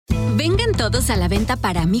Llegan todos a la venta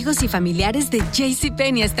para amigos y familiares de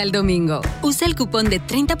JCPenney hasta el domingo. Usa el cupón de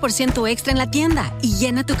 30% extra en la tienda y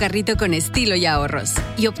llena tu carrito con estilo y ahorros.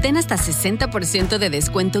 Y obtén hasta 60% de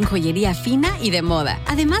descuento en joyería fina y de moda.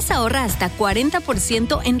 Además, ahorra hasta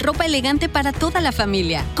 40% en ropa elegante para toda la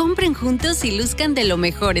familia. Compren juntos y luzcan de lo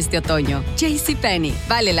mejor este otoño. JCPenney,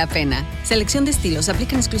 vale la pena. Selección de estilos,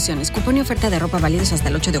 aplican exclusiones. Cupón y oferta de ropa válidos hasta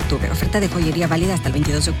el 8 de octubre. Oferta de joyería válida hasta el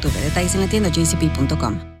 22 de octubre. Detalles en la tienda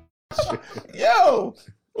jcp.com. Yo,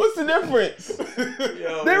 what's the difference?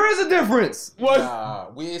 Yo. There is a difference. What? Nah,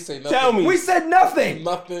 we ain't say nothing. Tell me. We said nothing.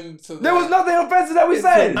 Nothing to There was nothing offensive that we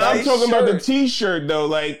said. I'm talking about the T-shirt though.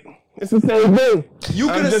 Like it's the same thing. You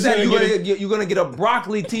could have just said gonna you're gonna get a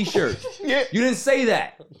broccoli T-shirt. Yeah, You didn't say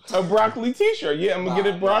that. a broccoli T-shirt. Yeah, I'm gonna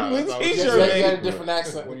get a broccoli You T-shirt. had a made. different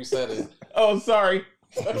accent when you said it. Oh, sorry.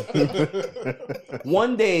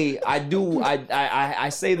 One day I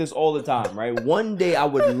say this all the time, right? One day I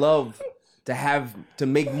would love to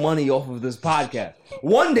make money off of this podcast.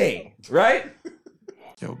 One day, right?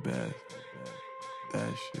 Yo, Beth, that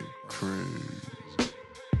shit crazy.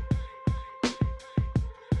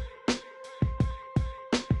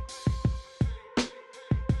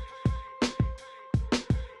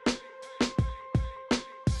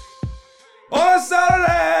 On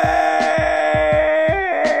Saturday,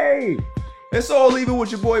 it's All Even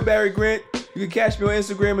with your boy Barry Grant. You can catch me on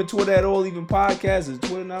Instagram and Twitter at All Even Podcast. Is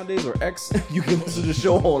Twitter nowadays or X? You can listen to the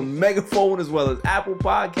show on Megaphone as well as Apple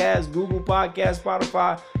Podcasts, Google Podcasts,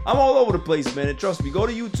 Spotify. I'm all over the place, man. And trust me, go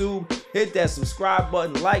to YouTube, hit that subscribe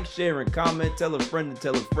button, like, share, and comment. Tell a friend and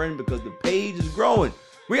tell a friend because the page is growing.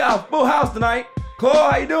 We got a full house tonight.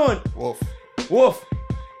 Claw, how you doing? Wolf. Wolf,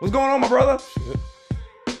 what's going on, my brother? Shit.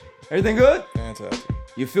 Everything good? Fantastic.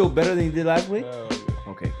 You feel better than you did last week? Hell yeah.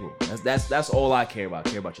 Okay, cool. That's all I care about.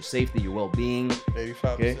 I care about your safety, your well-being. 85%,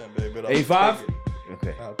 Okay. baby. But 85?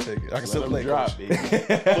 Okay. I'll take it. I can Let still him play, drop, coach. baby.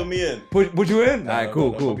 Put me in. Put you in? Nah, All right, no,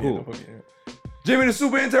 cool, no, cool, put me in, cool. put me in. Jimmy, the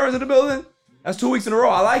super intern's in the building. That's 2 weeks in a row.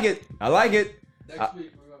 I like it. I like it. Next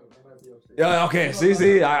week, I might be upstairs. Yeah, okay.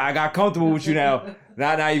 See, I got comfortable with you now.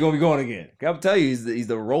 Now you're gonna be going again. I'll tell you, he's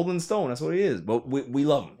the Rolling Stone. That's what he is. But we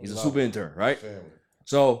love him. He's a super intern, right? Family.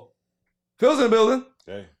 So, Phil's in the building.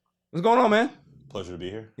 Hey, What's going on, man? pleasure to be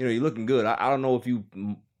here. You know, you're looking good. I don't know if you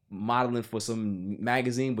modeling for some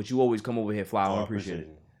magazine, but you always come over here fly. I appreciate it.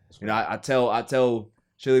 You know, I tell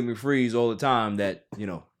Shirley McFreeze all the time that, you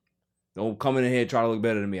know, don't come in here and try to look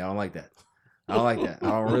better than me. I don't like that. I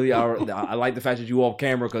like the fact that you off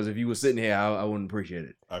camera because if you were sitting here, I wouldn't appreciate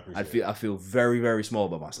it. I appreciate it. I feel very, very small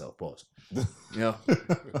about myself. Pause. You know,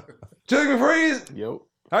 Shirley McFreeze, Yo,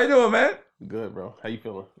 how you doing, man? good, bro. How you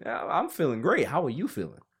feeling? Yeah, I'm feeling great. How are you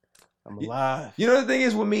feeling? I'm alive. You know, the thing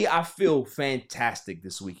is with me, I feel fantastic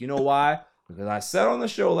this week. You know why? Because I said on the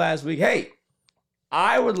show last week, hey,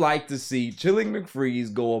 I would like to see Chilling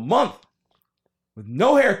McFreeze go a month with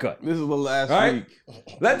no haircut. This is the last Right? week.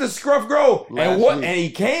 Let the scruff grow. Last And week. he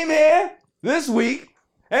came here this week,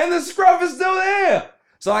 and the scruff is still there.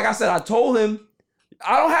 So like I said, I told him,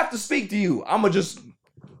 I don't have to speak to you. I'ma just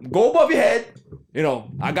go above your head. You know,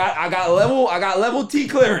 I got level T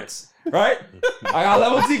clearance. Right? I got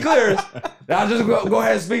level T clearance. Now I'll just go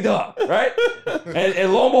ahead and speak to her. Right?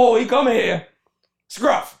 And lo and behold, he come here,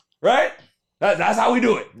 scruff. Right? That's how we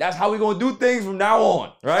do it. That's how we gonna do things from now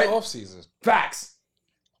on. Right? Off season. Facts.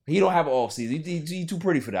 He don't have an off season. He too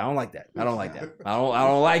pretty for that. I don't like that. I don't like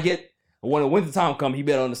like it. When the winter time come, he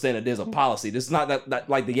better understand that there's a policy. This is not that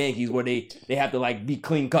like the Yankees where they have to like be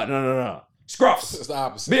clean cut. No. Scruffs. It's the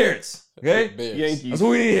opposite. Beards. Okay? Beards. Yankees. That's what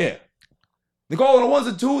we need here. Nicole on the ones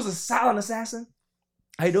and twos, a silent assassin.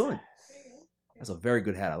 How you doing? That's a very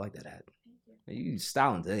good hat. I like that hat. You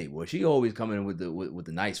styling today, boy. She always coming in with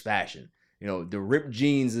the nice fashion. You know, the ripped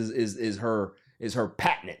jeans is her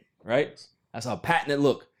patent, right? That's her patented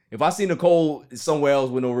look. If I see Nicole somewhere else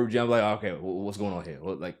with no ripped jeans, I'm like, okay, what's going on here?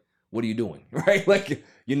 What are you doing? Right? Like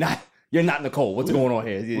you're not Nicole. What's going on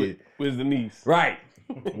here? Where's the niece? Right.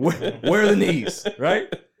 Where are the knees?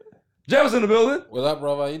 Right? Jeff's in the building. What up,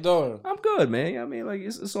 bro? How you doing? I'm good, man. I mean, like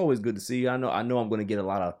it's always good to see you. I know I'm going to get a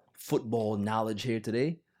lot of football knowledge here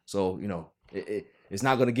today. So you know, it's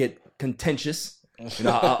not going to get contentious. You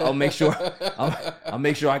know, I'll make sure I'll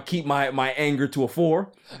make sure I keep my anger to a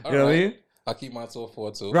 4. You know what I mean? I'll keep mine to a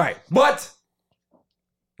 4 too. Right. But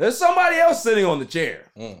there's somebody else sitting on the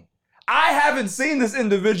chair. I haven't seen this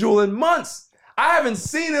individual in months. I haven't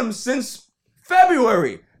seen him since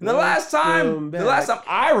February. And the last time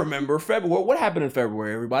I remember February, what happened in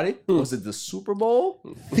February, everybody? Was it the Super Bowl?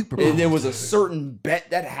 And there was a certain bet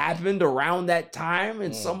that happened around that time,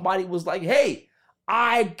 and somebody was like, hey,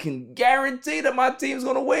 I can guarantee that my team's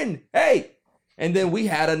gonna win. Hey. And then we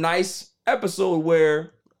had a nice episode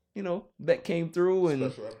where, you know, Beck came through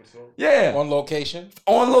and Special episode. yeah, On location.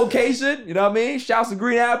 on location. You know what I mean? Shouts to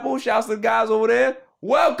Green Apple. Shouts to the guys over there.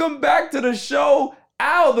 Welcome back to the show,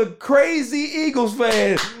 Al, the crazy Eagles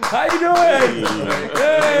fan. How you doing?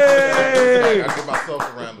 Hey, I give myself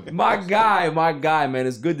a round of applause. my guy, man.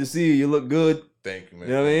 It's good to see you. You look good. Thank you, man.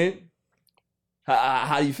 You know what I mean?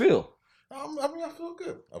 How do you feel? I mean, I feel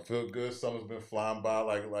good. I feel good. Summer's been flying by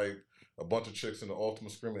like a bunch of chicks in the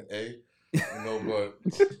Ultimate screaming A. You know, but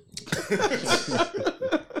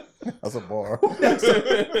That's a bar.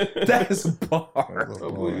 That is a bar.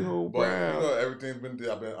 but you know, everything's been.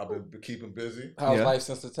 I've been keeping busy. How's Yeah. life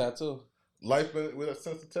since the tattoo? Life been with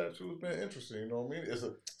since the tattoo has been interesting. You know what I mean?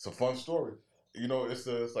 It's a fun story. You know, it's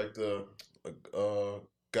like the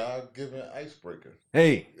God-given icebreaker.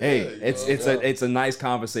 Hey, Yeah, you know, it's a nice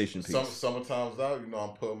conversation piece. Summertime's out. You know,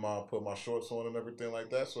 I'm putting my shorts on and everything like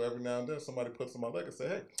that. So every now and then, somebody puts on my leg and say,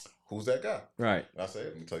 "Hey, who's that guy?" Right. And I say,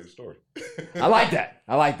 "Let me tell you a story." I like that.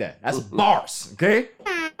 That's bars, okay?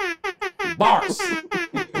 Bars.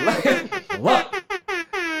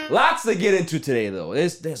 Lots to get into today, though.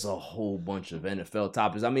 There's a whole bunch of NFL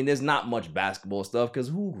topics. I mean, there's not much basketball stuff because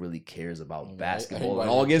who really cares about basketball in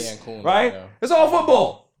Everybody in August, Cancun right? right now. It's all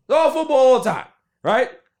football. It's all football all the time, right?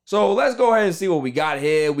 So let's go ahead and see what we got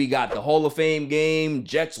here. We got the Hall of Fame game,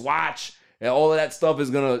 Jets watch, and all of that stuff is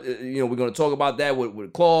gonna, we're gonna talk about that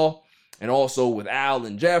with Claw and also with Al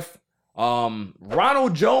and Jeff.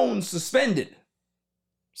 Ronald Jones suspended.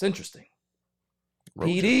 It's interesting.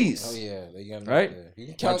 PDs. Oh yeah, they got Right?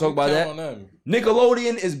 You can Wanna talk about that? on them.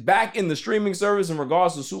 Nickelodeon is back in the streaming service in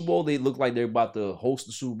regards to the Super Bowl. They look like they're about to host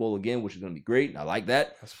the Super Bowl again, which is going to be great. I like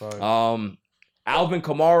that. That's fine. Alvin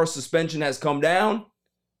Kamara's suspension has come down.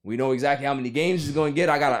 We know exactly how many games he's going to get.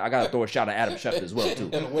 I gotta throw a shot at Adam Schefter as well too.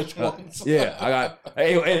 And which ones? Yeah, I got.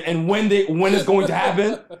 Hey, and when it's going to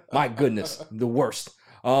happen? My goodness, the worst.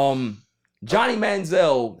 Johnny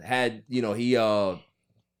Manziel had, he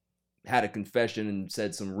had a confession and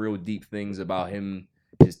said some real deep things about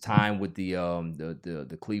his time with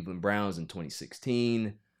the Cleveland Browns in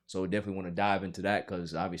 2016. So definitely want to dive into that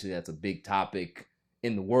because obviously that's a big topic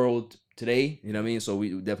in the world today. You know what I mean? So we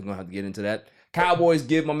definitely gonna have to get into that. Cowboys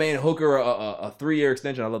give my man Hooker a 3-year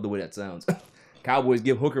extension. I love the way that sounds. Cowboys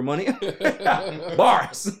give Hooker money.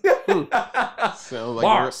 Bars. Sounds like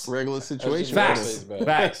Bars. a regular situation. Facts.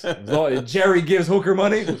 Facts. Jerry gives Hooker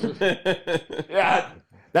money. Yeah,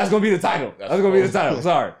 that's gonna be the title. That's gonna be the title.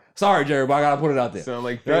 Sorry, Jerry, but I gotta put it out there. Sound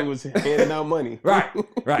like they was handing out money. Right.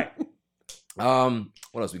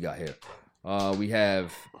 What else we got here? We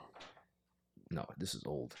have. No, this is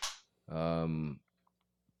old.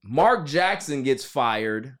 Mark Jackson gets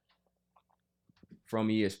fired from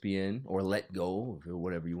ESPN or let go, or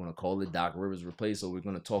whatever you want to call it. Doc Rivers replaced. So we're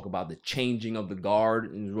going to talk about the changing of the guard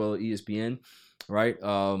as well as ESPN, right?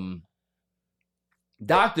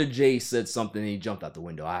 Dr. J said something and he jumped out the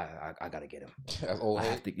window. I got to get him. That's old I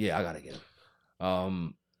head. have to, yeah, I got to get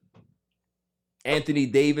him. Anthony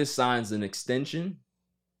Davis signs an extension.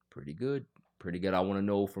 Pretty good. I want to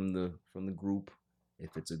know from the group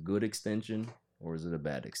if it's a good extension or is it a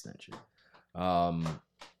bad extension. What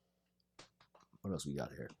else we got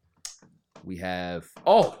here? We have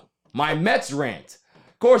my Mets rant.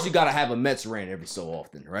 Of course, you got to have a Mets rant every so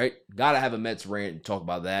often, right? Got to have a Mets rant and talk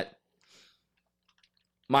about that.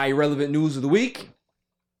 My irrelevant news of the week.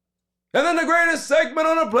 And then the greatest segment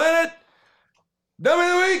on the planet, Dummy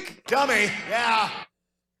of the Week. Dummy, yeah.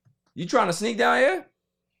 You trying to sneak down here?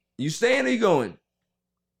 You staying or you going?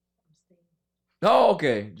 Oh,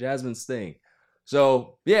 okay. Jasmine's staying.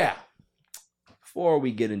 So, yeah. Before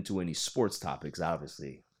we get into any sports topics,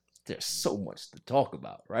 obviously, there's so much to talk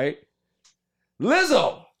about, right?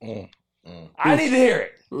 Lizzo. I need to hear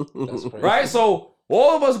it. That's crazy. Right? So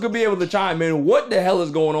all of us could be able to chime in. What the hell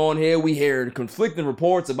is going on here? We hear conflicting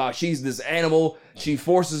reports about she's this animal. She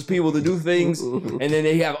forces people to do things. And then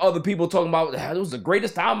they have other people talking about, it was the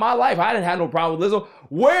greatest time of my life. I didn't have no problem with Lizzo.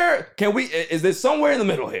 Where can we, is there somewhere in the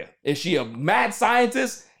middle here? Is she a mad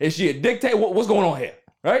scientist? Is she a dictator? What's going on here?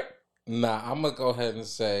 Right? Nah, I'm going to go ahead and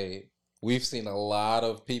say we've seen a lot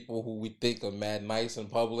of people who we think are mad nice in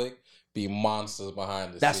public be monsters behind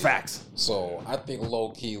the scenes. That's facts. So I think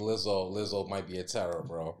low-key Lizzo might be a terror,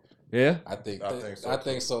 bro. Yeah? I think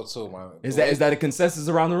so so too, man. Is that a consensus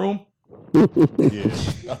around the room? Yeah,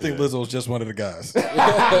 I think Lizzo's just one of the guys.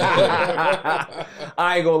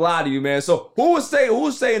 I ain't gonna lie to you, man. So who's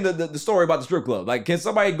saying the story about the strip club? Like, can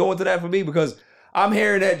somebody go into that for me? Because I'm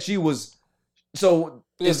hearing that she was. So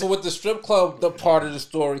Yeah, so with the strip club, the part of the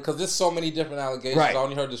story, because there's so many different allegations. Right. I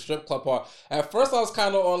only heard the strip club part. At first, I was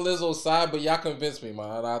kind of on Lizzo's side, but y'all convinced me,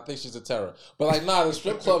 man. I think she's a terror. But like, nah, the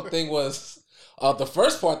strip club thing was. The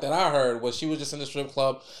first part that I heard was she was just in the strip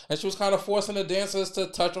club and she was kind of forcing the dancers to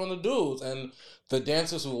touch on the dudes. And the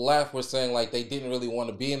dancers who left were saying like they didn't really want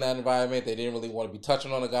to be in that environment. They didn't really want to be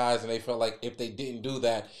touching on the guys. And they felt like if they didn't do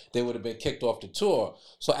that, they would have been kicked off the tour.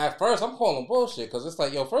 So at first, I'm calling bullshit because it's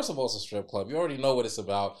like, yo, first of all, it's a strip club. You already know what it's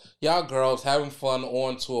about. Y'all girls having fun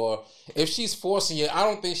on tour. If she's forcing you, I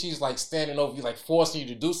don't think she's like standing over you, like forcing you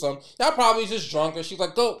to do something. Y'all probably just drunk and she's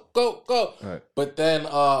like, go, go, go. Right. But then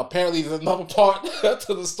apparently there's another part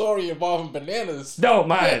to the story involving bananas. Don't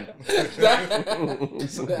mind.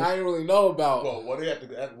 that I didn't really know about. Well, were they at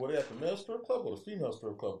the male strip club or the female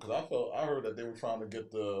strip club? Because I heard that they were trying to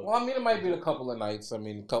get the. Well, I mean, it might be a couple of nights. I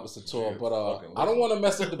mean, couples to tour, Yeah, but I don't want to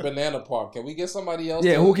mess up the banana part. Can we get somebody else?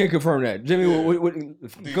 Yeah, to- who can confirm that? Jimmy, what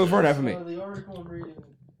confirm that for me. The article I'm reading,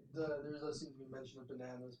 there's a seems to be mention of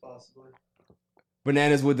bananas possibly.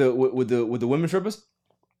 Bananas with the women strippers?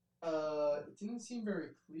 It didn't seem very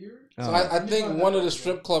clear. So I think one of the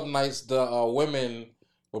strip club nights, the women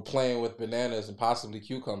were playing with bananas and possibly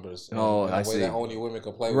cucumbers. Oh, in a I way see. that only women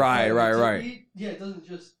could play with. Right. It doesn't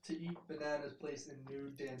just to eat bananas placed in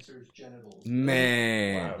nude dancers' genitals.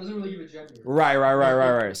 Man. It doesn't really give a gender.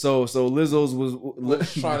 Right. So Lizzo's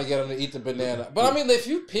was Trying to get them to eat the banana. But I mean, if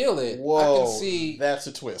you peel it, I Whoa, can see. that's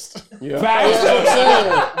a twist. Yeah. That's what I'm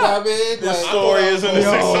saying. I mean, This like, story isn't as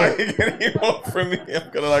Yo. exciting anymore for me. I'm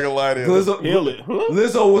gonna not gonna lie to you. Heal it.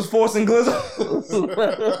 Lizzo was forcing Glizzo.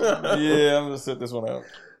 Yeah, I'm gonna sit this one out.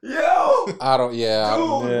 Yo, I don't. Yeah,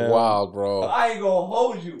 Dude. Yeah. wild, bro. I ain't gonna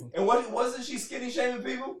hold you. And wasn't she skinny shaming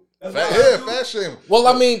people? Fat shame. Well,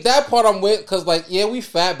 I mean, that part I'm with, because, like, yeah, we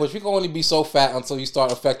fat, but we can only be so fat until you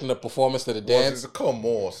start affecting the performance of the dance. Come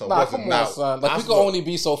on, son. Nah, come on, son. Like, we can only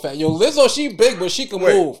be so fat. Yo, Lizzo, she big, but she can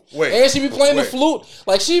move. And she be playing the flute.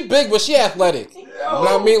 Like, she big, but she athletic. You know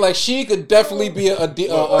what I mean? Like, she could definitely be a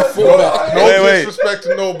fullback. No Wait. disrespect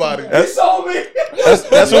to nobody. You saw me.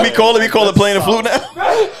 That's what we call it. We call it playing the flute now.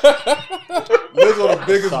 Lizzo, the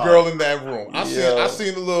biggest girl in that room. I Yo.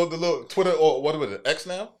 seen the little Twitter or what was it? X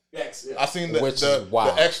now. X, yeah. I seen Which is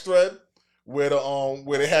wild. the X thread where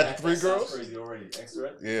they had the three girls. Crazy already. X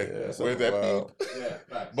thread. Yeah, that's where's that? wild. Yeah.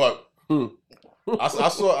 Facts. But I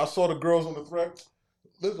saw the girls on the thread.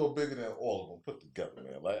 Lizzo bigger than all of them put together,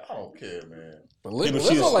 man. Like I don't care, man. But Yeah, but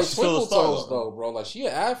Lizzo, like, she's still a twinkle star, toes, though. though, bro. Like, she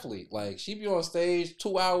an athlete. Like, she be on stage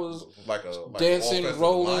 2 hours. Like Dancing, offensive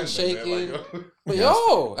rolling, lineman, man. shaking. Like, But,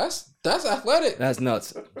 yo, that's athletic. That's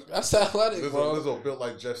nuts. That's athletic, bro. Lizzo built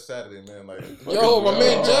like Jeff Saturday, man. Like Yo, my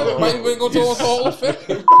man Jeff might even go to the Hall of Fame.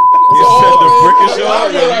 You said the brickish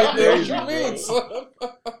Right shot. there. What you mean, son?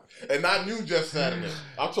 And not new Jeff Saturday.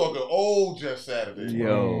 I'm talking old Jeff Saturday.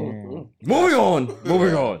 Yo. Moving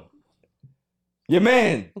on. Your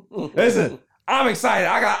man. Listen, I'm excited.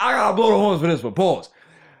 I gotta blow the horns for this one. Pause.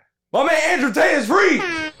 My man Andrew Tate is free.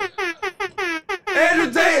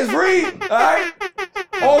 Andrew Tate is free. Alright?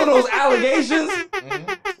 All of those allegations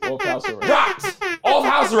Off house arrest. dropped. Off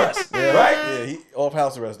house arrest. Right? Yeah, he off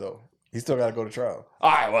house arrest though. He still got to go to trial.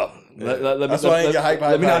 Alright, well. That's why I ain't get hype.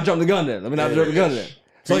 Let me not jump the gun then.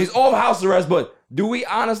 So he's off house arrest, but do we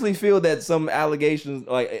honestly feel that some allegations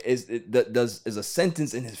is a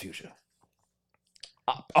sentence in his future?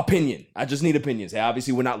 Opinion. I just need opinions. Hey,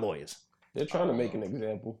 obviously we're not lawyers. They're trying to make an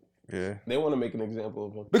example. Yeah. They want to make an example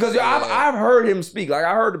of him. Because I've heard him speak. Like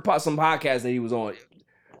I heard some podcast that he was on.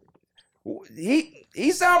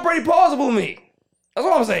 He sound pretty plausible to me. That's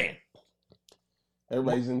what I'm saying.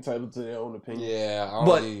 Everybody's entitled to their own opinion. Yeah,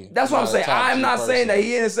 But that's what I'm saying. I'm not saying that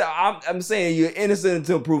he innocent. I'm saying you're innocent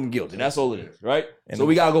until proven guilty. That's all it is, right? So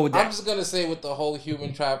we gotta go with that. I'm just gonna say with the whole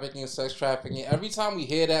human trafficking, sex trafficking. Every time we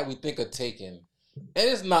hear that, we think of Taken, and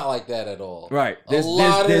it's not like that at all. Right. A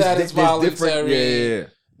lot of that is voluntary.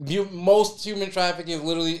 Yeah. Most human trafficking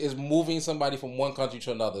literally is moving somebody from one country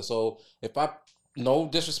to another. So if I, no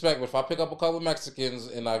disrespect, but if I pick up a couple of Mexicans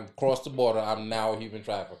and I cross the border, I'm now a human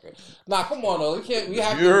trafficker. Nah, come on, though. We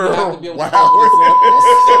have to be able to come up with it.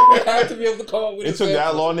 We have to be able to come up with it. It took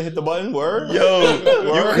that long to hit the button? Word? Yo,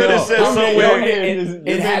 you could have said somewhere.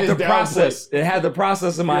 It had the process. It had the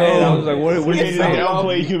process in my head. I was like, what are you saying?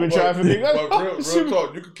 Downplay human trafficking. But real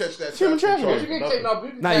talk, you can catch that Human trafficking. You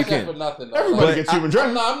can Nah, you catch that can't. for nothing. Everybody gets human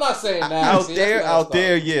trafficking. I'm not saying that. Out See, there, that's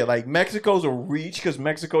messed up. yeah. Like Mexico's a reach because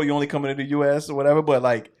Mexico, you only come into the U.S. or whatever. But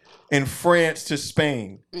like in France to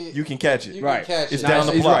Spain, you can catch it. You Right. can catch It's it. down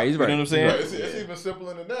the he's block. right, he's right. You know what I'm saying? Right, it's even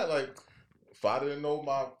simpler than that. Like, if I didn't know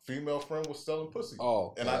my female friend was selling pussy,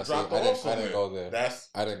 Oh, and yeah, I see, dropped her I off didn't somewhere, go there. that's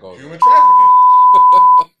I didn't go human there.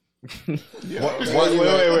 trafficking.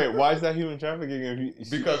 Wait. Why is that human trafficking?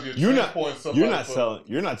 Because you're not transporting somebody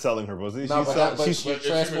you're not selling her pussy. No, but She's she's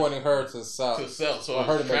transporting her to sell, so for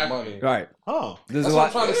her to make money. Right. Oh, There's That's a what lot.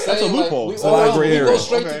 I'm trying to say. That's a like, loophole. we It's a lot of all- gray we go area.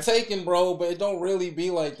 straight Okay. to taking, bro, but it don't really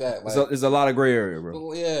be like that. Like, There's a lot of gray area, bro.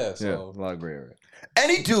 well, yeah, Yeah, so. a lot of gray area.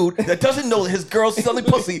 Any dude that doesn't know that his girl's selling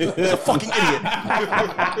pussy is a fucking idiot.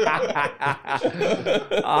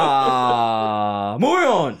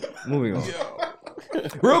 Moving on.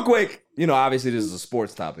 Real quick, obviously this is a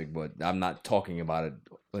sports topic, but I'm not talking about it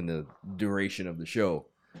in the duration of the show.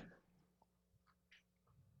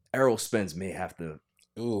 Errol Spence may have to.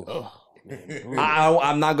 Ooh.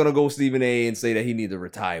 I'm not gonna go Stephen A. and say that he needs to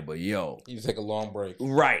retire, but You take a long break.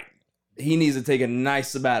 right, he needs to take a nice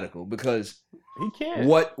sabbatical because he can't.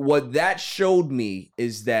 what that showed me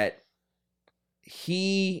is that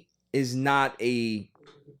he is not a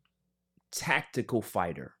tactical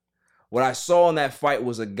fighter. What I saw in that fight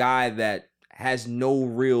was a guy that has no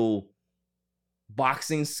real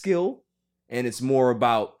boxing skill, and it's more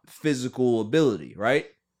about physical ability, right?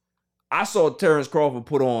 I saw Terrence Crawford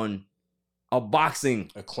put on a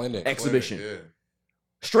boxing clinic exhibition.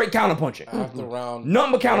 Straight counterpunching. After round.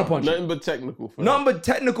 Nothing but counterpunching. Nothing but technical. Nothing but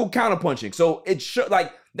technical counterpunching. So it should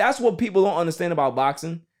that's what people don't understand about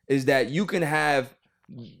boxing is that you can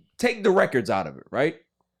take the records out of it, right?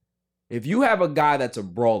 If you have a guy that's a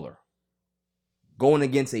brawler going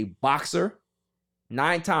against a boxer,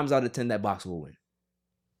 9 times out of 10 that boxer will win.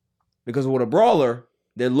 Because with a brawler,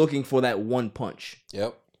 they're looking for that one punch.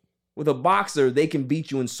 Yep. With a boxer, they can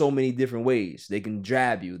beat you in so many different ways. They can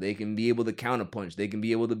jab you. They can be able to counterpunch. They can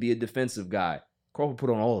be able to be a defensive guy. Crawford put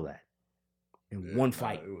on all of that in one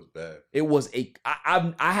fight. It was bad. It was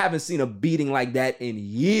I haven't seen a beating like that in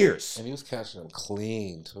years. And he was catching them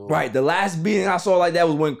clean, too. Right. The last beating I saw like that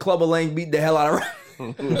was when Clubber Lang beat the hell out of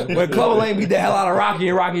when Clubber Lang beat the hell out of Rocky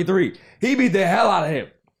in Rocky 3. He beat the hell out of him.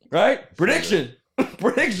 Right? Prediction.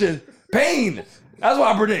 Pain. That's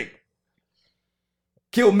what I predict.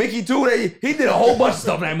 Killed Mickey too. He did a whole bunch of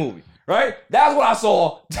stuff in that movie. Right? That's what I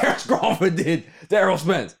saw Terrence Crawford did to Errol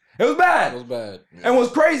Spence. It was bad. It was bad. And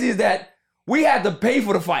what's crazy is that we had to pay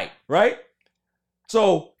for the fight, right?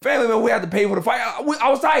 So, family member, we had to pay for the fight. I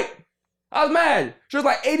was tight. I was mad. She was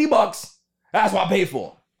like $80. That's what I paid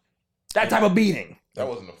for. That type of beating. That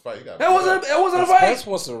wasn't a fight. It wasn't a fight. Spence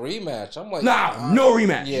wants a rematch. I'm like, Nah, no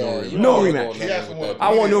rematch. Yeah, no rematch.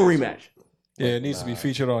 I want no rematch. Yeah, it needs to be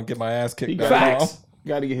featured on Get My Ass Kicked. Facts.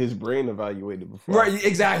 Got to get his brain evaluated before. Right,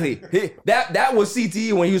 exactly. That was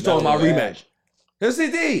CTE when he was talking about rematch. It was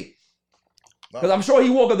CTE. Because I'm sure he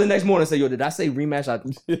woke up the next morning and said, "Yo, did I say rematch?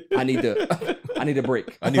 I need a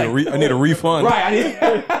break. I need a refund. Right. I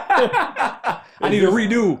need a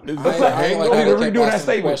redo. I need to redo that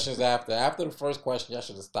statement." Questions after the first question, y'all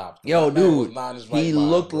should have stopped. Yo, That man was dude, not in his right he mind,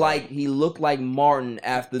 looked like Martin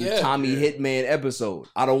after the Yeah, Tommy yeah. Hitman episode.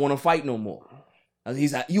 I don't want to fight no more.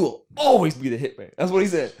 He's like, "You will always be the Hitman." That's what he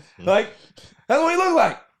said. Like, that's what he looked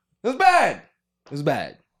like. It was bad. It was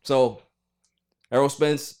bad. So, Errol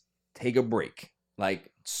Spence, take a break.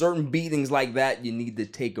 Like certain beatings like that, you need to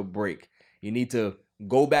take a break. You need to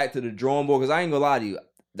go back to the drawing board. Because I ain't gonna lie to you,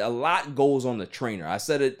 a lot goes on the trainer. I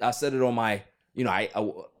said it on my,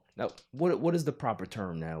 now what is the proper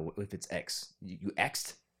term now if it's X? You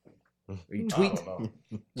X'd? Or you tweaked?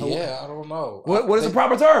 Yeah, I don't know. What is the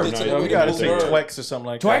proper term? You gotta say Twex or something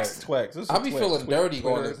like Twex? that. Twex. I be feeling dirty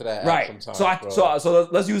going into that. Right. Sometimes, So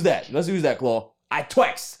let's use that. Let's use that, Claw. I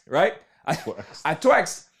twexed, right? I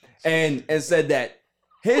twexed and said that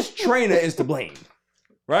his trainer is to blame,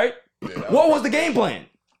 right? What was the game plan?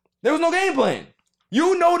 There was no game plan.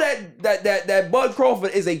 You know that Bud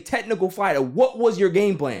Crawford is a technical fighter. What was your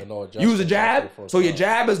game plan? Use a jab. So your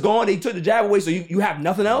jab is gone. They took the jab away. So you have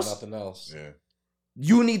nothing else. Nothing else. Yeah.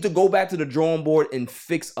 You need to go back to the drawing board and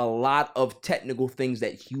fix a lot of technical things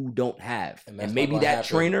that you don't have. And that's And maybe not that gonna happen.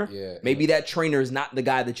 trainer, Yeah, maybe that trainer is not the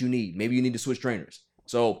guy that you need. Maybe you need to switch trainers.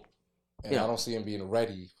 So, And I don't see him being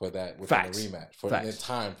ready for that within Facts. the rematch. Facts. In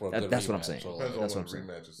time for a good That's rematch. what I'm saying. So, Depends on That's when what the I'm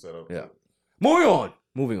saying. rematch is set up. Yeah.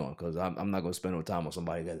 Moving on, because I'm not going to spend no time on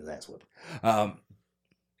somebody that gets his ass whipped.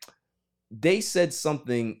 They said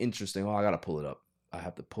something interesting. Oh, I got to pull it up. I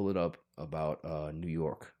have to pull it up about New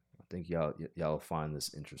York. I think y'all will find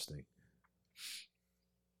this interesting.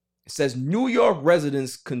 It says New York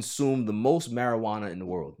residents consume the most marijuana in the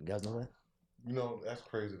world. You guys know that? You know, that's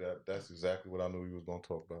crazy. That's exactly what I knew he was going to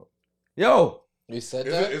talk about. Yo. He said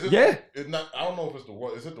Is that? it, Yeah. It's not. I don't know if it's the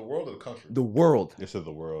world. Is it the world or the country? The world. This is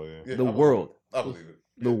the world, yeah. Yeah, The I believe world. it. I believe it.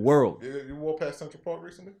 The world. You walked past Central Park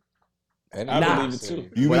recently? And I Nah. believe it too.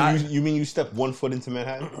 You But mean I- you mean you step 1 foot into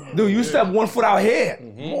Manhattan? Dude, you step 1 foot out here.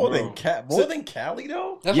 More than Cali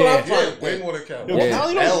though. That's Yeah. what I'm Yeah, trying to way think. more than Cali. Yo, Yeah.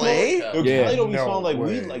 Cali don't LA? smell. Yo, Yeah. Cali don't be No smelling like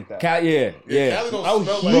way. weed like that. Yeah. Cali don't Out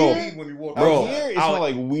smell here- like weed when you walk Bro, Out here, it out- smell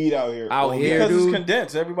like weed out here. out all here, day. Because dude. it's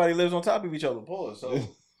condensed. Everybody lives on top of each other. Pause. So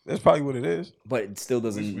that's probably what it is. But it still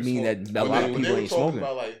doesn't We mean smoke. that a lot of When they people were ain't talking smoking.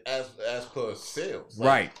 about like as per sales,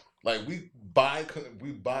 Right. Like we buy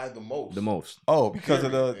the most. The most. Oh, because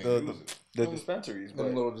of Period. And use it. the dispensaries.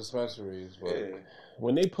 Them little dispensaries. But Yeah.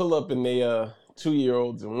 When they pull up and they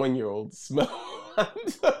 2-year-olds and 1-year-olds smell.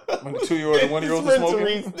 When the 2-year-old and 1-year-old are smoking.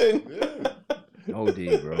 Dispensaries, then Yeah.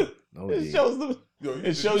 OD, bro. it OD. shows them. Yo, It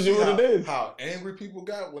did shows see you what how, it is. How angry people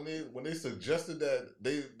got when they suggested that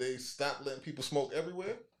they stopped letting people smoke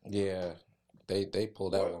everywhere. yeah, they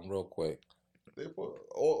pulled that one real quick. They put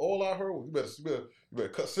all I heard was you better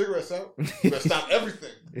cut cigarettes out. You better stop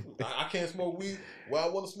everything. I can't smoke weed. Well, I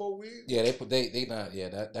want to smoke weed. Yeah, they not. Yeah,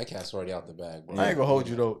 that cat's already out the bag, bro. I ain't gonna hold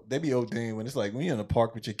you though. They be ODing when it's like when you're in the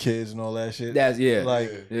park with your kids and all that shit. That's yeah. Like,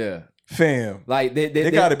 Yeah. fam, Like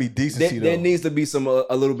they gotta be decency there though. needs to be some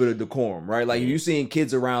a little bit of decorum, right? Like if you seeing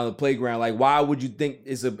kids around the playground, like why would you think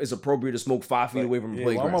it's appropriate to smoke 5 feet away from the Yeah,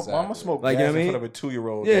 playground? well, I'm gonna smoke Like, gas you know what I in mean? front of a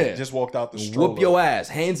 2-year-old Yeah. that just walked out the stroller. Whoop your ass,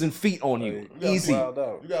 hands and feet on you, Like, you gotta easy. wild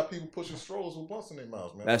out. You got people pushing strollers with blunts in their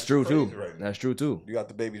mouths, man. That's true crazy too. right now. That's true too. You got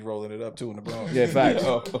the babies rolling it up too in the Bronx. Yeah, facts.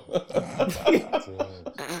 Oh.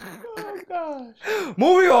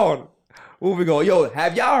 Moving on. Yo,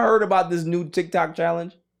 have y'all heard about this new TikTok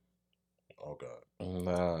challenge? Oh God.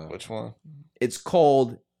 Nah, Which one? It's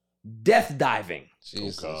called death diving.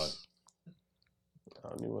 Jesus. God. I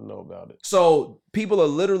don't even know about it. So people are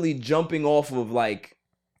literally jumping off of like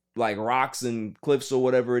rocks and cliffs or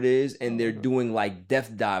whatever it is, and they're doing like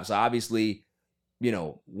death dives. So obviously, you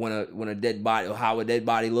know, when a dead body or how a dead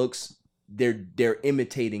body looks, they're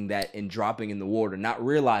imitating that and dropping in the water, not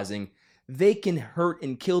realizing they can hurt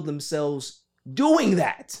and kill themselves doing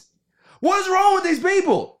that. What is wrong with these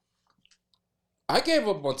people? I gave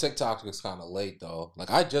up on TikTok. It's kind of late though. Like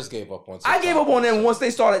I just gave up on TikTok. I gave up on them once they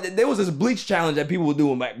started. There was this bleach challenge that people were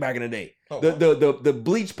doing back in the day. Oh, The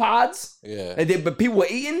bleach pods, Yeah. but people were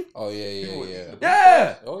eating. Oh yeah. People were eating the-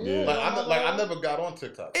 Yeah, Oh yeah. I never got on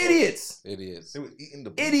TikTok. idiots, Idiots. They were eating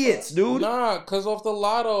the idiots, dude. Nah, cause off the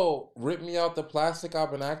lotto ripped me out the plastic.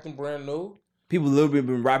 I've been acting brand new, People literally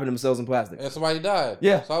been wrapping themselves in plastic. and somebody died.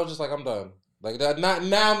 Yeah. So I was just like, I'm done. Like that. Not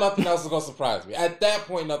now. Nothing else is gonna surprise me. At that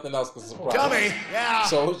point, nothing else could surprise me. Yeah.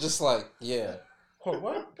 So it was just like, yeah, Hold on,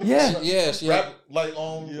 what? Yeah, yeah. She Wrap, had, like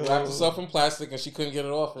wrapped herself in plastic, and she couldn't get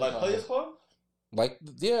it off. like Players Club? Like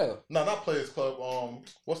yeah, No, not Players Club.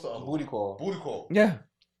 What's the other booty call. Booty Call. yeah.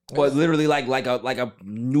 But literally like a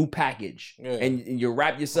new package, Yeah. and you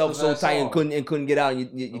wrap yourself so That tight and song. couldn't get out,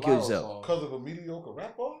 and you kill yourself, Because of a mediocre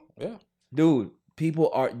rap bar? Yeah. dude.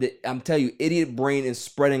 People are. I'm telling you, idiot brain is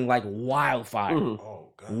spreading like wildfire.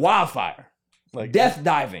 Oh God. Wildfire. Like Death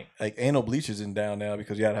diving. Like anal bleach isn't down now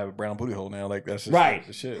because you gotta have a brown booty hole now. Like that's just Right.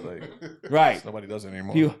 the shit. Like Right. nobody does it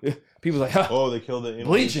anymore. People like, huh, Oh, they killed it.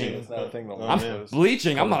 Bleaching. It's not a thing no more. Oh, I'm yeah.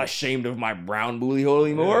 bleaching. I'm not ashamed of my brown booty hole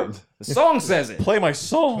anymore. The song says it. Play my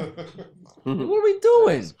song. What are we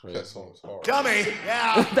doing? That song is hard. Dummy.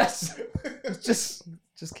 Yeah. That's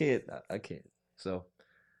just can't. I can't. So,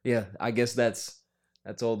 yeah, I guess that's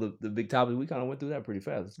all the big topics. We kind of went through that pretty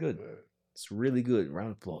fast. It's good. It's really good.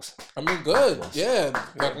 Round of applause. I mean, good. Yeah.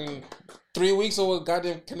 Fucking 3 weeks of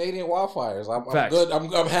goddamn Canadian wildfires. I'm Facts. good.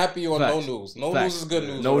 I'm happy on Facts. no news. No Facts. news is good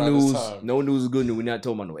news. No around news. This time. No news is good news. We're not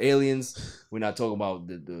talking about no aliens. We're not talking about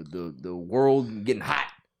the world getting hot.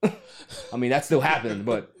 I mean, that's still happening,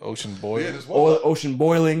 but Ocean boy. Yeah, this was, ocean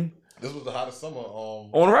boiling this was the hottest summer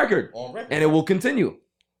on record. on record. And it will continue.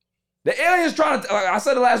 The aliens trying to, like I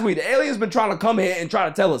said it last week, the aliens been trying to come here and try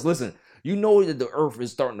to tell us, listen, you know that the earth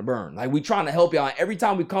is starting to burn. Like we trying to help y'all. Every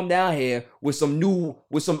time we come down here with a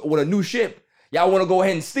new ship, y'all want to go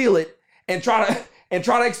ahead and steal it and try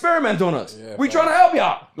to experiment on us. Yeah, we trying to help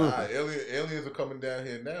y'all. Nah, aliens are coming down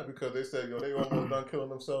here now because they said, yo, they almost done killing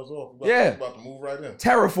themselves off. Yeah. About to move right in.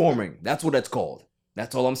 Terraforming. That's what that's called.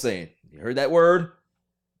 That's all I'm saying. You heard that word?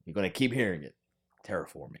 You're gonna keep hearing it.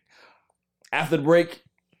 Terraforming. After the break,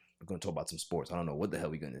 we're gonna talk about some sports. I don't know what the hell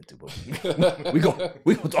we're gonna into, but we gonna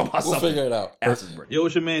talk about We'll something. figure it out. After the break. Yo,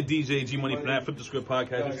 it's your man DJ G Money from that Flip the Script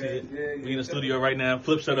podcast. You see it? We in the studio right now.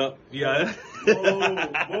 Flip, shut up. Yeah.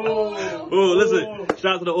 Oh, listen.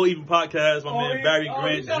 Shout out to the All Even podcast. My man Barry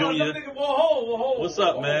Grant Jr. What's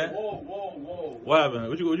up, man? What happened?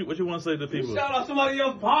 What you want to say to the people? Shout out somebody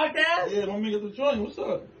else's podcast. Yeah, my nigga the joint. What's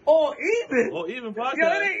up? All even. All Even podcast. Yo,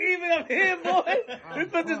 it ain't even up here, boy. We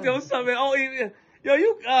put this. Yo, what's up, man? All even. Yo,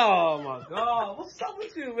 you. Oh my God. What's up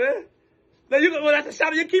with you, man? Now you go. Well, that's a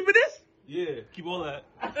shot. You keeping this? Yeah, keep all that.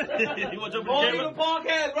 You want to jump All in the Even camera?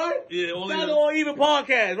 podcast, right? Yeah, all Shout out even. to All Even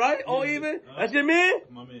podcast, right? All Even. That's your man.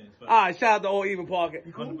 My man. All right, shout out to All Even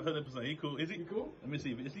podcast. 100%. He cool. Is he cool? Let me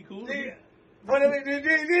see. Is he cool? G. What is it,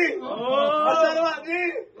 G? Oh. I shout him out,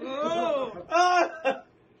 G. Oh.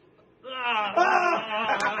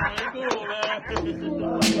 He cool,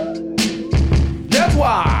 man. Let's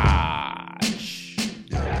watch.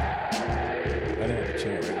 I didn't have a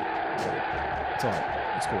chance. It's all right.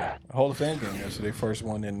 It's cool. A Hall of Fame game yesterday. First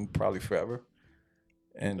one in probably forever.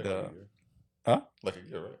 And, huh? Like a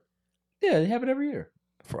year, right? Yeah, they have it every year.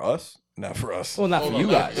 For us? Not for us. Well, not for you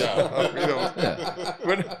guys. Yeah.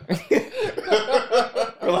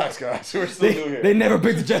 Relax, guys. We're still new here. They never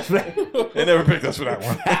picked the Jets flag. They never picked us for that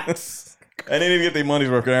one. And they didn't get their money's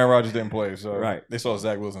worth because Aaron Rodgers didn't play. So Right. they saw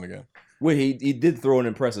Zach Wilson again. Wait, he did throw an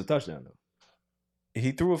impressive touchdown though.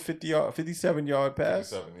 He threw a 57-yard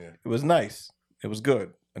pass. 57, yeah. It was nice. It was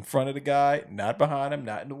good. In front of the guy, not behind him,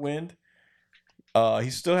 not in the wind. He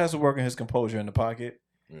still has to work on his composure in the pocket.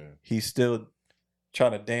 Yeah. He's still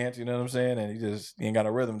trying to dance, you know what I'm saying? And he ain't got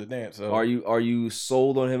a rhythm to dance. So Are you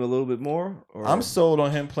sold on him a little bit more? Or? I'm sold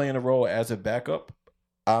on him playing a role as a backup.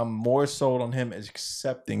 I'm more sold on him as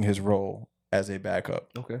accepting his role as a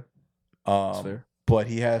backup. Okay. That's fair. But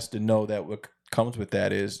he has to know that what comes with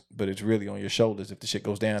that is, but it's really on your shoulders. If the shit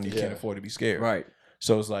goes down, you can't afford to be scared. Right.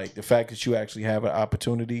 So it's like the fact that you actually have an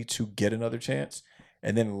opportunity to get another chance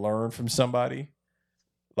and then learn from somebody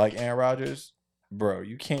like Aaron Rodgers, bro,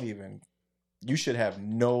 you should have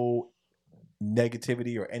no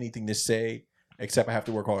negativity or anything to say except I have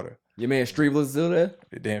to work harder. Your man Streebler's still there?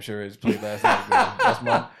 It damn sure is. Played last night,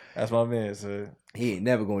 bro. That's my man. So he ain't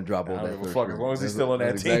never gonna drop all I don't that. give a first fuck round. as long as he's still on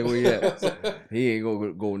that That's team. Exactly, yeah. He ain't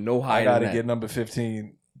gonna go no higher. I gotta than that. get number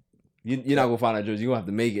 15. You're not gonna find that jersey. You are gonna have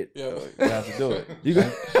to make it. Yeah. You have to do it. You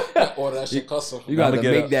got Or that shit custom. You got to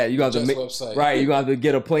make that. You got to Jets make website. right. You got to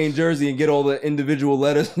get a plain jersey and get all the individual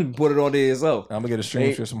letters and put it on there yourself. I'm gonna get a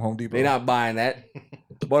stream shirt from Home Depot. They not buying that.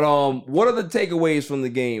 But what are the takeaways from the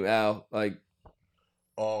game, Al? Like,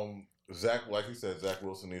 Zach, like you said, Zach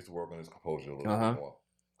Wilson needs to work on his composure a little bit more.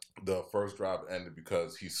 The first drive ended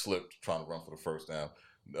because he slipped trying to run for the first down.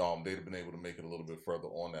 They'd have been able to make it a little bit further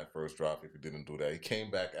on that first drive if he didn't do that. He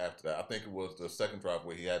came back after that. I think it was the second drive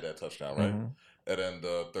where he had that touchdown, right? Mm-hmm. And then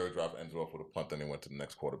the third drive ended off with a punt, and they went to the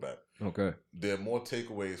next quarterback. okay, There are more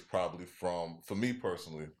takeaways probably for me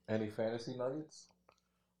personally. Any fantasy nuggets?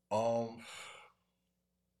 A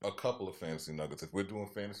couple of fantasy nuggets. If we're doing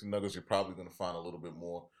fantasy nuggets, you're probably going to find a little bit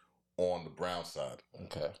more on the Brown side.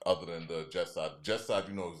 Okay. Other than the Jet side. Jet side,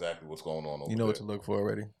 you know exactly what's going on over You know there. what to look for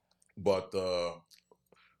already. But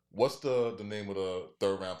what's the name of the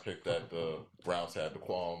third round pick that the Browns had?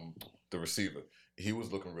 The receiver. He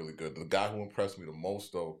was looking really good. The guy who impressed me the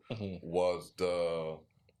most though was the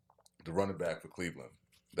running back for Cleveland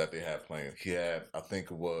that they had playing. He had, I think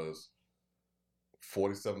it was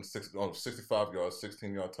 65 yards,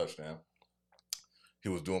 16-yard touchdown. He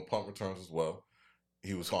was doing punt returns as well.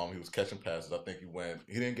 He was catching passes. I think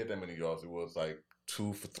he didn't get that many yards. It was like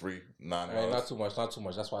 2 for 3, 9 Hey, yards. not too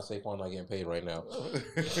much. That's why Saquon not getting paid right now.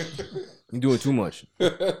 you're doing too much.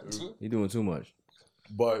 You're doing too much.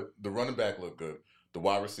 But the running back looked good. The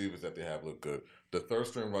wide receivers that they have look good. The third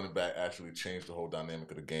string running back actually changed the whole dynamic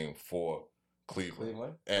of the game for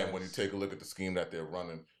Cleveland. And when you take a look at the scheme that they're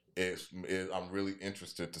running, I'm really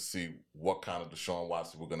interested to see what kind of Deshaun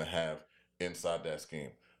Watson we're going to have inside that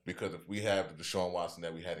scheme. Because if we have the Deshaun Watson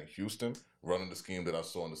that we had in Houston running the scheme that I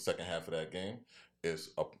saw in the second half of that game, it's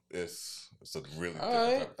a really different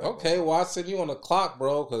type of thing. Okay, Watson, you on the clock,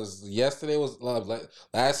 bro, because yesterday was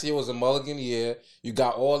last year was a mulligan year. You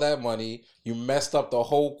got all that money. You messed up the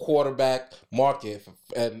whole quarterback market,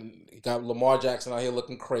 and you got Lamar Jackson out here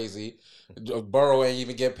looking crazy. Burrow ain't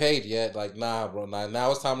even get paid yet. Like, nah, bro.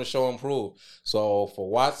 Now it's time to show and prove. So for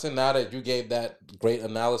Watson, now that you gave that great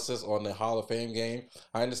analysis on the Hall of Fame game,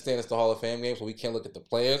 I understand it's the Hall of Fame game, so we can't look at the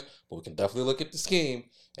players, but we can definitely look at the scheme.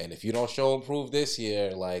 And if you don't show and prove this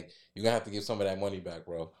year, like, you're gonna have to give some of that money back,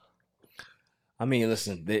 bro. I mean,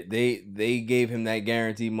 listen, they gave him that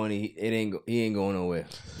guaranteed money. He ain't going nowhere.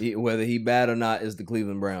 Whether he bad or not is the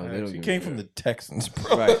Cleveland Browns. He came from the Texans,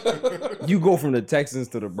 bro. Right. You go from the Texans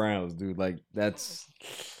to the Browns, dude. Like it's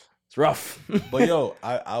rough. But yo,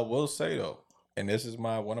 I will say though, and this is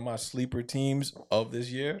one of my sleeper teams of this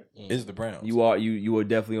year is the Browns. You are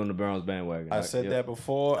definitely on the Browns bandwagon. I said that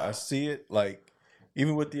before. I see it. Like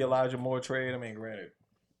even with the Elijah Moore trade, I mean, granted,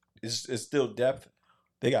 it's still depth.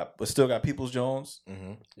 They still got Peoples Jones.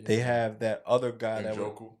 Mm-hmm. They have that other guy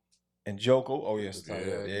Njoku. Njoku. Oh yes,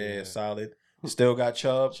 yeah, solid. Still got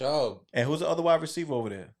Chubb. Chubb. And who's the other wide receiver over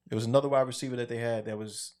there? There was another wide receiver that they had that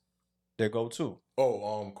was their go-to.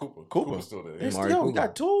 Oh, Cooper. Cooper's still there. They still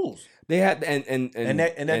got tools. They had and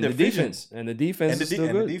that the division defense and the defense is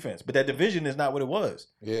still good. The defense, but that division is not what it was.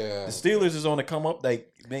 Yeah, the Steelers is on the come up. I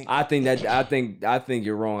think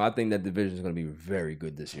you're wrong. I think that division is going to be very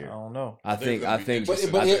good this year. I don't know. I think.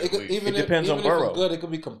 But it depends on Burrow. If it's good, it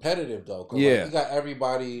could be competitive though. Yeah, like, you got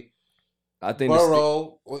everybody. I think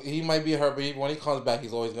Burrow, he might be hurt, but when he comes back,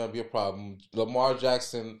 he's always going to be a problem. Lamar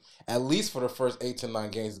Jackson, at least for the first 8 to 9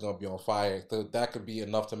 games, is going to be on fire. So that could be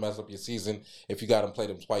enough to mess up your season if you got him play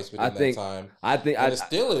them twice within that time. And the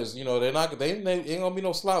Steelers, they ain't going to be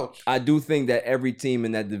no slouch. I do think that every team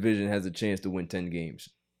in that division has a chance to win 10 games.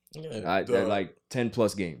 Yeah, like 10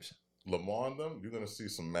 plus games. Lamar and them, you're going to see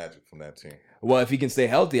some magic from that team. Well, if he can stay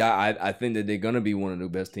healthy, I think that they're going to be one of the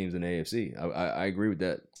best teams in the AFC. I agree with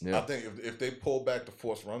that. Yeah. I think if they pull back the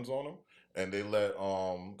force runs on them and they let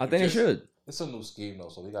I think they should. It's a new scheme though,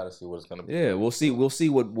 so we got to see what it's going to be. Yeah, we'll see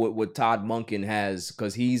what Todd Monken has,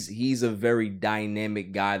 because he's a very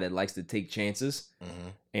dynamic guy that likes to take chances,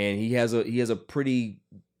 and he has a pretty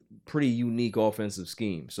unique offensive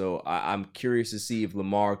scheme. So I'm curious to see if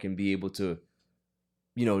Lamar can be able to,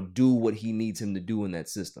 do what he needs him to do in that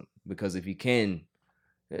system. Because if he can,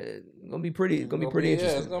 it's gonna be pretty interesting.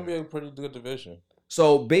 Yeah, it's gonna be a pretty good division.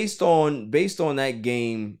 So based on that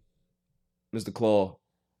game, Mr. Claw,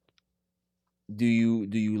 do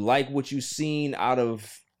you like what you've seen out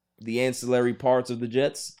of the ancillary parts of the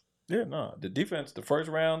Jets? Yeah, no. The defense, the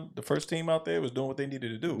first team out there was doing what they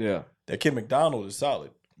needed to do. Yeah. That kid McDonald is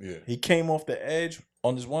solid. Yeah. He came off the edge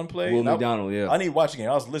on this one play. Will McDonald, yeah. I need to watch the game.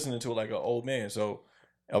 I was listening to it like an old man, so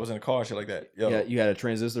I was in the car and shit like that. Yo, yeah, you had a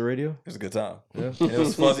transistor radio? It was a good time. Yeah. And it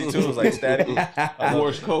was fuzzy too. It was like static.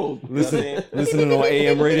 Morse code. Listening on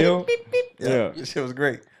AM radio? Yeah. This shit was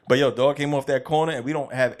great. But yo, dog came off that corner and we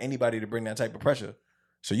don't have anybody to bring that type of pressure.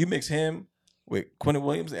 So you mix him with Quentin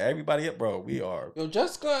Williams and everybody up, bro. We are. They're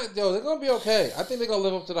gonna be okay. I think they're gonna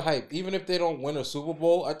live up to the hype. Even if they don't win a Super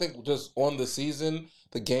Bowl, I think just on the season,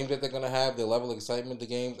 the games that they're gonna have, their level of excitement, the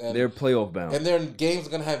games, and they're playoff bound, and their games are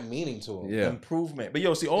gonna have meaning to them. Yeah, improvement. But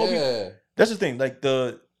yo, see, that's the thing. Like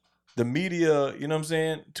the media, you know what I'm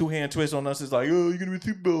saying? 2-hand twist on us is like, oh, you're gonna be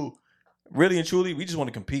Super Bowl. Really and truly, we just want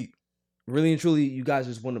to compete. Really and truly, you guys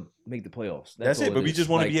just want to make the playoffs. That's it. But we just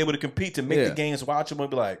want to be able to compete, to make the games watchable and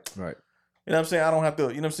be like, right. You know what I'm saying? I don't have to,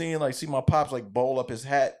 you know what I'm saying? Like, see my pops like bowl up his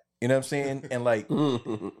hat, you know what I'm saying? And like,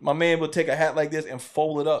 my man would take a hat like this and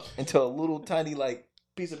fold it up into a little tiny like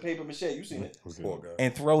piece of paper mache. You seen it?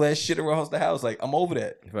 And throw that shit across the house. Like, I'm over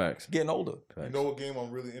that. Facts. Getting older. You know what game I'm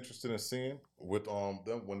really interested in seeing with them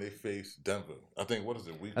when they face Denver? I think, what is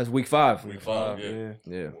it? That's week 5. Week 5,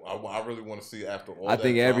 yeah. I really want to see after all. I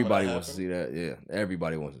think everybody wants to see that. Yeah,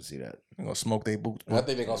 everybody wants to see that. They're gonna smoke their boots. I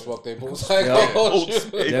think they're gonna smoke their boots.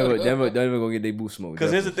 Denver gonna get their boots smoked.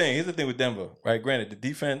 Because here's the thing with Denver, right? Granted, the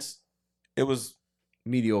defense, it was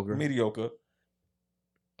mediocre.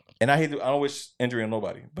 And I don't wish injury on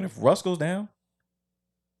nobody. But if Russ goes down,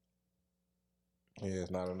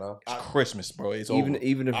 it's not enough. It's Christmas, bro. It's even over.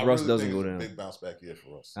 Even if Russ doesn't go down, big bounce back year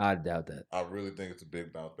for us. I doubt that. I really think it's a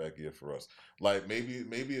big bounce back year for us. Like maybe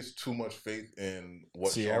it's too much faith in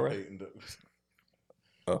what Sierra? Sean Payton does.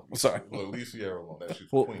 Oh, sorry. Well, at least Sierra alone. That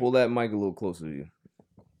shit's pull that mic a little closer to you.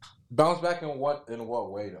 Bounce back in what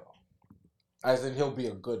way though? As in he'll be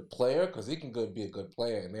a good player, because he can be a good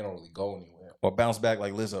player and they don't really go anywhere. Or bounce back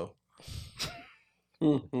like Lizzo.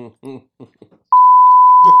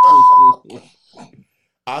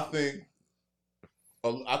 I think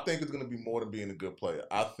it's going to be more than being a good player.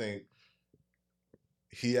 I think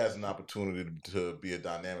he has an opportunity to be a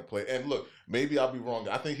dynamic player. And look, maybe I'll be wrong.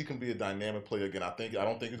 I think he can be a dynamic player again. I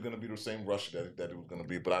don't think he's going to be the same rusher that he was going to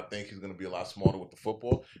be, but I think he's going to be a lot smarter with the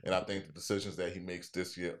football. And I think the decisions that he makes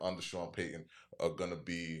this year under Sean Payton are going to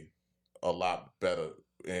be a lot better.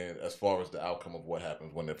 And as far as the outcome of what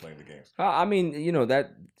happens when they're playing the games, I mean,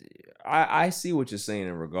 that I see what you're saying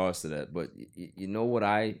in regards to that, but you know what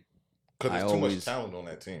because there's too much talent on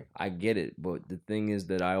that team. I get it, but the thing is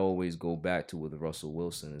that I always go back to with Russell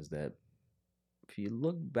Wilson is that if you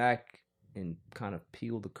look back and kind of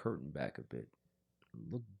peel the curtain back a bit,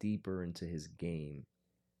 look deeper into his game,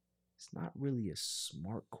 it's not really a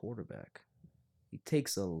smart quarterback. He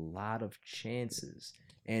takes a lot of chances.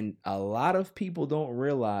 And a lot of people don't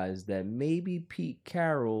realize that maybe Pete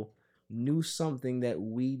Carroll knew something that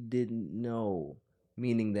we didn't know.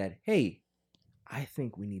 Meaning that, hey, I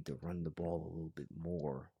think we need to run the ball a little bit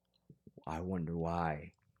more. I wonder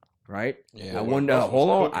why. Right? Yeah, I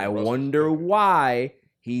wonder why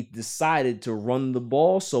he decided to run the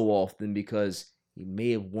ball so often, because he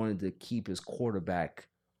may have wanted to keep his quarterback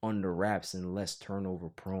under wraps and less turnover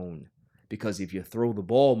prone. Because if you throw the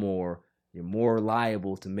ball more, you're more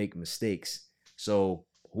liable to make mistakes. So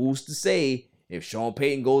who's to say if Sean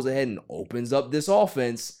Payton goes ahead and opens up this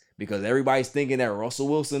offense, because everybody's thinking that Russell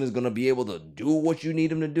Wilson is going to be able to do what you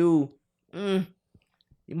need him to do,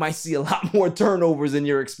 you might see a lot more turnovers than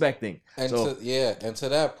you're expecting. And to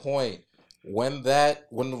that point, when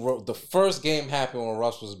the first game happened when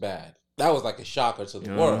Russ was bad, that was like a shocker to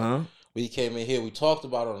the world. We came in here, we talked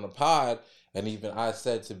about it on the pod, and even I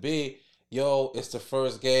said to B, yo, it's the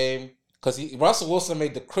first game. Because Russell Wilson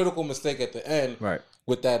made the critical mistake at the end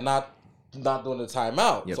with that not doing the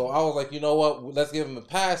timeout. Yep. So I was like, you know what? Let's give him a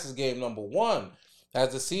pass. This game number one.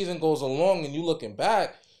 As the season goes along and you looking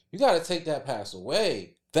back, you got to take that pass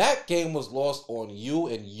away. That game was lost on you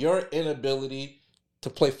and your inability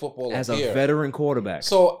to play football as a veteran quarterback.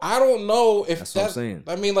 So I don't know if that's what I'm saying.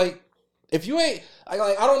 I mean, like, if you ain't, I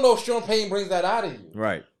don't know if Sean Payton brings that out of you.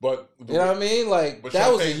 Right. But you know what I mean? Like, that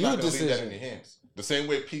Sean was Payton's a you not decision. Leave that in your hands. The same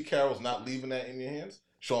way Pete Carroll's not leaving that in your hands,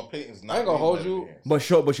 Sean Payton's not. I ain't gonna hold you. But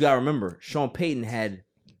you gotta remember, Sean Payton had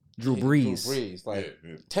Drew Brees. Drew Brees, like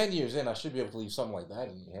 10 years in, I should be able to leave something like that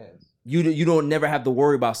in your hands. You don't never have to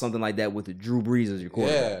worry about something like that with the Drew Brees as your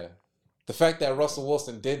quarterback. Yeah, the fact that Russell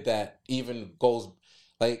Wilson did that even goes.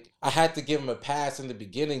 Like, I had to give him a pass in the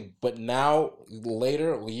beginning, but now,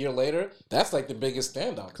 a year later, that's like the biggest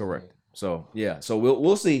standout. Correct. So, yeah. So,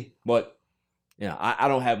 we'll see. But, yeah, I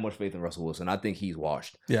don't have much faith in Russell Wilson. I think he's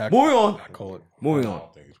washed. Yeah. Moving on. I call it. Moving on. I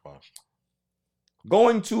don't think he's washed.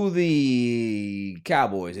 Going to the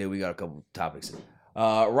Cowboys. Here, we got a couple topics.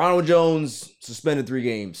 Ronald Jones suspended 3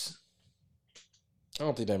 games. I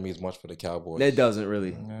don't think that means much for the Cowboys. That doesn't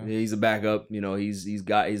really. Yeah. He's a backup. You know, he's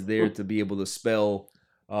there to be able to spell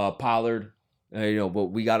Pollard, but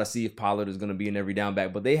we got to see if Pollard is going to be an every down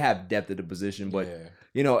back. But they have depth at the position. But,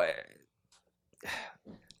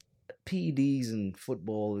 PEDs and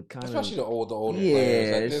football, kind especially the older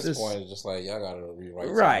players. At this point, it's just like, y'all got to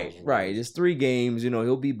rewrite. Right. It's 3 games.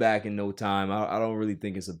 He'll be back in no time. I don't really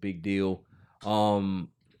think it's a big deal.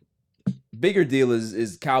 Bigger deal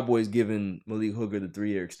is Cowboys giving Malik Hooker the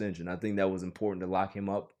 3-year extension. I think that was important to lock him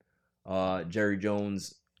up. Jerry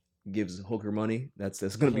Jones gives Hooker money.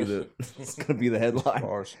 That's gonna be the headline.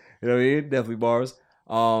 Bars. You know what I mean? Definitely bars.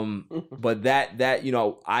 But that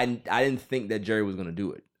I didn't think that Jerry was gonna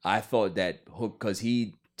do it. I thought that Hook, because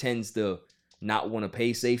he tends to not want to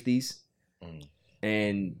pay safeties,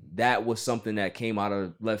 and that was something that came out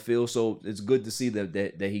of left field. So it's good to see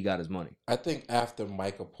that he got his money. I think after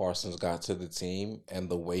Micah Parsons got to the team and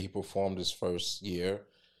the way he performed his first year,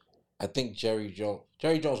 I think Jerry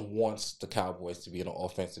Jones wants the Cowboys to be an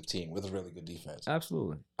offensive team with a really good defense.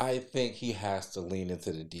 Absolutely. I think he has to lean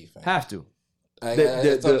into the defense. Have to.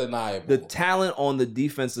 It's undeniable. The talent on the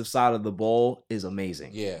defensive side of the ball is amazing.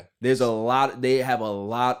 Yeah. They have a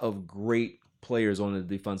lot of great players on the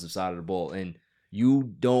defensive side of the ball, and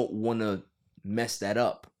you don't want to mess that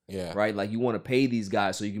up. Yeah. Right? Like, you want to pay these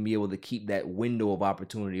guys so you can be able to keep that window of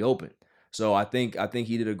opportunity open. So I think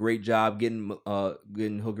he did a great job getting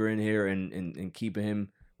Hooker in here and keeping him,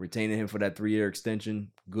 retaining him for that 3-year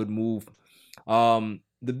extension. Good move.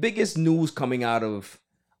 The biggest news coming out of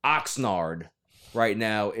Oxnard right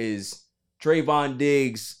now is Trayvon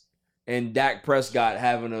Diggs and Dak Prescott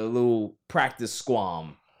having a little practice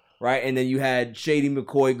squam, right? And then you had Shady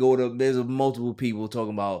McCoy there's multiple people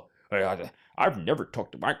talking about, hey, I've never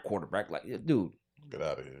talked to my quarterback like, dude. Get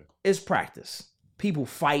out of here. It's practice. People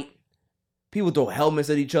fight. People throw helmets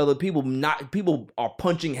at each other. People are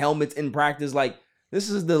punching helmets in practice. Like, this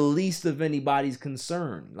is the least of anybody's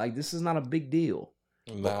concern. Like, this is not a big deal.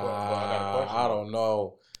 Nah, I don't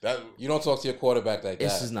know. You don't talk to your quarterback like that.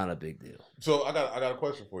 This is not a big deal. So I got a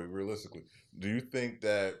question for you, realistically. Do you think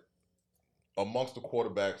that amongst the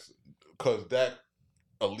quarterbacks, because Dak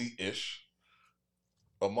elite-ish,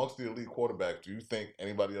 amongst the elite quarterbacks, do you think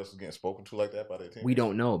anybody else is getting spoken to like that by their team? We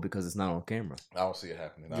don't know because it's not on camera. I don't see it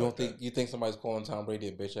happening. You think somebody's calling Tom Brady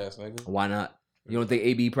a bitch ass nigga? Why not? You don't think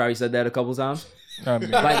AB probably said that a couple times? I mean,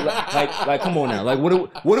 like, come on now. Like,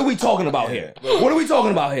 what are we talking about here? What are we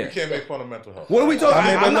talking about here? You can't make fun of mental health. What are we talking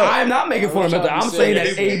about? I am not making fun of mental health. I'm saying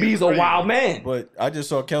that AB's a wild man. But I just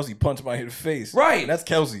saw Kelsey punch somebody in the face. Right. That's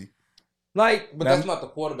Kelsey. But that's not the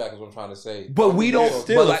quarterback, is what I'm trying to say. But we don't.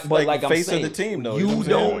 Still, but like face I'm saying, of the team, though. You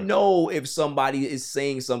don't know if somebody is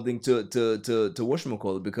saying something to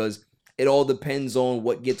whatchamacallit, because it all depends on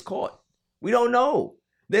what gets caught. We don't know.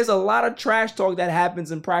 There's a lot of trash talk that happens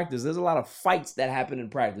in practice. There's a lot of fights that happen in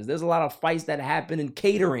practice. There's a lot of fights that happen in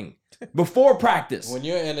catering before practice. When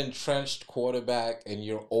you're an entrenched quarterback and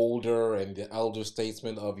you're older and the elder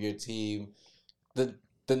statesman of your team,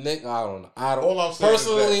 The Nick, I don't know. All I'm saying is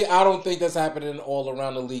Personally, I don't think that's happening all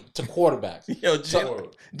around the league to quarterbacks. Yo,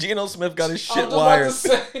 Geno Smith got his I shit was about to wired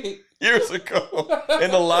say. years ago in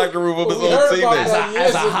the locker room of his We own heard about teammates. that.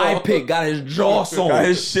 As a high pick, got his jaw sewn. Got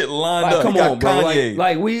his shit lined Like, up. come He got on, bro. Kanye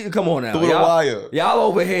Like we come on now. through the wire. Y'all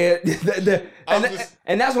over here. I'm and, just-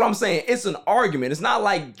 and that's what I'm saying. It's an argument. It's not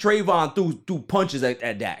like Trayvon threw punches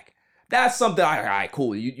at Dak. That's something. All right,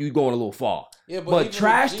 cool. You going a little far. Yeah, but even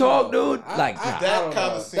trash with Geno, talk, dude. I Like don't That know.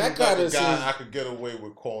 kind of seems That like kinda a guy seems- I could get away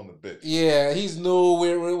with calling a bitch. Yeah, he's new.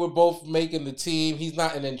 We're both making the team. He's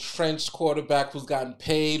not an entrenched quarterback who's gotten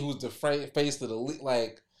paid, who's the face of the league.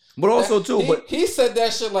 Like, But also too, he said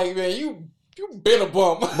that shit like, man, you been a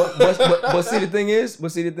bum. but see the thing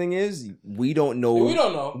is, we don't know. We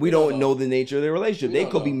don't know. We don't know the nature of their relationship. They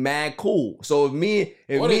could be mad cool. So if me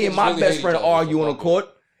Or they and just my really best hate friend each other, argue so on a fuck it. court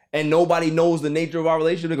and nobody knows the nature of our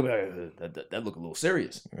relationship, they could be like, that look a little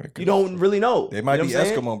serious. You don't really know. They might You know be what I'm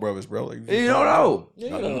saying? Eskimo brothers, bro. Like, You don't know.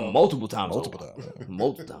 Yeah, you don't know. Multiple times.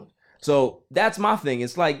 Multiple times. So that's my thing.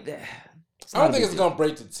 It's like I don't think it's gonna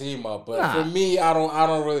break the team up, but Nah. for me, I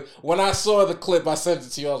don't really. When I saw the clip, I sent it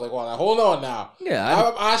to you. I was like, "Well, now, hold on now."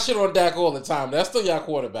 Yeah, I shit on Dak all the time. That's still your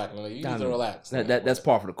quarterback. Like, you need to relax. That's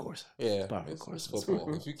par for the course. Yeah, Par for the it's course.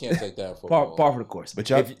 football. If you can't take that football, Par for the course. But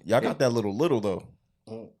y'all got that little though.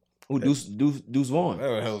 Who Deuce Vaughn?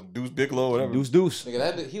 Whatever the hell, Deuce Bigelow, whatever. Deuce. Nigga,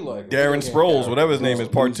 that he like Darren Sproles, whatever his name is,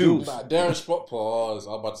 part two. Nah, Darren Sproles. Pause.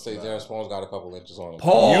 I was about to say Darren Sproles got a couple inches on him.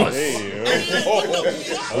 Pause.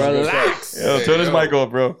 Relax. Yo, turn his mic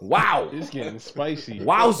off, bro. Wow. It's getting spicy.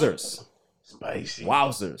 Wowzers. Spicy.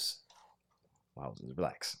 Wowzers.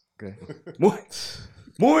 Relax. Okay.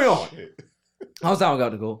 Moving on. How's that one got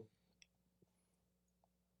to go?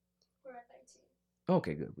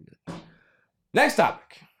 Okay, good. We good. Next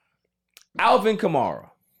topic. Alvin Kamara.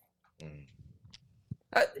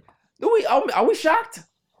 Are we shocked?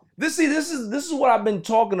 This is what I've been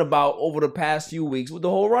talking about over the past few weeks with the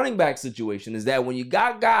whole running back situation. Is that when you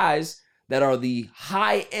got guys that are the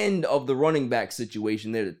high end of the running back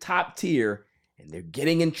situation, they're the top tier, and they're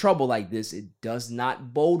getting in trouble like this, it does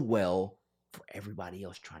not bode well for everybody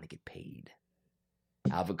else trying to get paid.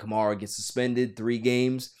 Alvin Kamara gets suspended 3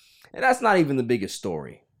 games, and that's not even the biggest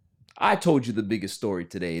story. I told you the biggest story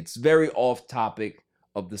today. It's very off topic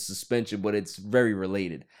of the suspension, but it's very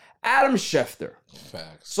related. Adam Schefter.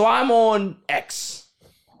 Facts. So I'm on X,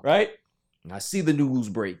 right? And I see the news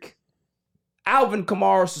break. Alvin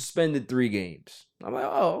Kamara suspended 3 games. I'm like,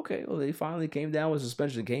 oh, okay. Well, they finally came down with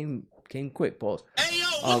suspension. Came quick. Pause. Hey, yo,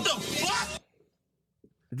 what the fuck?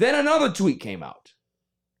 Then another tweet came out.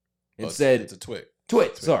 And said... It's a twit.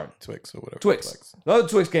 Twix, sorry. Twix or whatever. Twix. Another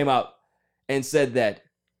Twix came out and said that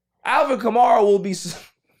Alvin Kamara will be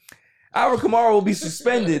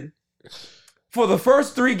suspended for the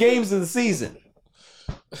first 3 games of the season.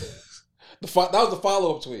 That was the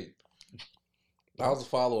follow-up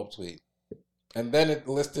tweet. And then it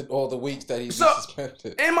listed all the weeks that he's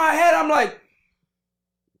suspended. In my head, I'm like,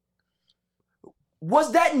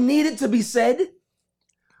 was that needed to be said?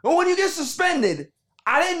 Well, when you get suspended,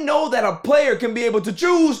 I didn't know that a player can be able to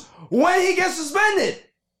choose when he gets suspended.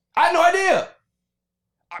 I had no idea.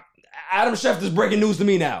 Adam Schefter's breaking news to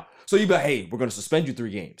me now. So you be like, hey, we're going to suspend you 3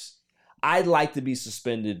 games. I'd like to be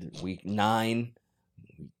suspended week 9,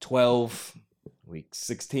 week 12, week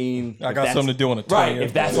 16. I got something to do on the 20th. Right,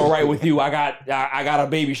 if that's all right with you. I got a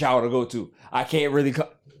baby shower to go to. I can't really...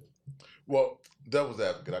 Well, devil's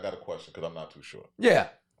advocate, I got a question because I'm not too sure. Yeah.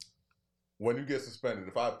 When you get suspended,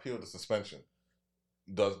 if I appeal the suspension,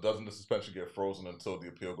 doesn't the suspension get frozen until the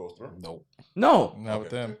appeal goes through? Nope. No. Not with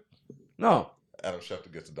them. No. Adam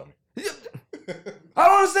Schefter gets a dummy. I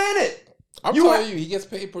don't understand it. I'm telling you, he gets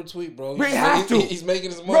paid per tweet, bro. We have to. He's making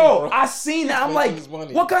his money, bro. bro. I seen that. I'm like,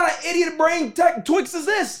 what kind of idiot brain Twix is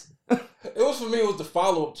this? It was for me. It was the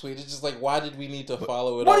follow-up tweet. It's just like, why did we need to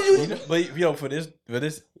follow it what up? did you? But for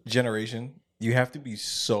this generation, you have to be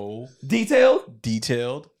so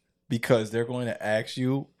detailed because they're going to ask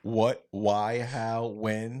you what, why, how,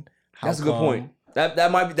 when. How That's a good point.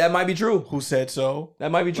 That might be true. Who said so?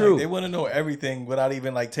 That might be true. Like, they want to know everything without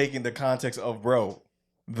even like taking the context of, bro,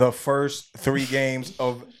 the first 3 games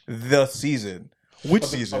of the season. Which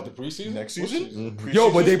season? Of the preseason? Next season?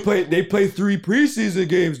 Yo, but they play 3 preseason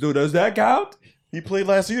games, dude. Does that count? He played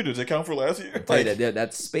last year. Does it count for last year? Like,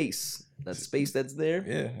 that's space. That space that's there.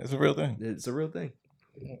 Yeah, it's a real thing. It's a real thing.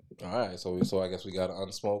 All right, so I guess we got to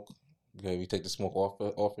unsmoke Okay, we take the smoke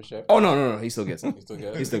off his chef. Oh no, he still gets it. He still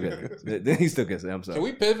gets it. He still gets it. He still gets it. I'm sorry. Can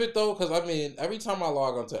we pivot though? Because I mean, every time I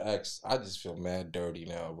log onto X, I just feel mad dirty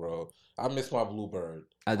now, bro. I miss my Bluebird.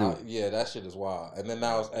 I do. Yeah, that shit is wild. And then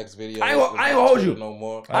now it's X videos. I ain't gonna hold you. No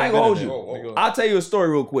more. I ain't gonna hold you. I'll tell you a story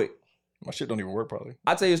real quick. My shit don't even work probably.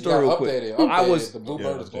 I'll tell you a story real quick. The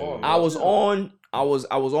Bluebird is gone. I was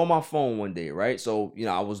on my phone one day, right? So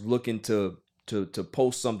I was looking to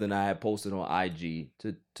post something I had posted on IG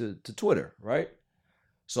to Twitter, right?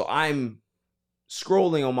 So I'm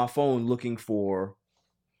scrolling on my phone looking for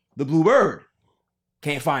the Bluebird.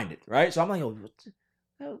 Can't find it, right? So I'm like, yo, what the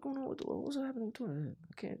hell is going on with what's happening with Twitter?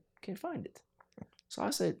 I can't find it. So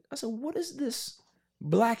I said, what is this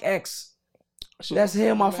black X that's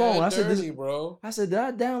here on my phone? I said, bro. I said, did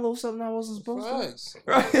I download something I wasn't supposed to?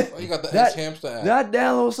 Right. You got the X Hamster app. Did I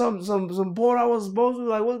download some porn I wasn't supposed to?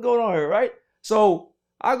 Like, what's going on here, right? So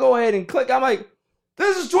I go ahead and click. I'm like,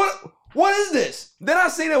 this is Twitter. What is this? Then I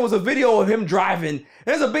seen there was a video of him driving.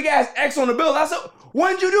 There's a big ass X on the bill. I said,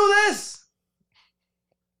 when'd you do this?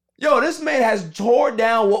 Yo, this man has tore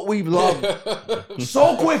down what we've loved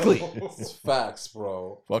so quickly. It's facts,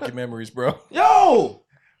 bro. Fuck your memories, bro. Yo!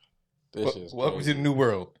 Welcome to the new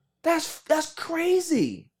world. That's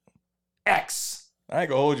crazy. X. I ain't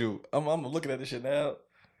gonna hold you. I'm looking at this shit now.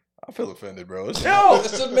 I feel offended, bro. It's a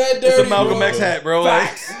mad dirty. It's a Malcolm bro. X hat, bro.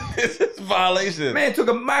 Facts. Like, it's a violation.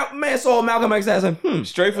 Man saw a Malcolm X hat and said,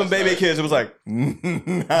 Straight from Baby Kids, it was like,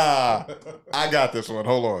 nah, I got this one.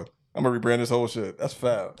 Hold on. I'm gonna rebrand this whole shit. That's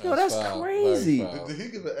foul. Yo, that's crazy. Did he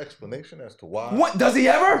give an explanation as to why? What? Does he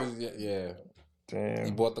ever? Yeah. Damn.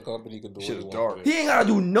 He bought the company. He could do Shit what is he dark. wants. He ain't gotta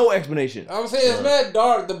do no explanation. I'm saying it's mad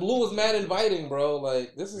dark. The blue is mad inviting, bro.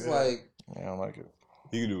 Like, this is like... I don't like it.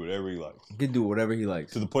 He can do whatever he likes. He can do whatever he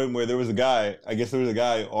likes. To the point where there was a guy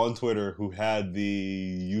on Twitter who had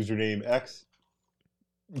the username X.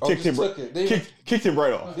 Kicked him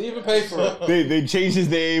right off. They even paid for it. They changed his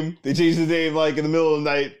name. They changed his name like in the middle of the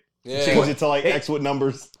night. Yeah. Changed it to like X with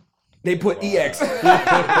numbers. They put EX. Instead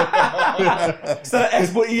of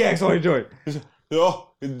X, put EX on your joint.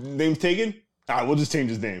 Oh, his name's taken? All right, we'll just change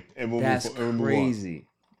his name. And we'll That's move on. crazy.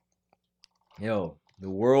 Yo, the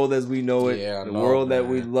world as we know it, Yeah, I the know, world that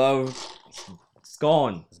man. we love, it's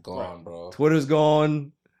gone. It's gone, bro. Twitter's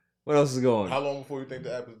gone. What else is gone? How long before you think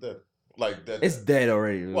the app is dead? Like dead? It's dead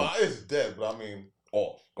already. Well, it's dead, but I mean,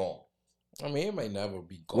 off, gone. I mean, it may never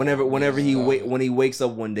be gone. Whenever Yeah. when he wakes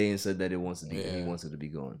up one day and said that it wants to be, Yeah. he wants it to be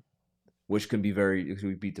gone, which can be it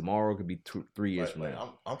could be tomorrow, it could be 3 years from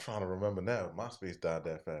now. I'm trying to remember now. MySpace died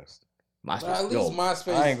that fast. MySpace, At least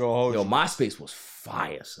MySpace. I ain't gonna hold you. MySpace was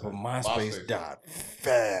fire, son. But MySpace died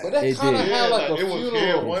fast. But that It kind of did. had like a it was funeral.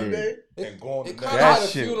 here one It day did. and gone It the kind next. of had a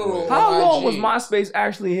shit funeral. was- How on long IG. was MySpace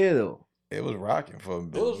actually here though? It was rocking for a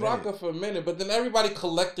bit. It was rocking for a minute, but then everybody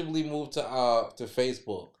collectively moved to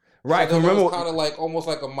Facebook. Right, So because then it remember, was kind of like almost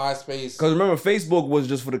like a MySpace. because remember, Facebook was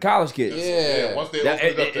just for the college kids. Yeah. Once they That-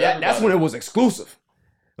 opened it up to that's everybody. when it was exclusive.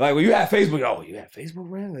 Like when you had Facebook, oh, you had Facebook,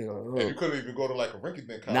 man? Like, oh. And you couldn't even go to like a rinky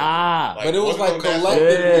dink college. Nah. But it was wasn't like no national-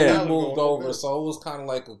 collectively Yeah. moved Going over, there. so it was kind of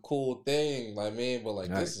like a cool thing. Like, man, but like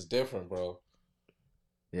Right. this is different, bro.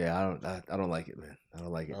 Yeah, I don't like it, man. I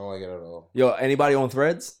don't like I it. don't like it at all. Yo, anybody on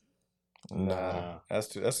Threads? Nah, that's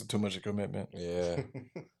too much of a commitment. Yeah,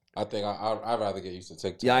 I think I'd rather get used to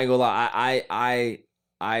TikTok. Yeah, I ain't gonna lie.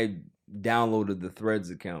 I downloaded the Threads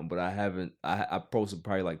account, but I haven't. I posted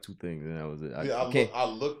probably like 2 things, and that was it. Yeah, I can't. I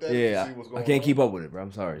looked at it Yeah, to see what's going I can't on. keep up with it, bro.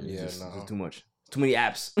 I'm sorry. Yeah, It's nah. just too much. Too many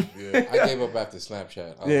apps. Yeah. I gave up after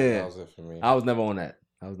Snapchat. That was it for me. I was never on that.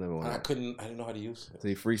 I didn't know how to use it.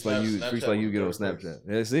 See, freaks like you get on Snapchat.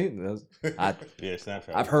 Yeah, see, Yeah,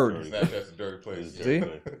 Snapchat. I've heard. Snapchat's a dirty place. See?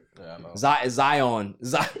 Yeah, I know.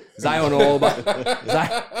 Zion know all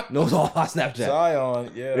about knows all about Snapchat.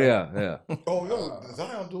 Zion, Yeah. Oh, yo,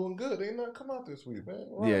 Zion doing good. Ain't nothing come out this week, man.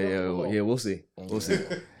 Yeah. We'll see.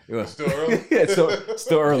 Yeah. Still early? Yeah, it's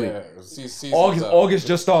still early. Yeah, season's up. August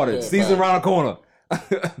just started. Yeah, Season facts. around the corner.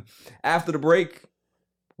 After the break,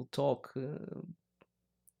 we'll talk.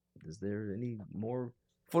 Is there any more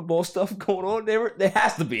football stuff going on? There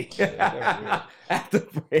has to be. After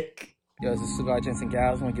the break. Yo, this is Cigar Gents and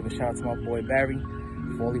Gals. I want to give a shout out to my boy Barry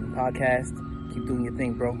for all leaving podcast. Keep doing your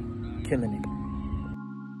thing, bro. Killing it.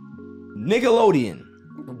 Nickelodeon.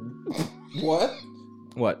 What?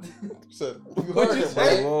 What? So, What'd you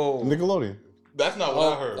say? Whoa. Nickelodeon. That's not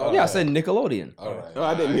what I heard. Yeah, I said Nickelodeon. All right. No,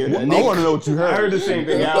 I didn't hear that. I want to know what you heard. I heard the same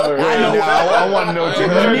thing. I heard. I know. I want to know what you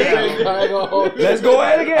heard. Let's go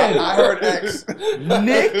ahead again. I heard X.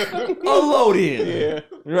 Nickelodeon. Yeah,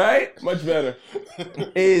 Right? much better.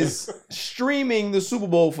 Is streaming the Super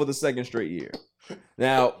Bowl for the second straight year.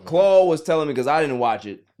 Now, Claude was telling me, because I didn't watch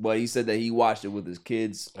it, but he said that he watched it with his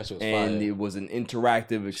kids, That shit was and fire. it was an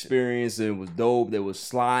interactive experience, and it was dope. There was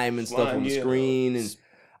slime and stuff Slime, on the yeah. screen, and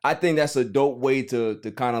I think that's a dope way to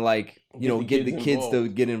kind of like, you know, get the kids to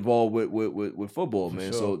get involved with football,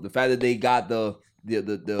 man. So the fact that they got the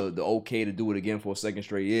okay to do it again for a second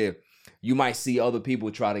straight year, you might see other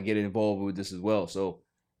people try to get involved with this as well. So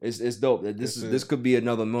it's dope. This could be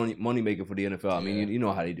another money maker for the NFL. I mean, you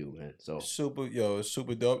know how they do, man. So it's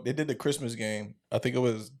super dope. They did the Christmas game. I think it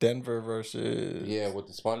was Denver versus with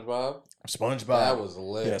the SpongeBob. That was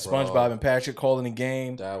lit. Yeah, bro. SpongeBob and Patrick calling the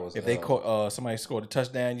game. That was if they somebody scored a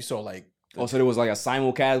touchdown, you saw like. Oh, so there was like a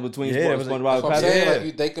simulcast between SpongeBob and I'm saying, Patrick.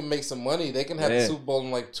 like, they can make some money. They can have the Super Bowl in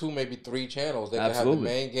like 2, maybe 3 channels. They can have the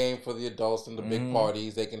main game for the adults and the big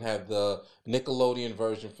parties. They can have the Nickelodeon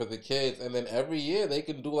version for the kids, and then every year they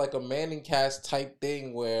can do like a Manning cast type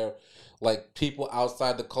thing where like people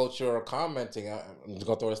outside the culture are commenting. I'm just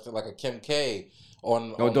gonna throw this like a Kim K.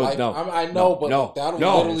 on No, live. no. I know, but that'll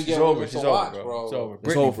literally get women to watch, bro. It's over.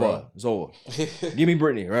 It's over. It's over. Give me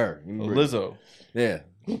Britney. Right. Give me Britney. Lizzo. Yeah.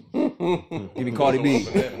 Give me Cardi B.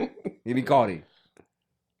 Give me Cardi.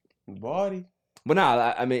 Body. But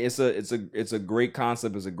nah, I mean it's a great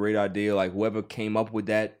concept. It's a great idea. Like whoever came up with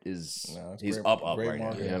that he's great, up great right now.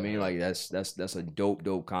 marketing. You know what I mean? Like that's a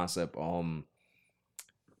dope concept.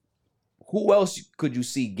 Who else could you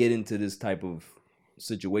see get into this type of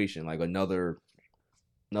situation? Like another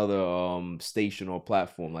station or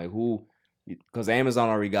platform? Like who? Because Amazon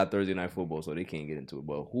already got Thursday Night Football, so they can't get into it.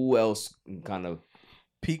 But who else kind of?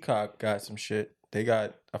 Peacock got some shit. They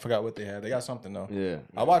got, I forgot what they had. They got something though. Yeah.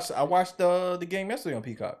 I watched the game yesterday on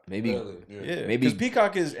Peacock. Maybe. Really? Yeah. Maybe Because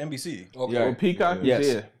Peacock is NBC. Okay. Well, Peacock is Yes.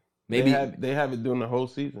 there. Maybe they have it during the whole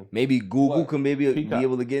season. Maybe Google can maybe Peacock. be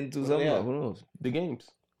able to get into something. they Like, have? who knows? The games.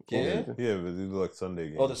 Yeah. Yeah, but these are like Sunday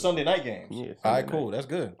games. Oh, the Sunday night games. Yeah, All Sunday right, cool. night. That's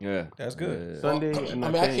good. Yeah. That's good. Sunday. I and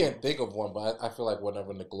mean, I can't think of one, but I feel like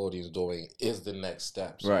whatever Nickelodeon's doing is the next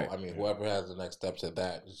step. So, Right. I mean, whoever has the next steps at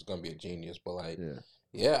that is going to be a genius. But, like, Yeah.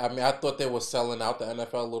 yeah, I mean, I thought they were selling out the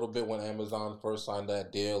NFL a little bit when Amazon first signed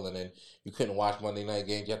that deal, and then you couldn't watch Monday night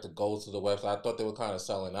games. You have to go to the website. I thought they were kind of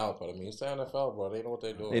selling out, but I mean, it's the NFL, bro. They know what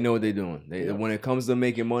they're doing. They know what they're doing. When it comes to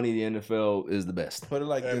making money, the NFL is the best. Put it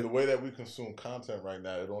like And this. the way that we consume content right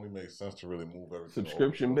now, it only makes sense to really move everything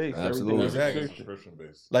Subscription over. based. Absolutely. Exactly. Subscription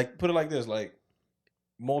based. Like, put it like this. Like,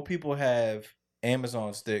 more people have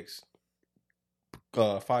Amazon sticks,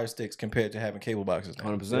 Fire Sticks compared to having cable boxes now.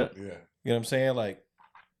 100%. Yeah. You know what I'm saying? Like,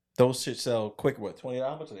 those shit sell quick. What, $20?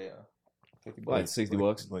 How much are they? $50. Like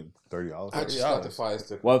 $60. Like $30. I just got the Fire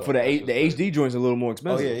Stick. Well, for the HD joints, a little more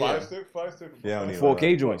expensive. Oh, yeah. Fire stick. Yeah, I don't need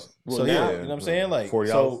 4K joints. So yeah, you know what I'm saying? Like, $40.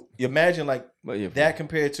 so you imagine like But yeah, that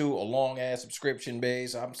compared to a long ass subscription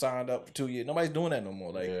base. I'm signed up for 2 years. Nobody's doing that no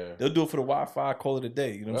more. Like Yeah. they'll do it for the Wi-Fi, call it a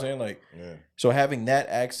day. You know what I'm saying? Like, Yeah. so having that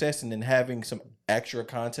access and then having some extra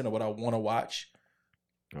content of what I want to watch,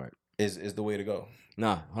 Right. is the way to go.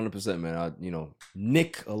 Nah, 100%, man.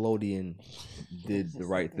 Nickelodeon did the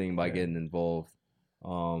right thing by getting involved.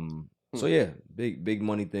 So yeah, big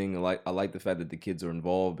money thing. I like the fact that the kids are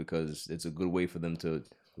involved because it's a good way for them to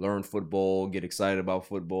learn football, get excited about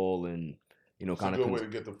football, and kind It's a of good way to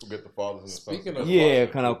get the fathers and the sons. Speaking of yeah,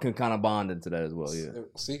 kind of bond into that as well. Yeah.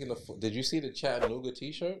 Speaking of, did you see the Chattanooga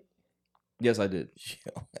T-shirt? Yes, I did.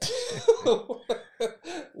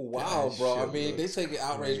 Wow, bro. I mean, they take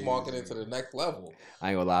outrage marketing to the next level. I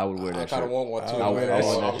ain't gonna lie, I would wear that I shirt. kind of want one too. I would wear that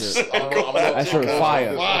shirt. That shirt is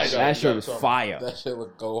fire. That shirt is fire. That shit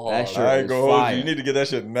would go hard. That shirt I ain't is gonna hold fire. you. You need to get that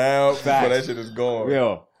shit now before Facts. that shit is gone.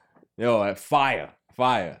 Yo, fire.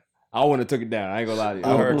 I wouldn't have took it down. I ain't gonna lie to you.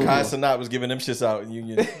 I heard Kai Cenat was giving them shits out in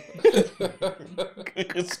Union.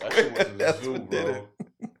 That's what did it.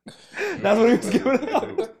 That's what he was giving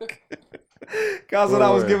out. Cause I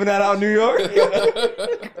was giving that out in New York.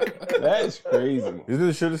 That's crazy. Is it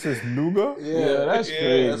the shirt that says Nuga? Yeah, that's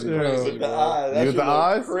crazy. That's crazy, With the bro. eyes. You with the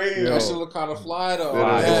eyes? Crazy. That shit look kind of fly though.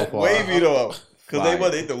 That is Yeah. Wavy though. Cause they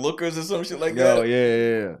Fire. hit the lookers or some shit like Yo, that.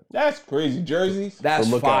 yeah. That's crazy. Jerseys. That's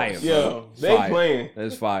look fire. out. Yo, they Fire. playing.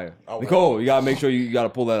 That's fire. I Nicole, you gotta make sure you gotta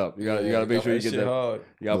pull that up. You gotta make sure you get shit that. hard.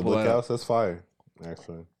 You gotta The pull that up. lookouts, that's fire.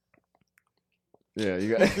 Actually. Yeah,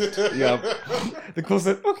 you got. The cool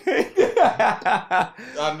said, okay.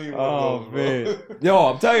 I need one Oh of those, bro. man, yo,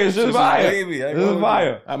 I'm telling you, this is fire. Wavy. I ain't This is gonna-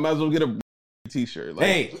 fire. I might as well get a T-shirt. Like,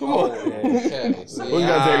 Hey, come on. Okay. We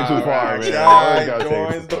gotta take it too far, man. Guy We gotta take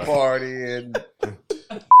it joins too the far. party and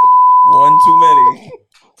one too many.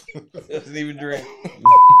 Doesn't even drink.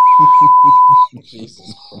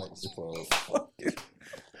 Jesus Christ, bro.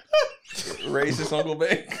 Racist Uncle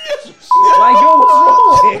Ben. Like, yo, what's wrong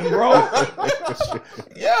with him, bro?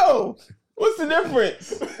 Yo, what's the difference?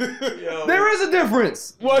 There is a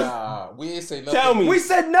difference. What? Nah, we ain't say nothing. Tell me. We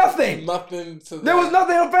said nothing. Nothing to There was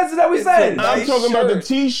nothing offensive that we said. I'm talking about the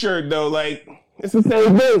T-shirt though. Like, it's the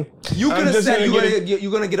same thing. You could I'm have just said gonna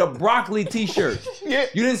you're gonna get a broccoli T-shirt. Yeah,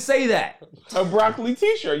 You didn't say that. a broccoli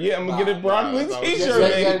T-shirt. Yeah, I'm gonna get a broccoli You T-shirt.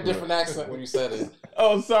 had a man. different accent when you said it.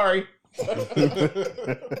 Oh, sorry.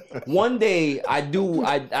 One day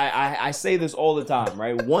I say this all the time,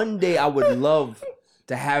 right? One day I would love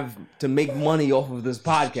to make money off of this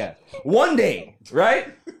podcast. One day,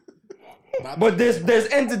 right? But there's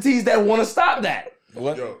entities that want to stop that.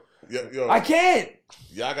 Yo, I can't.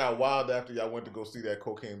 Y'all got wild after y'all went to go see that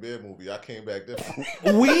Cocaine Bear movie. I came back different.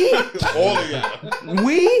 We? All of y'all.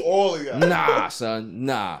 We? All of y'all. Nah, son.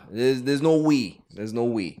 Nah. There's no we. There's no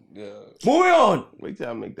we. Moving on. Wait till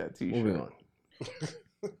I make that T-shirt. Moving on.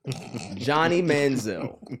 Johnny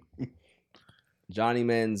Manziel. Johnny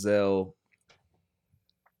Manziel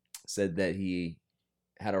said that he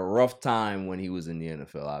had a rough time when he was in the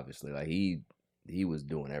NFL, obviously. Like he was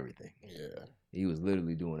doing everything. Yeah. He was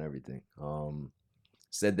literally doing everything.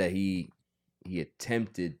 Said that he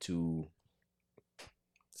attempted to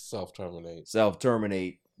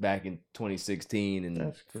self-terminate back in 2016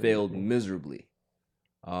 and failed miserably.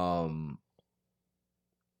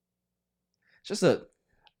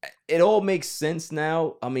 It all makes sense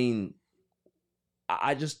now. I mean,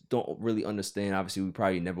 I just don't really understand. Obviously, we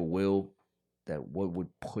probably never will. That what would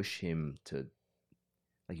push him to,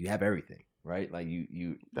 like, you have everything, right? Like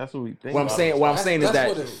you. That's what we think. What I'm saying is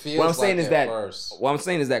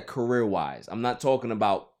that career-wise, I'm not talking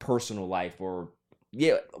about personal life or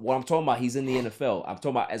what I'm talking about. He's in the NFL. I'm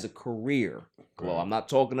talking about as a career. Well, I'm not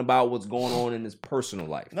talking about what's going on in his personal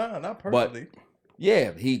life. No, not personally. But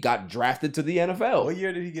yeah, he got drafted to the NFL. What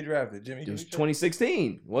year did he get drafted, Jimmy? It was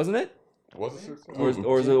 2016, wasn't it? Was it 16?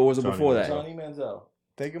 Or was it before that? Johnny Manziel.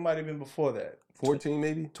 I think it might have been before that. 14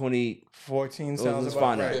 maybe? 2014 sounds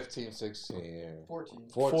about right. 15, 16, yeah.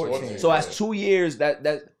 14. So that's 2 years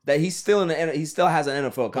that he's still he still has an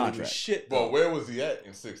NFL contract. Shit. But where was he at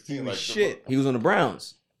in 16? He was shit. He was on the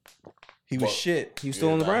Browns. He was shit. He was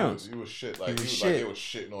still on the Browns. He was shit. Like, He was like shit. they was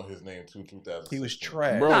shitting on his name too. 2000. He was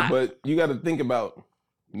trash. Bro, but you got to think about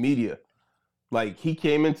media. Like, he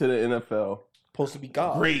came into the NFL. Supposed to be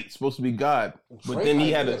God. Great. Supposed to be God. But Drake then he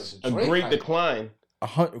like had this. a Drake great like decline.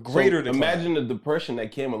 Greater So decline. imagine the depression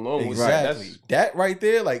that came along with Exactly. that. That right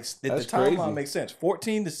there, like, the that's timeline crazy. makes sense.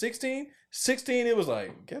 14 to 16. 16, it was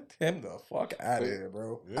like, get him the fuck out of here,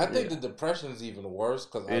 bro. I think the depression is even worse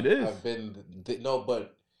because I've been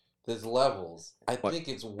but there's levels. I think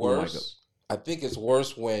it's worse. I think it's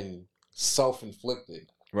worse when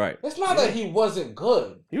self-inflicted. Right. It's not that he wasn't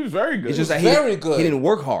good. He was very good. It's just that very good. He didn't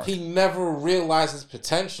work hard. He never realized his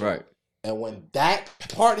potential. Right. And when that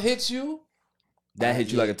part hits you, that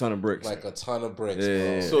hit you like a ton of bricks. Like a ton of bricks,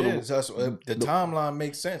 Yeah. bro. So the timeline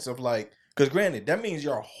makes sense of like, because granted, that means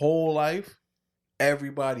your whole life,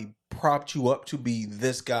 everybody propped you up to be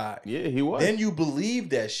this guy. Yeah, he was. Then you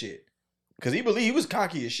believe that shit. Because he was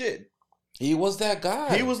cocky as shit. He was that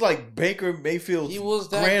guy. He was like Baker Mayfield's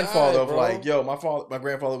that grandfather guy, of bro. like, yo, my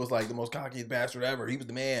grandfather was like the most cockiest bastard ever. He was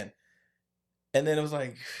the man. And then it was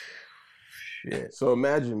like, shit. So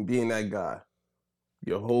imagine being that guy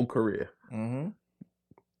your whole career. Mm-hmm.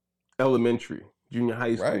 Elementary, junior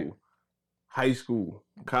high school,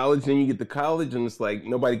 college, then you get to college and it's like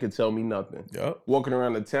nobody could tell me nothing. Yep. Walking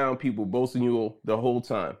around the town, people boasting you the whole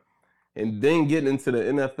time. And then getting into the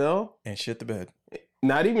NFL. And shit the bed.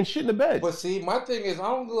 Not even shit in the bed. But see, my thing is, I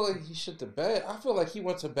don't feel like he shit the bed. I feel like he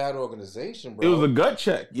went to a bad organization, bro. It was a gut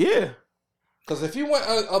check, yeah. Because if he went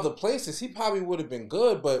other places, he probably would have been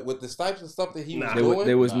good. But with the types of stuff that he was doing,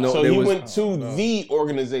 there was no. So there he was, went to the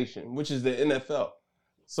organization, which is the NFL.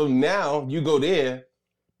 So now you go there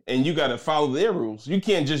and you got to follow their rules. You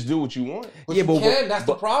can't just do what you want. But that's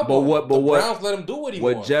the problem. But the what Browns let him do what he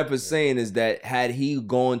What wanted. Jeff is saying is that had he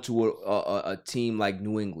gone to a team like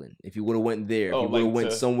New England, if he would have went there, if he would have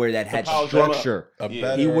went somewhere that had structure,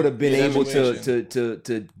 he would have been able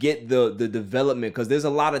to get the development. Because there's a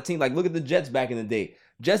lot of teams, like look at the Jets back in the day.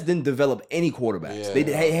 Jets didn't develop any quarterbacks. Yeah.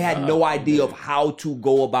 They had no idea of how to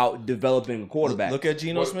go about developing a quarterback. Look at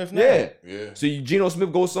Geno Smith now. Yeah. So Geno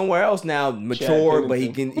Smith goes somewhere else now, mature, but he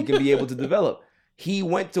can be able to develop. He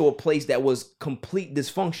went to a place that was complete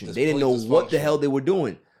dysfunction. They didn't know what the hell they were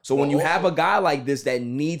doing. So when you have a guy like this that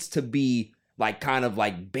needs to be like kind of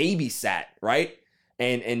like babysat, right?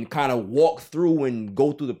 And kind of walk through and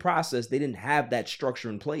go through the process, they didn't have that structure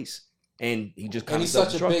in place. And he just kind of he's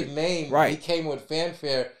such a big name. Right. He came with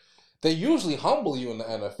fanfare. They usually humble you in the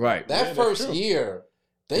NFL. Right. That first year,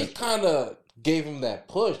 they kind of gave him that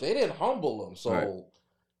push. They didn't humble him. So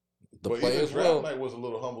the players draft night was a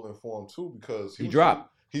little humbling for him too because he dropped.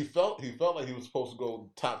 He felt like he was supposed to go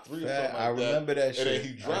top 3 or something like that. I remember that shit. And then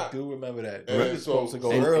he dropped. I do remember that. And He was supposed to go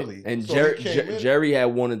early. And So Jerry had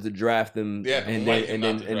wanted to draft him, Yeah, and Mike then did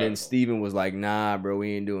not draft him. Steven was like, "Nah, bro,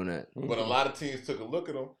 we ain't doing that." But a lot of teams took a look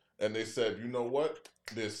at him and they said, you know what?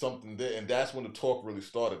 There's something there. And that's when the talk really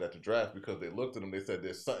started at the draft because they looked at him. They said,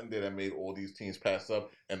 there's something there that made all these teams pass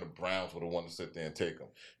up. And the Browns were the one to sit there and take him.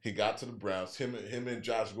 He got to the Browns. Him and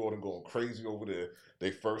Josh Gordon going crazy over there.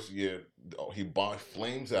 They first year, he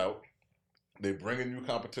flames out. They bring a new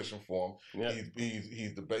competition for him. Yeah.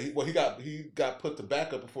 He's the best. He got put to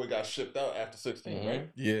backup before he got shipped out after 16, right?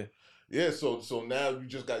 Yeah. Yeah, so now you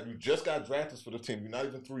just got drafted for the team. You're not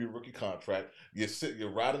even through your rookie contract. You're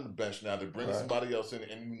riding the bench now. They're bringing somebody else in,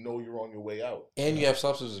 and you know you're on your way out. And you have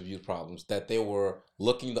substance abuse problems that they were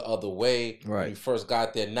looking the other way when you first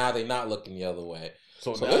got there. Now they're not looking the other way.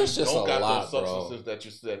 So now it's you just don't a got lot, those bro.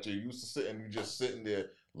 substances that you're used to sitting. You're just sitting there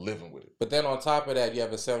living with it. But then on top of that, you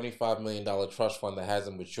have a $75 million trust fund that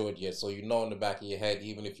hasn't matured yet. So you know in the back of your head,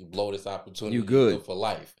 even if you blow this opportunity, You good. you're good for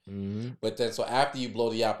life. Mm-hmm. But then, so after you blow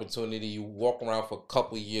the opportunity, you walk around for a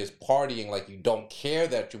couple of years partying like you don't care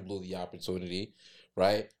that you blew the opportunity,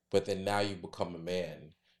 right? But then now you become a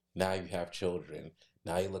man. Now you have children.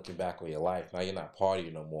 Now you're looking back on your life. Now you're not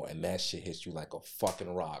partying no more, and that shit hits you like a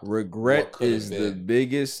fucking rock. Regret is the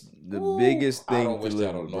biggest thing to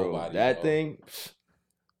live with, bro. nobody, That bro. thing,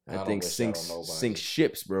 I that don't thing wish that sinks on nobody. sinks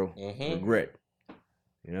ships, bro. Mhm. Regret.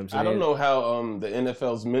 You know what I'm saying? I don't know how the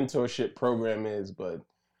NFL's mentorship program is, but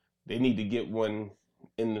they need to get one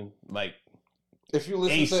in the, like. If you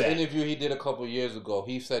listen to ASAP. the interview he did a couple of years ago,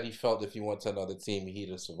 he said he felt if he went to another team, he'd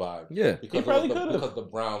have survived. Yeah. because He probably of the, could've. because the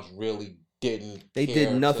Browns really didn't. They care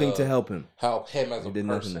did nothing to help him. Help him as They a did person.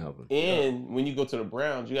 nothing to help him. And when you go to the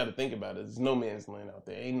Browns, you got to think about it. There's no man's land out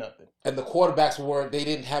there. Ain't nothing. And the quarterbacks they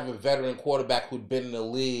didn't have a veteran quarterback who'd been in the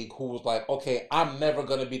league who was like, okay, I'm never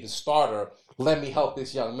going to be the starter. Let me help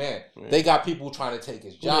this young man. Yeah. They got people trying to take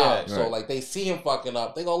his job. Yeah. So, Right. like, they see him fucking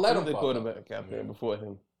up. They going to let him Who's the fuck up. quarterback out there before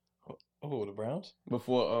him? Oh, the Browns?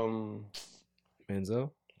 Before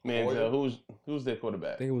Manziel? Manziel, who's their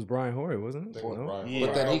quarterback? I think it was Brian Hoyer, wasn't it? They want No? Brian Yeah. But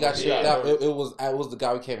Hoyer. then he got Yeah, shipped out. It was the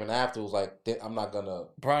guy who came in after. It was like, I'm not going to.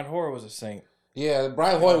 Brian Hoyer was a Saint. Yeah,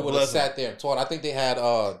 Brian Hoyer would have bless him. sat there and taught. I think they had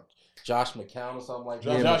Josh McCown or something like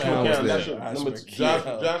that. Josh McCown was McCown. That's there. your number two. Josh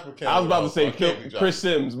McCown. I was about to say I can't be Josh. Chris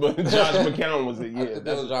Sims, but Josh McCown was it. I Yeah, think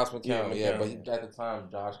that was Josh McCown, yeah, but McCown. at the time,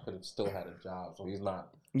 Josh could have still had a job, so he's not.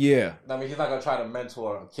 Yeah. I mean, he's not gonna try to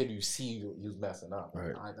mentor a kid you see who's messing up.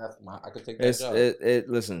 Right. I could take that job.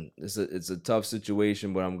 Listen, it's a tough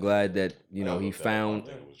situation, but I'm glad that he found.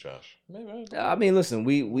 It was Josh. Maybe. I mean, listen,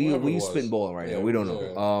 we Whoever it was. spitballing right Yeah, now. We don't know.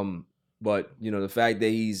 yeah. But the fact that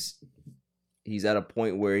he's at a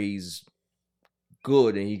point where he's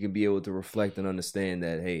good and he can be able to reflect and understand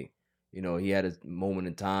that, hey, he had a moment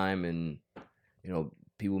in time and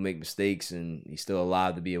people make mistakes and he's still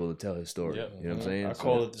alive to be able to tell his story. Yep. You know what I'm saying? I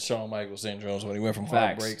call it the Shawn Michaels syndrome when he went from Facts.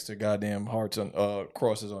 heartbreaks to goddamn hearts on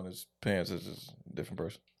crosses on his pants. It's just a different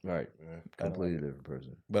person. Right. Yeah. Completely different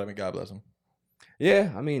person. But I mean, God bless him.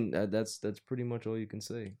 Yeah, I mean that's pretty much all you can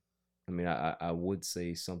say. I mean, I would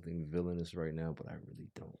say something villainous right now, but I really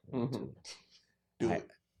don't want to. Do it.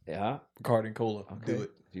 Yeah, Bacardi and Cola. okay. Do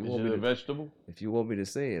it. If you Is want it me a to, vegetable? if you want me to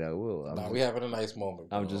say it, I will. Nah, we having a nice moment.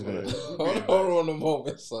 I'm bro. just gonna. Hold on a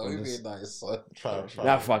moment, son. I'm We just- be nice, son. Try.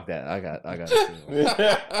 Nah, fuck that. I got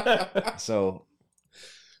it. So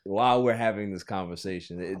while we're having this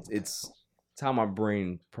conversation, it's how my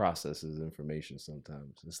brain processes information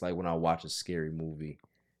sometimes. It's like when I watch a scary movie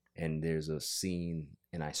and there's a scene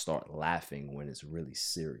and I start laughing when it's really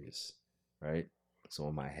serious, right? So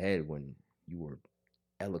in my head, when you were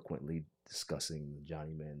eloquently discussing the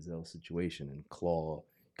Johnny Manziel situation and Claw,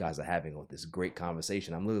 guys are having this great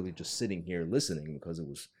conversation, I'm literally just sitting here listening because it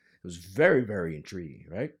was very, very intriguing,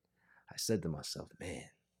 right? I said to myself, man,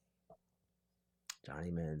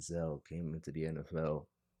 Johnny Manziel came into the NFL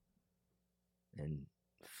and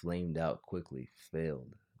flamed out quickly,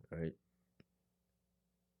 failed, right?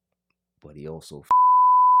 But he also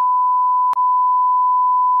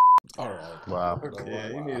All right. Wow. Yeah,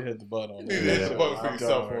 you need to hit the button on You need to hit the button for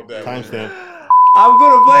yourself on that. Timestamp. I'm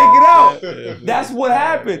gonna blank it out. That's what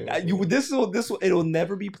happened. It'll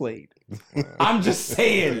never be played. I'm just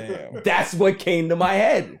saying. That's what came to my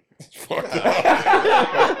head.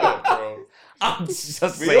 I'm just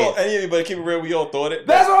saying. Anybody keep it real, we all thought it.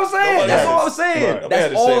 That's what I'm saying. That's all I'm saying. Right.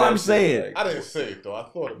 That's all I'm saying. I didn't say it though. I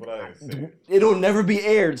thought it, but I didn't say it. It'll never be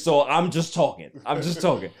aired, so I'm just talking.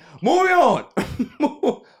 Moving on.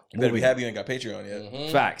 You better be happy you ain't got Patreon yet.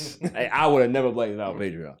 Mm-hmm. Facts. I would have never blamed it out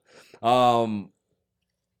Patreon.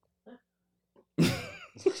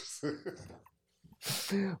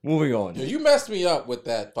 Moving on. Yo, you messed me up with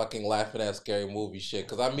that fucking laughing at scary movie shit.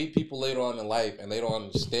 Because I meet people later on in life and they don't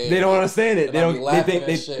understand. They don't understand it.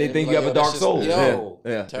 They think you have a dark soul.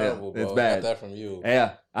 Yeah, terrible, bro. It's bad. I got that from you.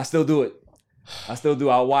 Yeah, I still do it. I was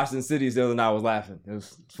watching Cities the other night. I was laughing. It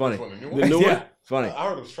was funny. The new one? Yeah, it's funny. I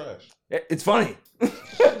heard it was trash. It's funny.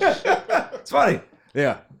 It's funny.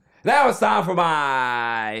 Yeah. Now it's time for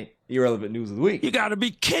my irrelevant news of the week. You got to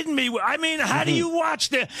be kidding me. I mean, how do you watch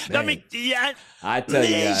the... I mean, yeah, I tell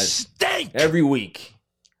you guys, stink. Every week,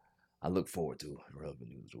 I look forward to irrelevant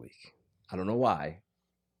news of the week. I don't know why,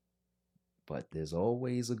 but there's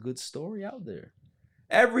always a good story out there.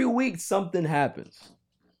 Every week, something happens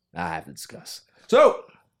I have to discuss. So,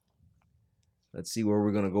 let's see where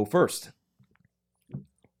we're going to go first.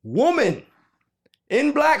 Woman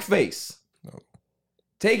in blackface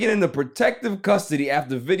taken into protective custody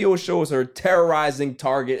after video shows her terrorizing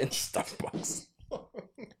Target and Starbucks.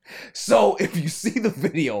 So if you see the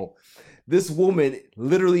video, this woman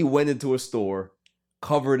literally went into a store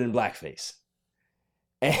covered in blackface.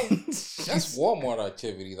 And that's Walmart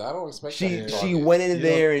activities. I don't expect that. She went in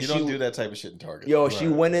there and you don't do that type of shit in Target. Yo, she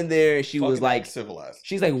went in there and she was like civilized.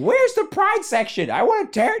 She's like, "Where's the pride section? I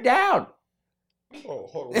want to tear it down." Oh,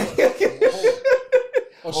 hold on.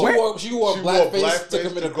 Oh, she wore blackface to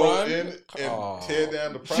commit a crime and tear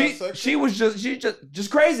down the pride section. She was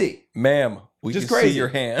just crazy, ma'am. We just can crazy. see your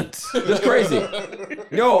hands. Just crazy.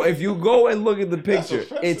 Yo, if you go and look at the picture,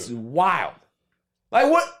 it's wild.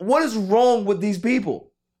 Like what is wrong with these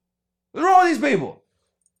people? What's wrong with these people?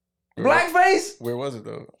 Blackface? Where was it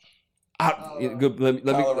though?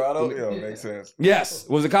 Colorado? Yo, makes sense. Yes.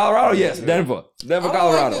 Was it Colorado? Yes. Denver,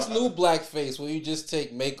 Colorado. Like this new blackface where you just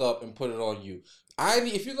take makeup and put it on you.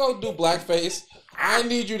 If you go do blackface, I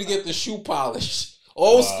need you to get the shoe polish.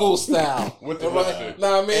 Old school style. With the lipstick.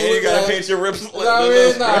 Nah, man. And you gotta paint your rips. And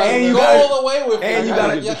you go all the way with it. And you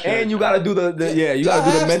gotta do you gotta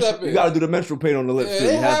do the menstrual paint on the lips. Yeah, too.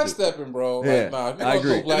 they You have half to. stepping, bro. Yeah, Like, nah, I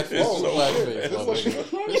agree.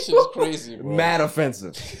 Blackface. This shit is crazy, bro. Mad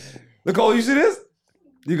offensive. Nicole, you see this?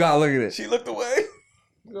 You gotta look at it. She looked away.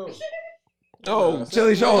 Oh,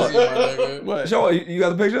 Chili, show us. What? Show us. You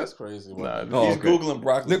got the picture? That's crazy. Nah, He's Googling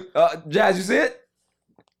broccoli. Jazz, you see it?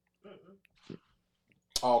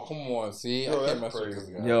 Oh, come on. See? I can't mess with this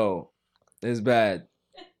guy. Yo, it's bad.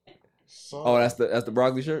 Oh, that's the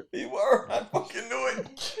broccoli shirt? You were. I fucking knew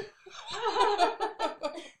it.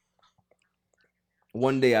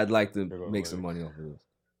 One day I'd like to make some money off of this.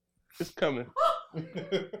 It's coming.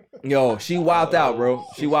 Yo, she wilded out, bro.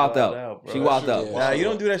 She wilded out. She wilded out. Nah, you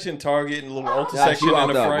don't do that shit in Target and a little Ulta Nah, section she in the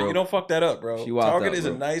wilded out, front. bro. You don't fuck that up, bro. She wilded Target out, is a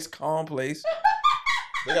bro. nice, calm place.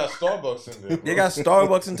 They got Starbucks in there. Bro. They got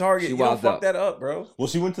Starbucks in Target. She You don't wilded fuck out. that up, bro. Well,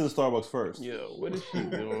 she went to the Starbucks first. Yo, what is she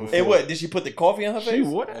doing? And what? Did she put the coffee on her face?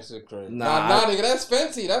 That shit crazy. Nah, Nah, nigga, that's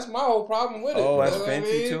fancy. That's my whole problem with it. Oh, that's You know what I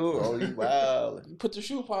fancy mean? too. Oh, you wow. You put the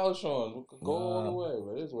shoe polish on. Go all the way,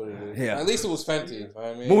 but it is what it is. Yeah. At least it was Fenty. You know what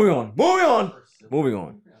I mean? Moving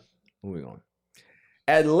on.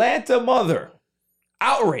 Atlanta mother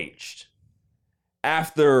outraged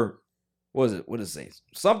after what did it say?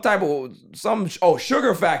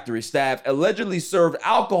 Sugar factory staff allegedly served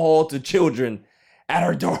alcohol to children at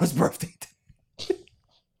her daughter's birthday.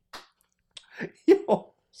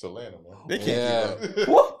 Yo, It's Atlanta, man. They can't keep up.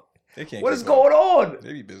 what? They can't. What keep is up. going on?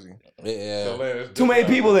 They be busy. Yeah. Too many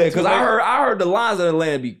people there because I heard the lines in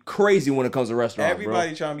Atlanta be crazy when it comes to restaurants.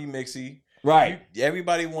 Everybody trying to be mixy. Right.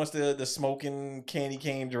 Everybody wants the smoking candy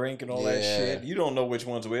cane drink and all that shit. You don't know which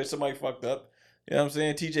one's which. Somebody fucked up. You know what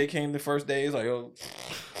I'm saying? TJ came the first day. He's like, oh.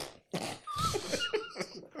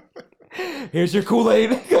 Here's your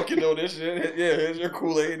Kool-Aid. Fucking know this shit. Yeah, here's your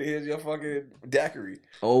Kool-Aid. Here's your fucking daiquiri.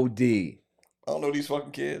 OD. I don't know these fucking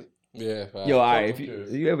kids. Yeah. Yo, all right. If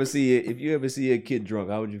you ever see a kid drunk,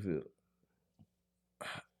 how would you feel?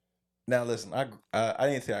 Now listen, I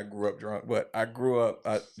didn't say I grew up drunk, but I grew up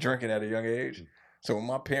drinking at a young age. So when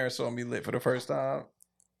my parents saw me lit for the first time,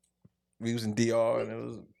 we was in DR,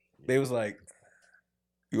 and they was like,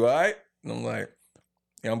 "You all right?" And I'm like,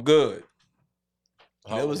 "Yeah, I'm good."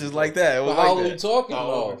 And it was just like that. It was How like old are that. you talking How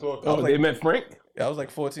old about? we talking? They met Frank? Yeah, I was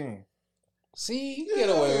like 14. See, you get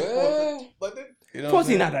away with it. But You know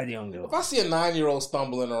 14 not that young though. If I see a 9-year-old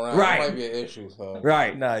stumbling around, Right. it might be an issue. So.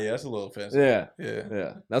 Right. Nah, yeah, that's a little offensive.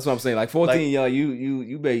 Yeah. That's what I'm saying. Like 14,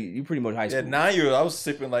 you pretty much high school. Yeah, 9-year-old, I was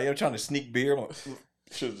sipping like trying to sneak beer. I'm like,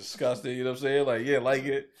 shit disgusting. You know what I'm saying? Like, yeah, like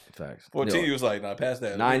it. Facts. 14, you was like, nah, pass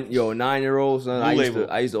that. 9-year-old son. Blue I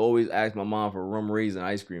label. used to always ask my mom for rum raisin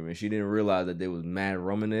ice cream, and she didn't realize that there was mad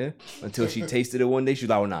rum in there until she tasted it one day. She was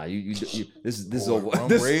like, "Oh nah, this is over. rum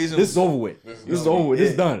This raisins? is over with. This is over with.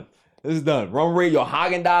 This is done. This is done. Rum raisin, your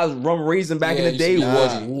Haagen-Dazs rum raisin back in the day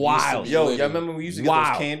was wild. Yo, y'all remember when we used to get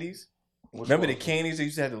Wild. those candies? Remember the candies that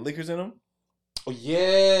used to have the liquors in them? Oh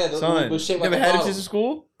yeah, the Son, little shit you like never a had them bottle. shits in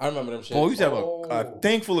school? I remember them shit. Boy, we used to have a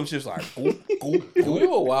thing full of shits like We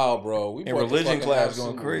were wild, bro. We in brought the religion fucking class Absolute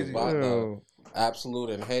going crazy. vodka, Absolute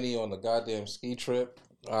and Henny on the goddamn ski trip.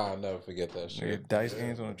 I'll never forget that shit. Yeah, dice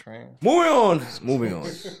games on the train. Moving on.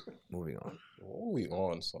 What we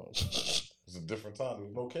on, son? It's a different time.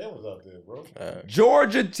 There's no cameras out there, bro.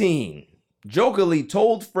 Georgia teen jokingly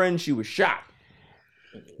told friends she was shot.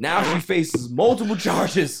 Now she faces multiple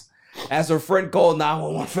charges as her friend called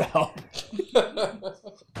 911 for help.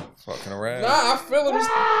 Fucking around. Nah, I feel it. This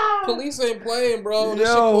police ain't playing, bro. This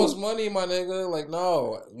shit costs money, my nigga. Like,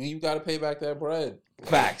 no, you got to pay back that bread.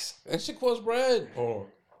 Facts. That shit costs bread. Oh,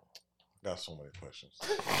 got so many questions.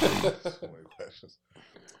 So many questions.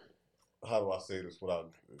 How do I say this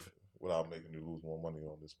without making you lose more money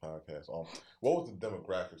on this podcast? What was the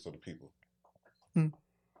demographics of the people?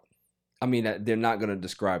 I mean, they're not going to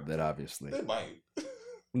describe that, obviously. They might.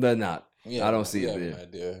 They're not. Yeah, I don't see it an there.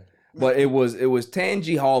 idea. But it was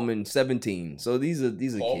Tangi Hallman, 17. So these are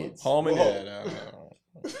kids. Hallman,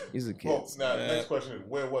 These are kids. Now, next question is,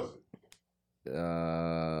 where was it?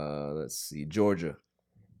 Let's see, Georgia.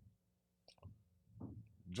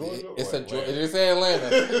 Georgia. It said Georgia. It didn't say Atlanta.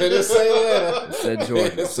 It didn't say Atlanta. It said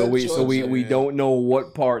Georgia. It So said we Georgia. we don't know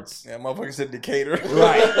what parts. Yeah, motherfucker said Decatur.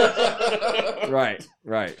 Right.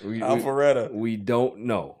 Alpharetta. We don't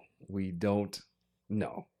know.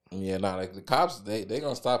 Yeah, nah, like the cops, they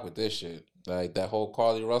gonna stop with this shit. Like that whole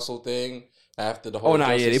Carly Russell thing after the whole.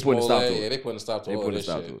 They putting a stop to it. Yeah, they putting a stop to all this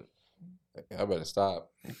shit. I better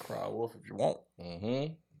stop. You cry wolf if you want.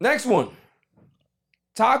 Mm-hmm. Next one.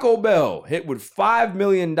 Taco Bell hit with $5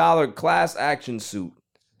 million class action suit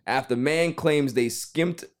after man claims they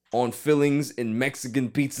skimped on fillings in Mexican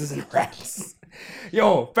pizzas and wraps.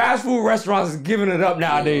 Yo, fast food restaurants is giving it up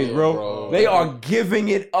nowadays, bro. They are giving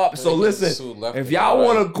it up. So listen, if y'all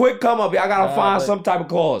want a quick come up, y'all gotta find some type of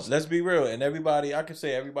cause. Let's be real. And everybody, I can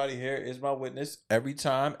say everybody here is my witness. Every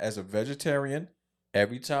time as a vegetarian,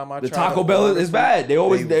 every time I The try Taco to Bell order is food, bad. They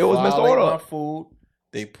always mess the violate order my up. food.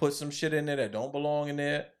 They put some shit in there that don't belong in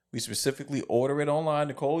there. We specifically order it online.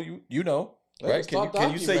 Nicole, you know, right?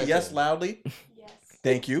 Can you say yes loudly? Yes.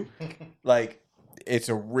 Thank you. Like, it's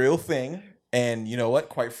a real thing. And you know what?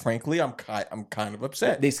 Quite frankly, I'm kind of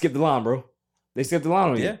upset. They skipped the line, bro. They skipped the line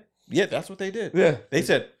on you. Yeah, that's what they did. Yeah. They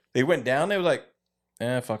said, they went down, they were like,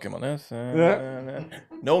 fuck him on this.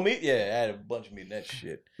 No meat? Yeah, I had a bunch of meat in that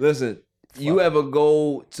shit. Listen, you ever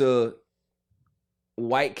go to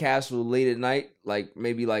White Castle late at night, like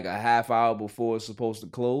maybe like a half hour before it's supposed to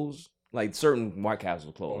close? Like certain White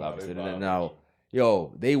Castle close, obviously. Now,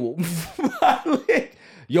 yo, they will violate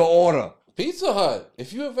your order. Pizza Hut.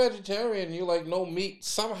 If you're a vegetarian and you like no meat,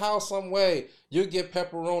 somehow, some way, you'll get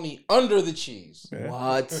pepperoni under the cheese.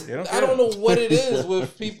 What? I don't know what it is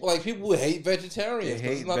with people. Like people who hate vegetarians. They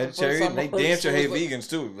hate It's not the first time vegetarians. They I've heard damn sure hate someone's vegans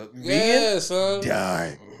too. Vegan? Yeah, son.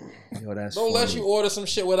 Die. Yo, that's Don't let funny. you order some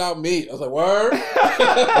shit without meat. I was like, word?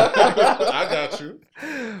 I got you.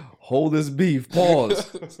 Hold this beef.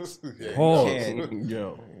 Pause. Yeah, Pause.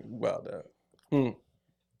 Yo. Well done.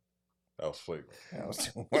 That was flavor. That was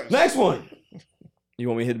too much. Next one. You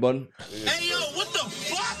want me to hit the button? Hey, yo, what the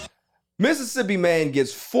fuck? Mississippi man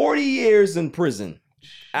gets 40 years in prison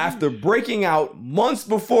after breaking out months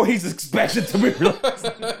before he's expected to be released.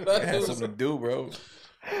 That had something to do, bro.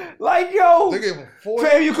 Like, yo, They gave him 40.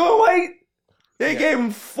 fam, you couldn't wait? They gave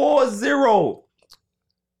him 4-0.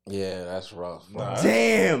 Yeah, that's rough.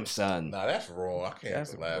 Damn, son. Nah, that's wrong. I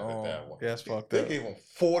can't laugh at that one. That's fucked They up. gave him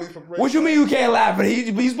 40 for breaking. What you mean you can't laugh at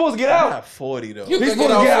it? He's supposed to get out. Not 40 though. You He's could get supposed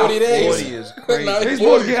to get out out. 40 days. 40 is crazy. He's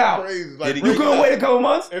supposed to get out. Crazy. Like, You couldn't wait a couple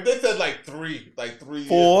months? If they said like 3 years,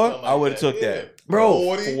 4, something I would have took yeah. that.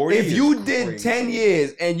 Bro, 40? if you did 10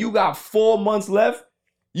 years and you got 4 months left,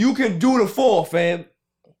 you can do the 4, fam.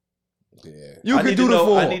 Yeah. You can do the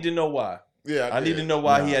 4. I need to know why. Yeah, I need to know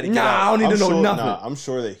why he had to get Nah, I out. don't need to know sure, nothing. Nah, I'm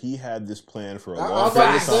sure that he had this plan for a I long was about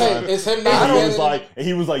period to of say, time. it's him And not he was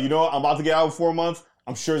getting- like, you know what? I'm about to get out in 4 months.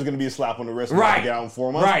 I'm sure it's gonna be a slap on the wrist. Right. To get out in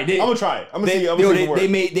 4 months. Right. I'm gonna try it. I'm gonna see. I'm gonna see if it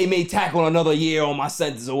works. They may tack on another year on my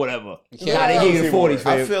sentence or whatever. Yeah, they gave you 40.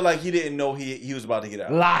 I feel like he didn't know he was about to get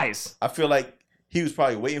out. Lies. I feel like he was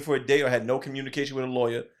probably waiting for a day or had no communication with a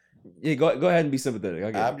lawyer. Yeah, go ahead and be sympathetic.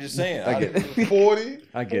 I get I'm just saying. I get it. 40?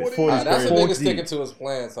 I get it. That's a nigga sticking to his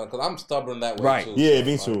plan, son, because I'm stubborn that way, too. Yeah,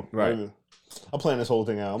 me too. Right. I'm playing this whole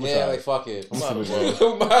thing out. I'm Yeah, like, fuck it. I'm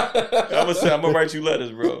gonna write you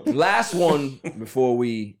letters, bro. Last one before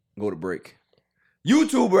we go to break.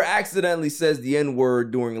 YouTuber accidentally says the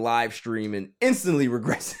N-word during live stream and instantly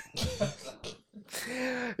regrets it.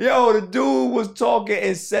 Yo, the dude was talking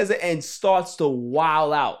and says it and starts to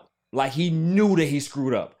wild out. Like he knew that he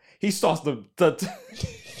screwed up. He starts to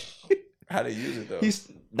How they use it though?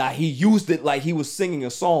 he used it like he was singing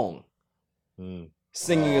a song.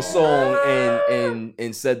 Singing a song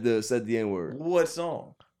and said the N-word. What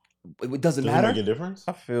song? It doesn't matter. Does it make a difference?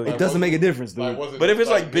 I feel it doesn't make a difference, dude. But if it's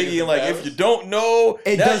like Biggie and like if you don't know,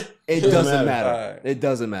 it doesn't matter. Right. It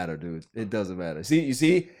doesn't matter, dude. It doesn't matter. See,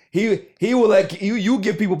 he will let you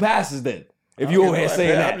give people passes then. If you over here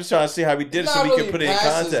saying that. I'm just trying to see how we did it so we can put it in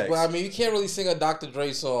context. But I mean, you can't really sing a Dr.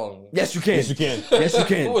 Dre song. Yes, you can. Yes, you can. Yes, you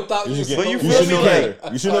can. Without Yes, you But can. you You feel should me know like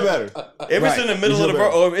better. You should know better. if it's in the middle You of the should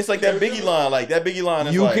verse, know or it's like that Biggie line, that Biggie line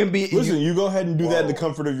is You like, can be. Listen, you go ahead and do that in the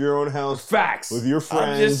comfort of your own house. Facts. With your I'm just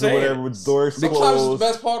friends or saying. whatever, with doors Sometimes it's the closed.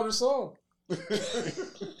 best part of the song.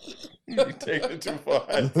 you take it too far.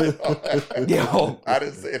 Yo. I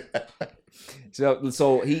didn't say that.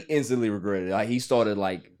 So he instantly regretted it. Like, he started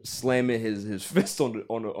like slamming his fist on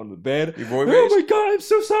the bed. Roy Oh Rage? my god, I'm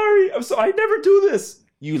so sorry. I never do this.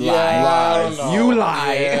 You lie. You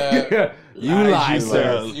lie. Yeah. You lie,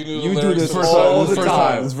 sir. You knew the You do lyrics this to the all song. the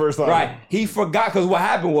time. This first time. Right. He forgot because what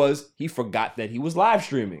happened was he forgot that he was live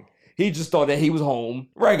streaming. He just thought that he was home,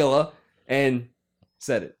 regular, and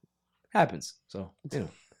said it. Happens. So, you know.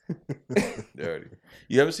 Dirty.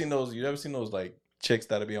 You ever seen those like chicks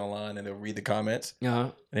that'll be online and they'll read the comments?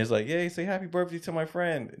 Uh-huh. And it's like, "Yay, say happy birthday to my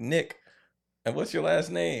friend Nick. And what's your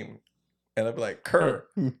last name?" And I'll be like, "Kerr."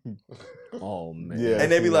 Oh man. Yeah.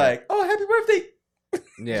 And they'd be like, "Oh, happy birthday."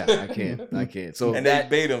 Yeah, I can't. So And that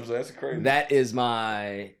they bait them, so that's crazy. that is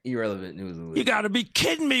my irrelevant news of the You week. got to be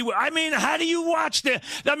kidding me. I mean, how do you watch the?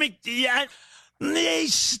 I mean, yeah, they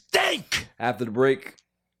stink. After the break,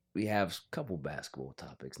 we have a couple basketball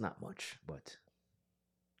topics. Not much, but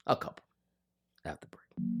a couple. After the break.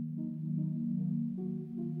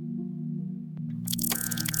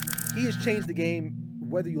 He has changed the game,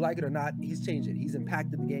 whether you like it or not. He's changed it. He's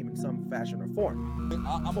impacted the game in some fashion or form.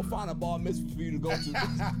 I'm gonna find a bar mitzvah for you to go to,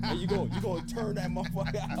 and you gonna turn that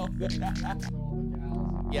motherfucker out.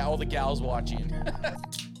 Yeah, all the gals watching.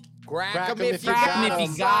 Crack 'em if you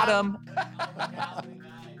got 'em.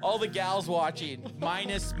 All the gals watching.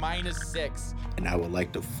 Minus 6. And I would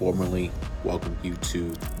like to formally welcome you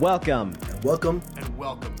to Welcome. welcome And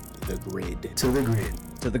welcome the grid. To the grid.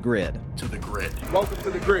 to the grid. Welcome to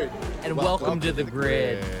the grid. And welcome to the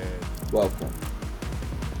grid. Welcome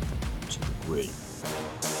to the grid.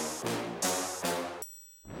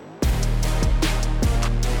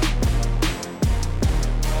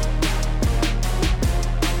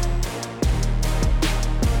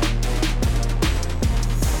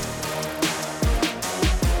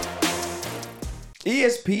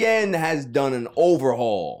 ESPN has done an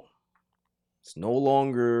overhaul. It's no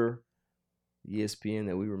longer ESPN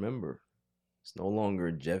that we remember. It's no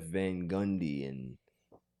longer Jeff Van Gundy and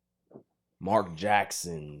Mark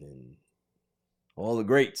Jackson and all the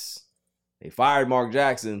greats. They fired Mark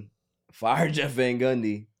Jackson, fired Jeff Van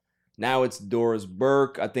Gundy. Now it's Doris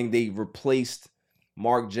Burke. I think they replaced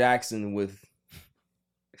Mark Jackson with,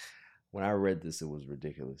 when I read this, it was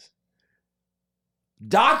ridiculous,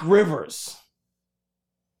 Doc Rivers.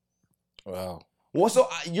 Wow. Well, so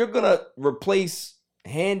you're gonna replace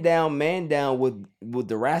hand down, man down with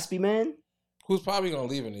the raspy man? Who's probably gonna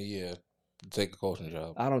leave in a year to take a coaching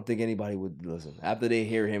job? I don't think anybody would listen. After they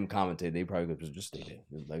hear him commentate, they probably could just stay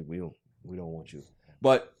there. It's like we don't want you.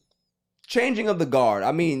 But changing of the guard,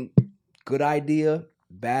 I mean, good idea,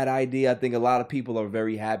 bad idea. I think a lot of people are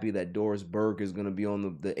very happy that Doris Burke is gonna be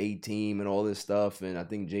on the A team and all this stuff, and I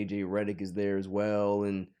think JJ Redick is there as well.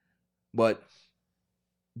 But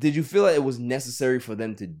did you feel like it was necessary for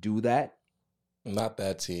them to do that? Not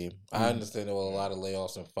that team. I understand there were a lot of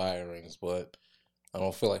layoffs and firings, but I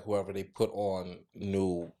don't feel like whoever they put on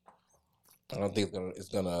new. I don't think it's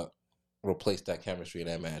gonna replace that chemistry and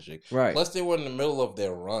that magic. Right. Plus, they were in the middle of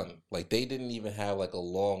their run. Like they didn't even have like a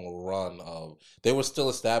long run of. They were still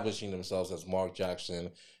establishing themselves as Mark Jackson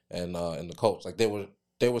and the coach. Like they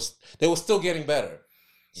were still getting better.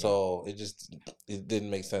 So it didn't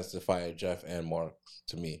make sense to fire Jeff and Mark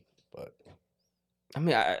to me. But I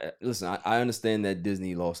mean, I understand that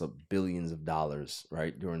Disney lost up billions of dollars,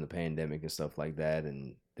 right, during the pandemic and stuff like that,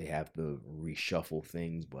 and they have to reshuffle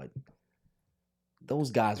things, but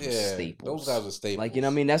those guys were staples. Those guys were staples. Like, you know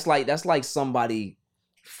what I mean? That's like somebody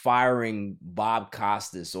firing Bob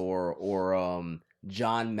Costas or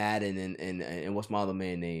John Madden and what's my other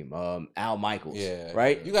man name? Al Michaels. Yeah.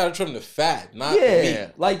 Right? You gotta trim the fat, not the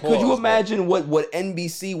meat. Like, could you imagine what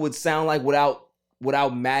NBC would sound like without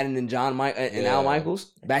Madden and and Al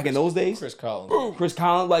Michaels back in those days? Chris Collins. Chris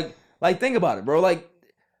Collins, like think about it, bro. Like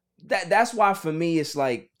that's why for me it's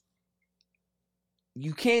like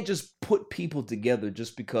you can't just put people together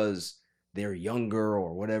just because they're younger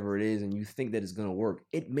or whatever it is and you think that it's gonna work.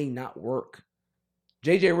 It may not work.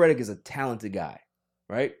 JJ Redick is a talented guy,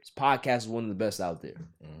 right? His podcast is one of the best out there.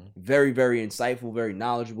 Very, very insightful, very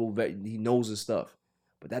knowledgeable, he knows his stuff.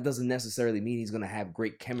 But that doesn't necessarily mean he's going to have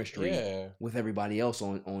great chemistry with everybody else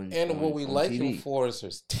on what we like TV. him for is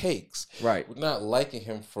his takes. Right. We're not liking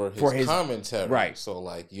him for his commentary. Right. So,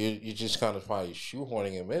 like, you just kind of probably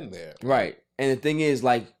shoehorning him in there. Right. And the thing is,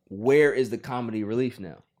 like, where is the comedy relief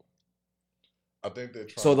now? I think they're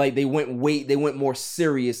trying. So, like, they went more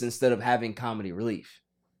serious instead of having comedy relief.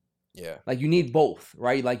 Yeah. Like, you need both,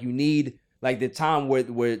 right? Like, you need, like, the time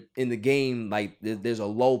where in the game, like, there's a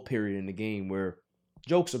lull period in the game where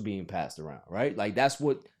jokes are being passed around, right? Like, that's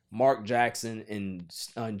what Mark Jackson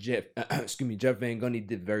and Jeff Van Gundy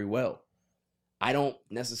did very well. I don't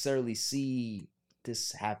necessarily see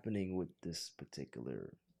this happening with this particular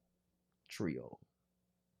trio.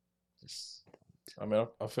 I mean,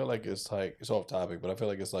 I feel like it's off topic, but I feel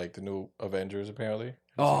like it's like the new Avengers apparently.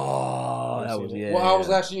 Oh, that was Well, I was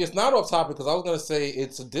actually, it's not off topic because I was gonna say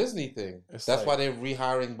it's a Disney thing. That's why they're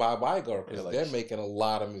rehiring Bob Iger because they're making a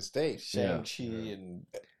lot of mistakes. Shang-Chi and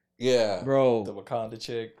bro, the Wakanda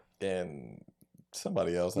chick and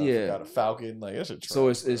somebody else. I Yeah. forgot, a Falcon. Like that's a trash, So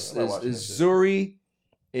it's Zuri,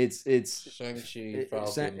 it's Shang-Chi,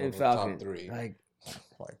 Falcon, and the Falcon. top three. Like, oh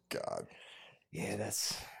my God. Yeah,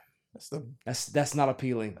 that's the that's not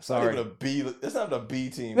appealing. Sorry. Not even a B. That's not a B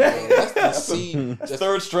team. Bro. That's the C. That's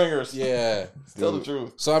third stringers. Yeah, Tell the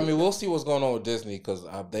truth. So I mean, we'll see what's going on with Disney because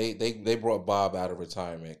they brought Bob out of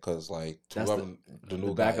retirement because like That's the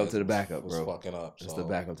new backup guy to the backup, was bro. fucking up. It's so. the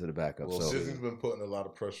backup to the backup. We'll so Disney's been putting a lot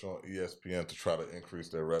of pressure on ESPN to try to increase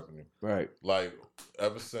their revenue. Right. Like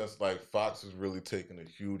ever since like Fox has really taken a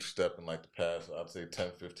huge step in like the past, I'd say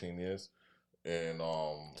 10, 15 years. In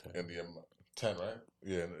the 10, right?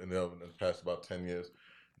 Yeah, in the past about 10 years.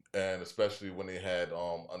 And especially when they had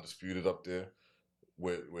Undisputed up there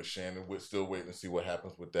with Shannon. We're still waiting to see what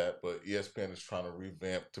happens with that. But ESPN is trying to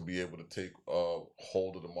revamp to be able to take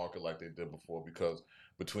hold of the market like they did before, because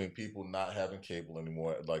between people not having cable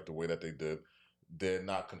anymore like the way that they did, they're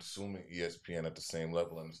not consuming ESPN at the same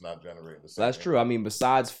level, and it's not generating the same. That's true. I mean,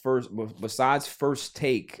 besides First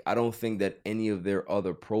Take, I don't think that any of their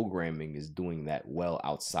other programming is doing that well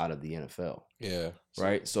outside of the NFL. Yeah.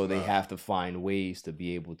 Right. So they have to find ways to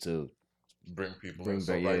be able to bring people in.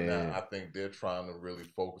 So right now, I think they're trying to really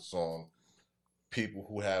focus on people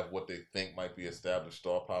who have what they think might be established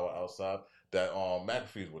star power outside. That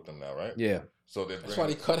McAfee's with them now, right? Yeah. So that's why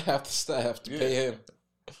they cut half the staff to pay him.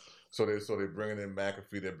 So they're bringing in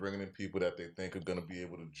McAfee. They're bringing in people that they think are going to be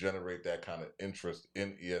able to generate that kind of interest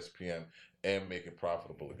in ESPN and make it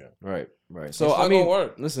profitable again. Right. So I mean,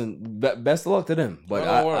 listen, best of luck to them. But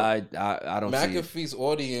I don't. McAfee's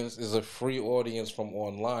audience is a free audience from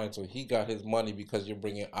online, so he got his money because you're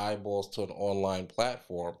bringing eyeballs to an online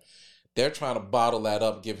platform. They're trying to bottle that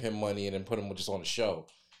up, give him money, and then put him just on the show.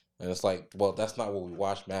 And it's like, well, that's not what we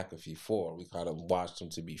watched McAfee for. We kind of watched him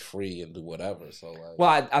to be free and do whatever. So, like,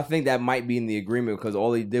 well, I think that might be in the agreement because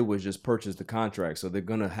all he did was just purchase the contract, so they're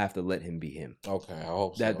gonna have to let him be him. Okay, I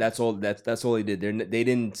hope so. That's all. That's all he did. They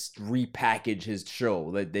didn't repackage his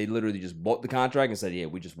show. They literally just bought the contract and said, "Yeah,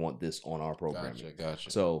 we just want this on our program."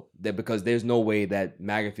 Gotcha. So because there's no way that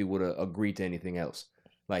McAfee would have agreed to anything else.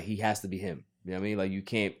 Like, he has to be him. You know what I mean? Like, you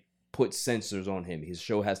can't put censors on him. His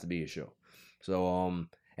show has to be his show. So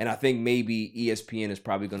and I think maybe ESPN is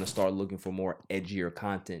probably going to start looking for more edgier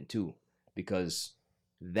content too, because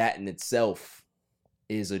that in itself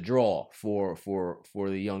is a draw for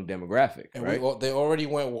the young demographic, and right? they already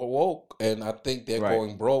went woke, and I think they're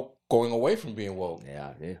going away from being woke.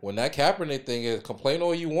 Yeah. When that Kaepernick thing is, complain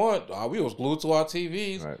all you want. We was glued to our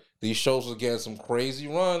TVs. Right. These shows was getting some crazy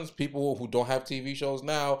runs. People who don't have TV shows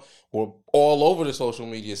now were all over the social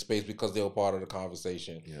media space because they were part of the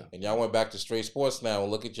conversation. Yeah. And y'all went back to straight sports now,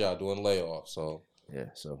 and look at y'all doing layoffs. So yeah.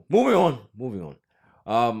 So moving on.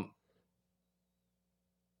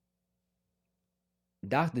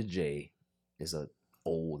 Dr. J is a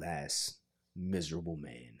old ass miserable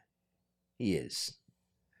man. He is.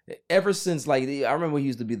 Ever since, like, I remember he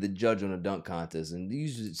used to be the judge on a dunk contest, and you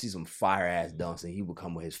used to see some fire ass dunks, and he would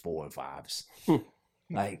come with his 4 and 5s,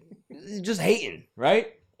 like just hating,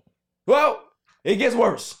 right? Well, it gets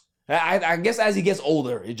worse. I guess as he gets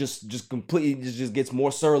older, it just completely just gets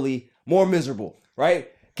more surly, more miserable, right?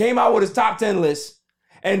 Came out with his top 10 list,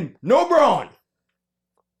 and no Braun,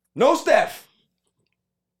 no Steph.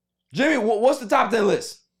 Jimmy, what's the top 10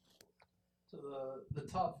 list? So the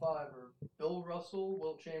top 5 are Bill Russell,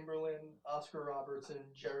 Wilt Chamberlain, Oscar Robertson,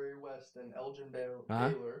 Jerry West, and Elgin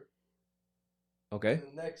Baylor. Okay.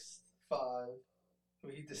 And the next 5,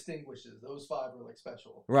 he distinguishes. Those 5 are like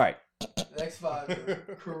special. Right. The next 5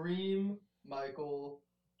 are Kareem, Michael,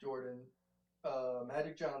 Jordan,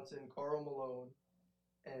 Magic Johnson, Karl Malone,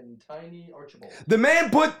 and Tiny Archibald. The man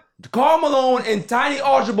put Karl Malone and Tiny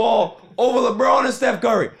Archibald over LeBron and Steph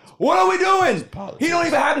Curry. What are we doing? He don't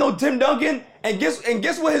even have no Tim Duncan. And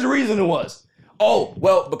guess what his reason was? Oh,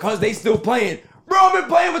 well, because they still playing. Bro, I've been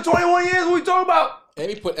playing for 21 years. What are you talking about?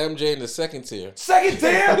 And he put MJ in the second tier. Second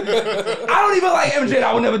tier? I don't even like MJ.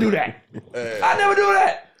 I would never do that. I never do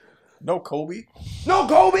that. No Kobe. No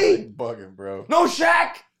Kobe. Bugging, bro. No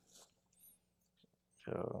Shaq.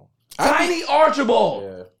 Yo. Tiny Archibald.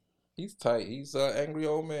 Yeah. He's tight. He's an angry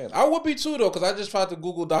old man. I would be too, though, because I just tried to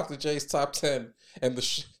Google Dr. J's top 10 and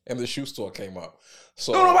the shoe store came up.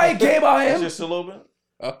 So Don't nobody care about him. Just a little bit.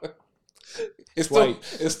 It's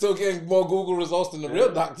still getting more Google results than the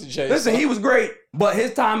real Dr. J. Listen, he was great, but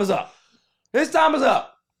his time is up. His time is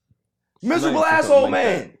up. Miserable asshole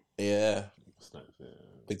man. Yeah.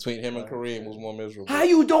 Between him and Kareem was more miserable. How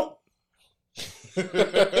you don't?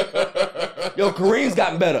 Yo, Kareem's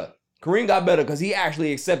gotten better. Kareem got better because he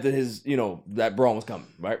actually accepted his, that Braun was coming,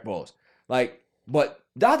 right? Pause. But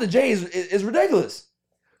Dr. J is ridiculous.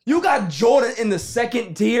 You got Jordan in the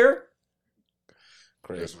second tier.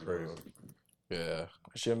 Crazy. Yeah.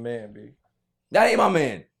 That's your man, B. That ain't my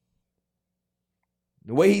man.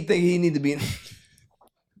 The way he think he need to be. You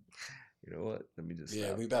know what? Let me just.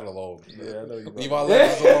 Leave that alone. Yeah, I know you. Leave our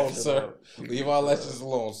legends alone, sir. Leave our legends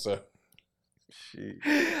alone, sir. Shit.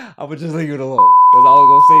 I would just leave it alone because I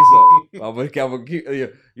was gonna say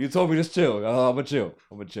so. You told me just chill. I'm gonna chill.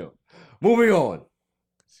 Moving on.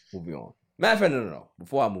 Matter of fact, no.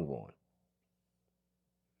 Before I move on,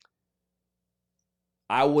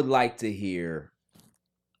 I would like to hear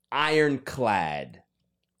ironclad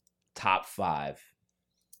top 5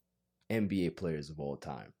 NBA players of all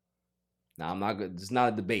time. Now, I'm not good. It's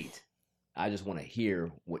not a debate. I just want to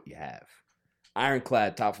hear what you have.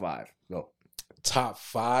 Ironclad top 5. Go. Top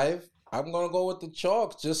 5? I'm going to go with the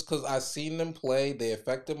Chalks just because I seen them play. They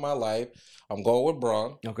affected my life. I'm going with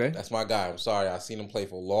Braun. Okay. That's my guy. I'm sorry. I seen him play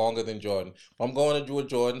for longer than Jordan. I'm going to do with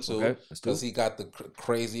Jordan too because he got the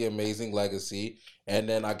crazy, amazing legacy. And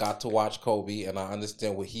then I got to watch Kobe and I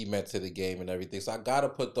understand what he meant to the game and everything. So I got to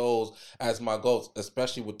put those as my goals,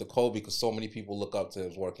 especially with the Kobe because so many people look up to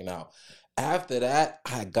him working out. After that,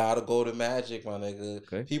 I got to go to Magic, my nigga.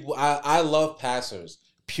 Okay. I love passers.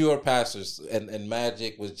 Pure passers, and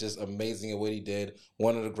Magic was just amazing at what he did.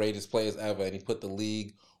 One of the greatest players ever, and he put the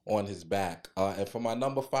league on his back. And for my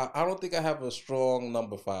number 5, I don't think I have a strong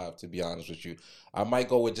number 5, to be honest with you. I might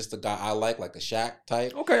go with just a guy I like a Shaq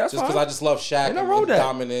type. Okay, that's just fine. because I just love Shaq and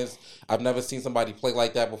dominance. I've never seen somebody play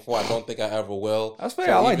like that before. I don't think I ever will. That's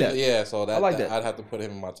fair. I like that. Yeah, so I like that. I'd have to put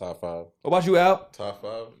him in my top 5. What about you, Al? Top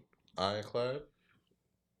 5, ironclad.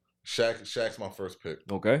 Shaq's my first pick.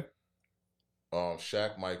 Okay.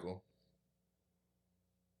 Shaq, Michael,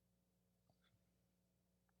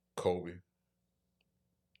 Kobe,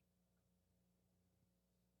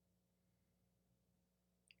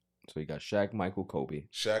 so you got Shaq, Michael, Kobe,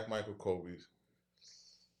 Steph,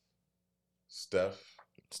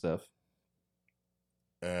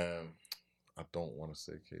 and I don't want to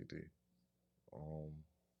say KD, and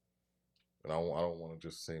I don't want to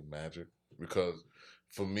just say Magic because.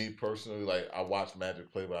 For me personally, I watched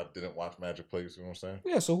Magic play, but I didn't watch Magic play. You see what I'm saying?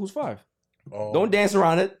 Yeah. So who's 5? Don't dance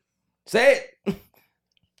around it. Say it.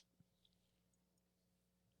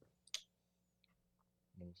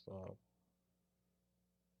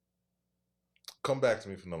 Come back to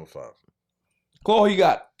me for number 5. Cole, who you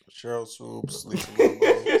got? Cheryl Swoops.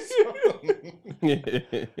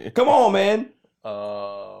 Come on, man.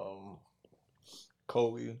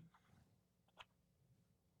 Kobe,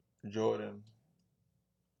 Jordan,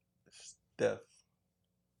 Steph,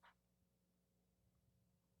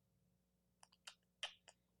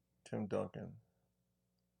 Tim Duncan,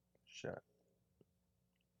 Shaq.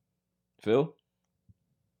 Phil?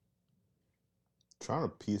 Trying to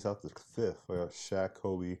piece out the fifth. I got Shaq,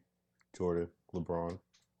 Kobe, Jordan, LeBron.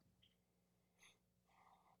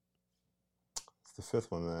 It's the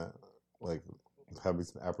fifth one that, like, having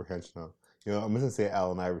some apprehension of. You know, I'm just gonna say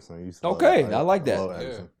Allen Iverson. I used to Okay, love, I like that. love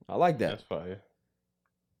Iverson. I like that. That's fire.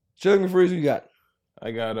 Sugar McFreeze, who you got?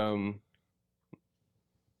 I got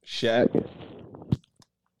Shaq.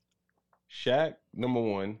 Shaq, number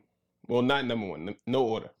one. Well, not number one. No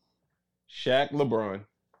order. Shaq, LeBron.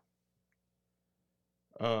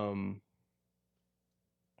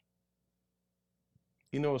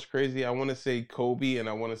 You know what's crazy? I want to say Kobe and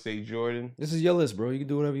I want to say Jordan. This is your list, bro. You can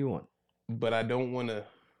do whatever you want. But I don't want to.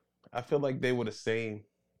 I feel like they were the same.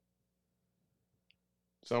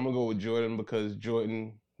 So I'm going to go with Jordan because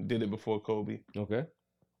Jordan did it before Kobe. Okay.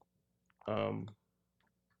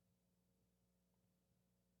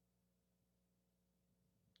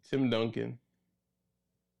 Tim Duncan.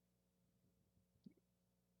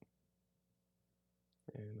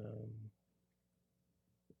 And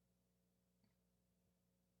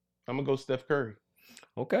I'm going to go Steph Curry.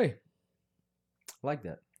 Okay. I like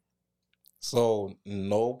that. So,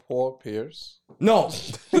 no Paul Pierce? No.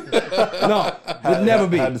 No. Would never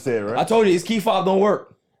be. Had to say it, right? I told you, his key fob don't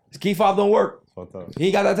work. His key fob don't work. He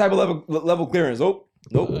ain't got that type of level clearance. Nope.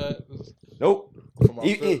 Nope.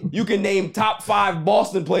 You can name top 5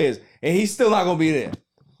 Boston players, and he's still not going to be there.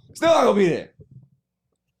 Still not going to be there.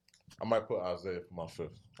 I might put Isaiah for my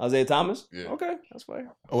fifth. Isaiah Thomas? Yeah. Okay, that's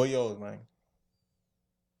fair. Oh, what yours, man?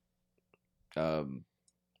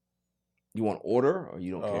 You want order or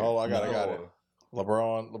you don't care? Oh, I got it.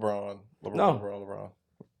 LeBron. No.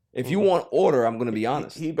 If you want order, I'm going to be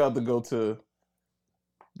honest. He about to go to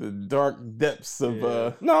the dark depths of...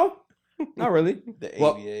 No, not really. The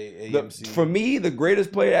Well, ABA, the- AMC. for me, the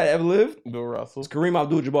greatest player that ever lived Bill Russell. is Kareem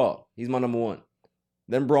Abdul-Jabbar. He's my number 1.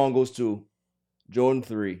 Then Braun goes 2, Jordan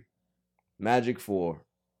 3, Magic 4,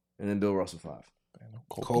 and then Bill Russell 5.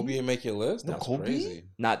 Kobe didn't make your list? No, That's Kobe? crazy.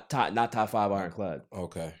 Not top 5 ironclad.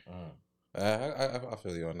 Okay. I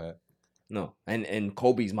feel you on that. No, and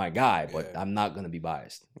Kobe's my guy, but I'm not gonna be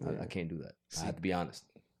biased. I can't do that. I have to be honest.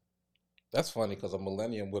 That's funny because a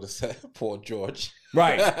millennium would have said Paul George.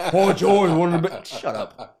 Right, Paul George. One of the shut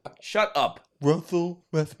up, shut up. Russell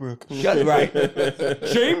Westbrook. Shut right.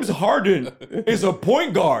 James Harden is a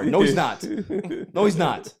point guard. No, he's not. No, he's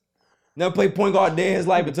not. Never played point guard day in his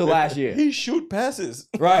life until last year. He shoot passes.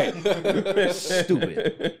 Right.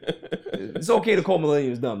 Stupid. It's okay to call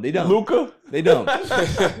millennials dumb. They dumb. Luka? They dumb.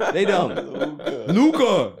 They dumb.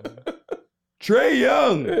 Luka. Trae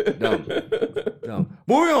Young. Dumb.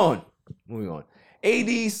 Moving on.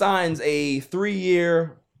 AD signs a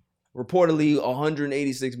 3-year, reportedly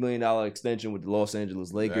 $186 million extension with the Los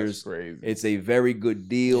Angeles Lakers. That's crazy. It's a very good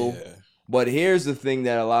deal. Yeah. But here's the thing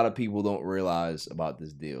that a lot of people don't realize about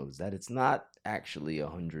this deal is that it's not actually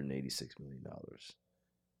 $186 million.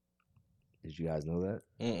 Did you guys know that?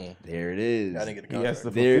 Mm-mm. There it is. I didn't get a He has to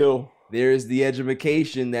contract. fulfill. There's the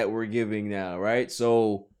education that we're giving now, right?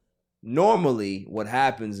 So normally what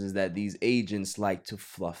happens is that these agents like to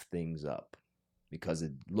fluff things up because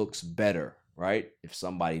it looks better, right? If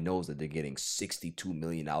somebody knows that they're getting $62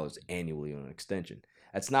 million annually on an extension.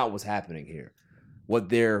 That's not what's happening here. What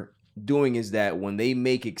they're doing is that when they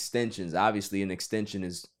make extensions, obviously an extension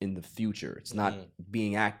is in the future. It's not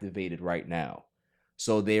being activated right now.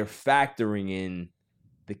 So they're factoring in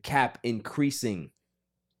the cap increasing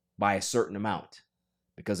by a certain amount.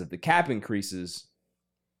 Because if the cap increases,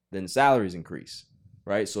 then salaries increase,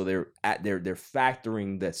 right? So they're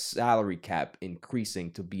factoring the salary cap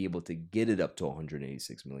increasing to be able to get it up to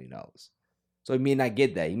 $186 million. So he may not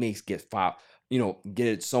get that. He may get get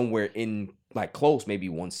it somewhere in like close, maybe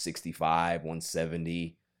 165,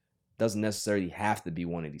 170. Doesn't necessarily have to be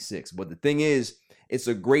 186. But the thing is, it's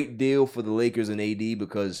a great deal for the Lakers and AD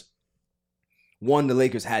because, one, the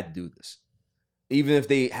Lakers had to do this. Even if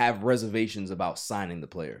they have reservations about signing the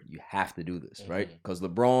player, you have to do this, right? Because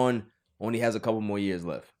LeBron only has a couple more years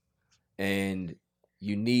left. And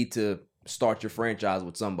you need to start your franchise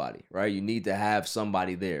with somebody, right? You need to have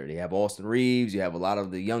somebody there. They have Austin Reeves. You have a lot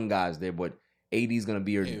of the young guys there, but AD is going to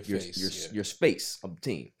be your space of the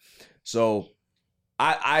team. So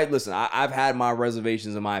listen, I've had my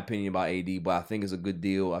reservations in my opinion about AD, but I think it's a good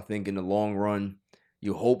deal. I think in the long run,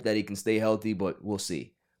 you hope that he can stay healthy, but we'll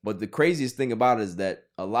see. But the craziest thing about it is that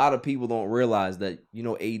a lot of people don't realize that,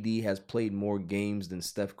 AD has played more games than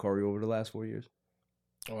Steph Curry over the last 4 years.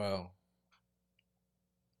 Wow.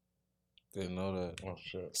 Didn't know that. Oh,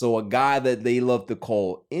 shit. So a guy that they love to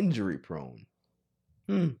call injury prone.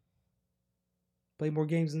 Played more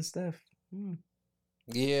games than Steph.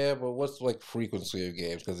 Yeah, but what's like frequency of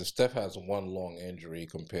games? Because if Steph has one long injury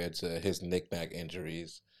compared to his knick-knack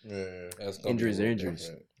injuries, that's gonna Injuries be are a little injuries.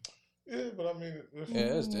 different. Yeah, but I mean,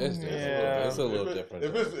 It's different. It's a little different.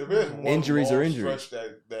 If it's one Injuries are long injuries.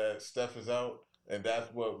 stretch that Steph is out, and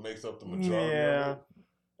that's what makes up the majority Yeah. of it,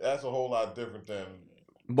 that's a whole lot different than.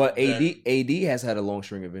 But than- AD has had a long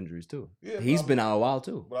string of injuries too. Yeah, He's but been out a while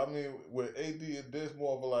too. But I mean, with AD, there's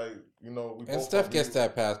more of a like, we And both Steph agree gets with-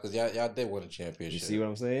 that pass because y'all did win a championship. You see what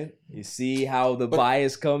I'm saying? You see how the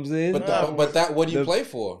bias comes in. But that what do you play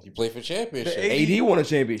for? You play for championship. AD won a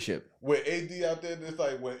championship. With AD out there, it's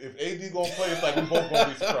like if AD gonna play, it's like we both gonna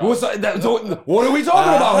be surprised. What are we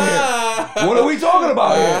talking about here? What are we talking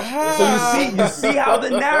about here? So you see how the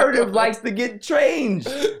narrative likes to get changed,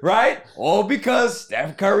 right? All because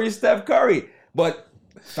Steph Curry. But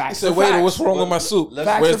facts said, are "Wait, facts. what's wrong with my soup?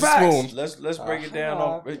 Facts Where's are the facts. spoon?" Let's break it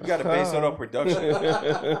down. You got to base it on production.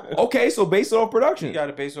 Okay, so based on production. You got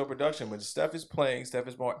to base it on production. When Steph is playing, Steph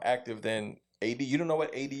is more active than AD. You don't know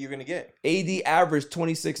what AD you're going to get. AD averaged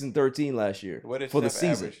 26 and 13 last year What did for the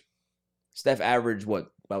Steph season. average? Steph averaged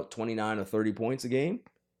about 29 or 30 points a game,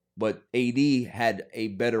 but AD had a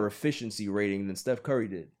better efficiency rating than Steph Curry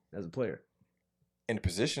did as a player. In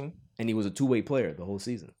position. And he was a two-way player the whole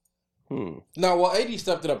season. No, well, AD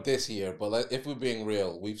stepped it up this year, but if we're being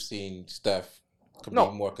real, we've seen Steph be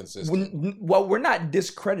more consistent. Well, we're not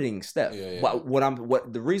discrediting Steph. Yeah.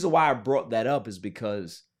 What the reason why I brought that up is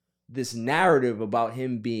because this narrative about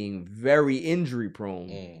him being very injury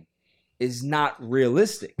prone is not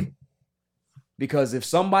realistic. Because if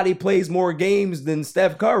somebody plays more games than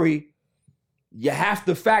Steph Curry, you have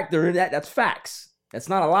to factor in that. That's facts. That's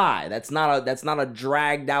not a lie. That's not a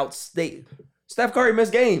dragged out state. Steph Curry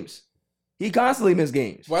missed games. He constantly missed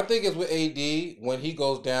games. Well, I think it's with AD, when he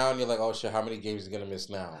goes down, you're like, oh shit, how many games is he gonna miss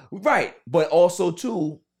now? Right. But also,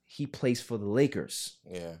 too, he plays for the Lakers.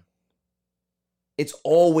 Yeah. It's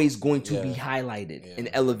always going to be highlighted and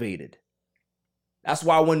elevated. That's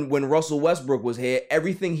why when Russell Westbrook was here,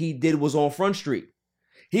 everything he did was on Front Street.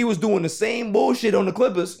 He was doing the same bullshit on the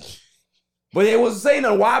Clippers, but they wasn't saying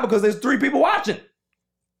nothing. Why? Because there's 3 people watching.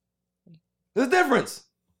 There's a difference.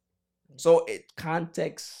 So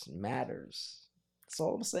context matters. That's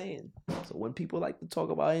all I'm saying. So when people like to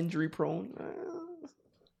talk about injury prone,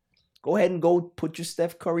 go ahead and go put your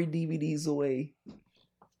Steph Curry DVDs away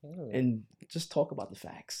and just talk about the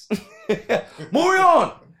facts. Moving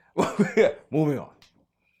on. Moving on.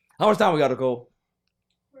 How much time we got, Nicole?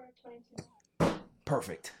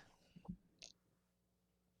 Perfect.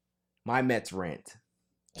 My Mets rant.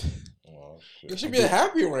 It should be a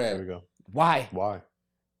happy rant. There we go. Why?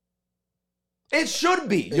 It should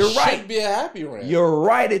be. It You're should right. be a happy rant. You're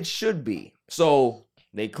right. It should be. So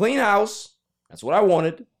they clean house. That's what I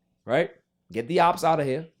wanted. Right? Get the ops out of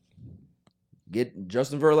here. Get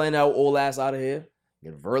Justin Verlander old ass out of here.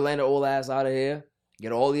 Get Verlander old ass out of here.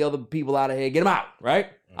 Get all the other people out of here. Get them out.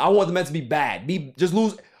 Right? I want the Mets to be bad. Just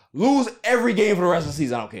lose every game for the rest of the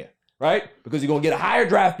season. I don't care. Right? Because you're gonna get a higher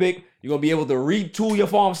draft pick. You're gonna be able to retool your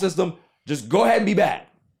farm system. Just go ahead and be bad.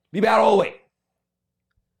 Be bad all the way.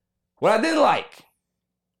 What I didn't like.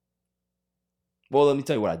 Well, let me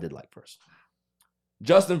tell you what I did like first.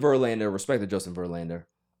 Justin Verlander, respect to Justin Verlander.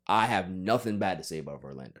 I have nothing bad to say about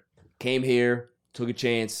Verlander. Came here, took a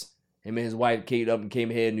chance. Him and his wife Kate up and came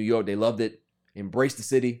here in New York. They loved it. Embraced the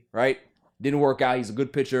city, right? Didn't work out. He's a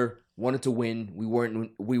good pitcher. Wanted to win. We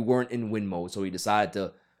weren't in win mode, so he decided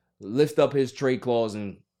to lift up his trade clause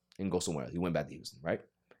and go somewhere else. He went back to Houston, right?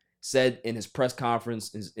 Said in his press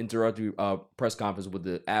conference, his introductory press conference with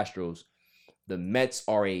the Astros, the Mets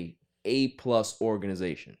are A+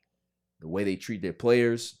 organization. The way they treat their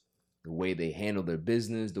players, the way they handle their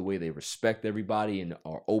business, the way they respect everybody and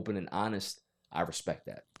are open and honest, I respect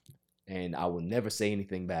that. And I will never say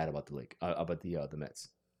anything bad about the Mets.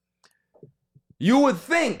 You would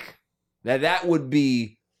think that would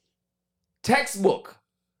be textbook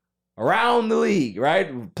around the league,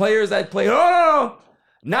 right? Players that play, no.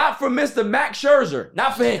 Not for Mr. Max Scherzer.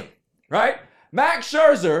 Not for him, right? Max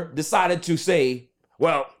Scherzer decided to say,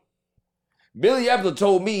 well, Billy Eppler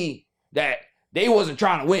told me that they wasn't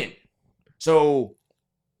trying to win. So,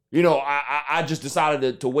 I just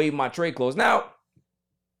decided to waive my trade clause. Now,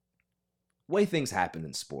 the way things happen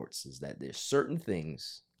in sports is that there's certain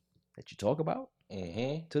things that you talk about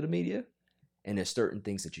to the media, and there's certain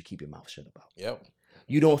things that you keep your mouth shut about. Yep.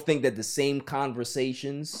 You don't think that the same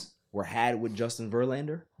conversations were had with Justin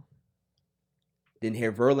Verlander? Didn't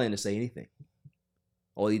hear Verlander say anything.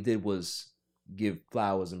 All he did was give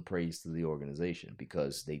flowers and praise to the organization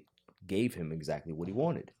because they gave him exactly what he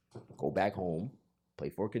wanted. Go back home, play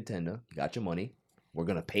for a contender, you got your money, we're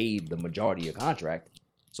gonna pay the majority of your contract,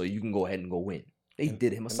 so you can go ahead and go win. They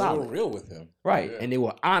did him a solid. They were real with him. Right. And they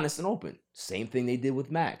were honest and open. Same thing they did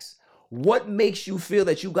with Max. What makes you feel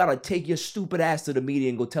that you gotta take your stupid ass to the media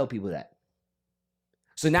and go tell people that?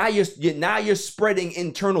 So now you're spreading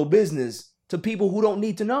internal business to people who don't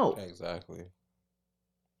need to know. Exactly.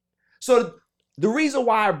 So the reason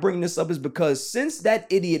why I bring this up is because since that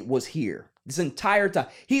idiot was here, this entire time,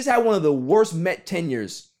 he's had one of the worst Met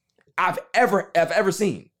tenures I've ever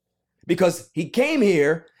seen. Because he came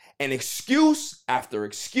here and excuse after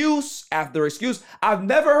excuse after excuse. I've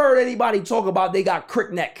never heard anybody talk about they got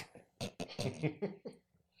crick neck.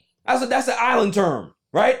 That's an island term,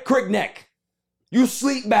 right? Crick neck. You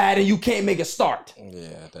sleep bad and you can't make a start.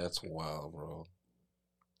 Yeah, that's wild, bro.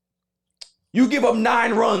 You give up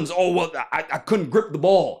 9 runs. Oh, well, I couldn't grip the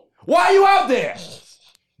ball. Why are you out there?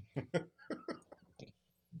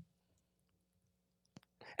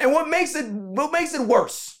 And what makes it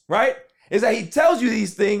worse, right, is that he tells you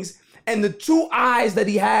these things and the 2 eyes that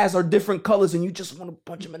he has are different colors and you just want to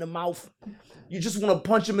punch him in the mouth. You just want to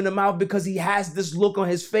punch him in the mouth because he has this look on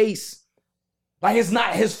his face. Like it's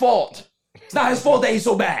not his fault. It's not his fault that he's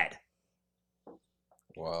so bad.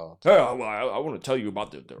 Wow. Hey, I want to tell you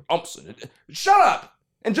about the umps. Shut up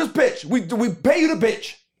and just pitch. We pay you to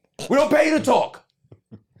pitch. We don't pay you to talk.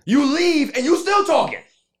 You leave and you still talking.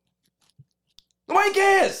 Nobody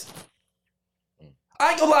cares.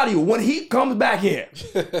 I ain't gonna lie to you. When he comes back here,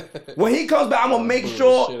 I'm gonna make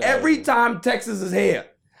sure every time Texas is here,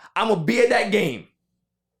 I'm gonna be at that game.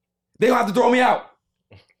 They gonna have to throw me out.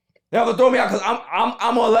 They have to throw me out because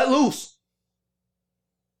I'm gonna let loose.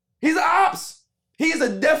 He's the ops. He's the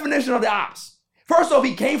definition of the ops. First off,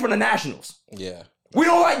 he came from the Nationals. Yeah. We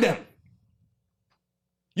don't like them.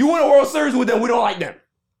 You win a World Series with them, we don't like them.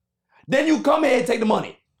 Then you come here and take the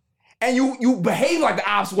money. And you behave like the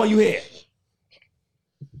ops when you here.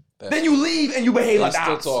 Then you leave and you behave like the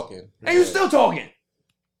ops. Still talking. And you still talking.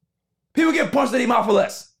 People get punched in their mouth for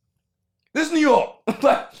less. This is New York.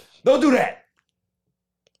 Don't do that.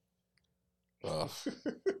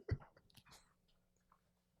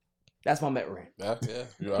 That's my Met rant. Yeah,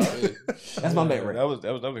 you're right. That's my Met rant. That was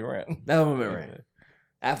definitely rant. That's my Met rant.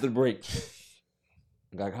 After the break,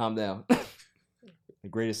 I gotta calm down. The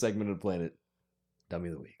greatest segment of the planet, Dummy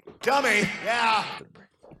of the Week. Dummy, yeah. After the break.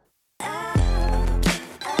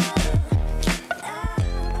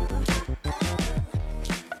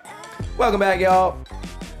 Welcome back, y'all.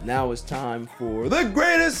 Now it's time for the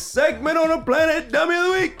greatest segment on the planet, Dummy of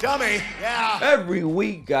the Week. Dummy, yeah. Every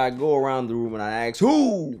week I go around the room and I ask,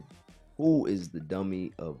 who is the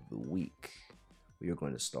Dummy of the Week? We are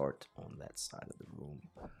going to start on that side of the room.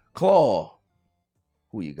 Claw,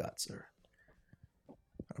 who you got, sir?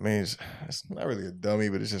 I mean, it's not really a dummy,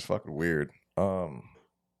 but it's just fucking weird. I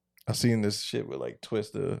seen this shit with like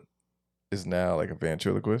Twista is now like a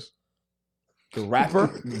ventriloquist. The rapper?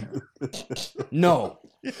 No.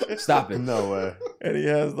 Stop it. No way. And he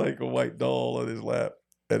has like a white doll on his lap.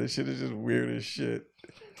 And the shit is just weird as shit.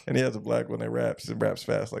 And he has a black one that raps and raps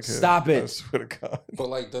fast like him. Stop it. I swear to God. But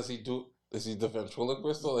like, is he the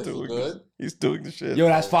ventriloquist or is he good? He's doing the shit. Yo,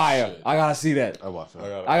 that's fire. Shit. I gotta see that. I watched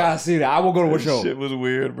that. I gotta see that. I will go to a show. Shit was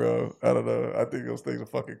weird, bro. I don't know. I think those things are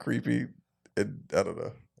fucking creepy. And I don't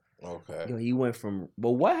know. Okay. Yo, he went from.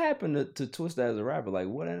 But what happened to Twista as a rapper? Like,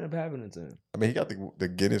 what ended up happening to him? I mean, he got the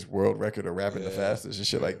Guinness World Record of rapping the fastest and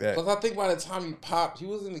shit like that. Because I think by the time he popped, he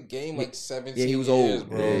was in the game like 17 Yeah, he was years, old.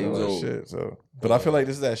 bro. Yeah, he was old. Shit, so. But I feel like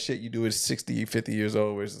this is that shit you do at 60, 50 years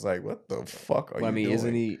old, where it's just like, what the fuck are you doing?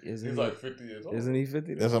 Isn't He's he like 50 years old. Isn't he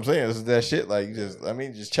 50? That's what I'm saying. This is that shit. Like, you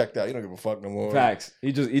just checked out. You don't give a fuck no more. Facts.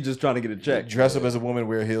 He just trying to get a check. Dress up as a woman,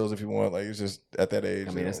 wear heels if you want. Like, it's just at that age.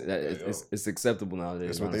 I mean, it's acceptable nowadays.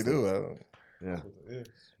 That's what they do. Yeah.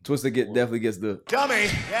 Twista definitely gets the dummy.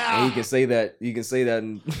 Yeah. And he can say that.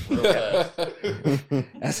 And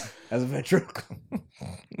as a ventriloquist.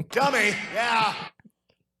 Dummy. Yeah.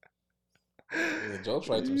 The jokes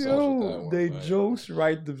write themselves with that one. They jokes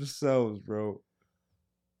write themselves, bro.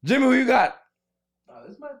 Jimmy, who you got?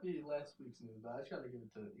 This might be last week's news, but I just gotta give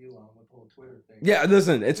it to Elon with the whole Twitter thing. Yeah,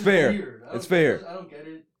 listen, it's fair. Weird. It's fair. I don't get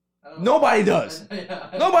it. Nobody does.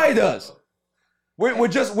 Nobody does. We're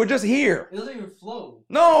just here. It doesn't even flow.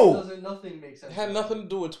 No. Nothing makes sense. It had nothing to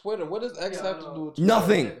do with Twitter. What does X have to do with Twitter?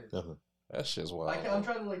 Nothing. That shit's wild. I'm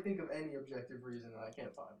trying to think of any objective reason, and I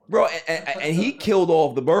can't find one. Bro, and he killed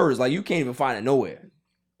off the birds. Like, you can't even find it nowhere.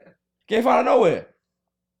 Can't find it nowhere.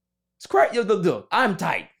 It's crazy. Yo, I'm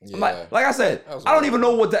tight. Yeah. Like I said, I don't even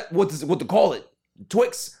know what to call it.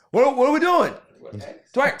 Twix. What are we doing?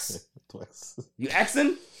 Twix. You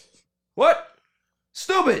Xing? What?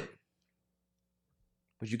 Stupid.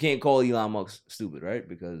 But you can't call Elon Musk stupid, right?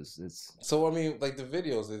 Because it's So I mean, like the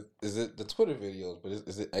videos, is it the Twitter videos? But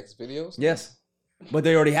is it X videos? yes, but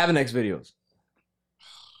they already have an X videos.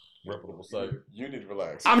 Reputable site. You need to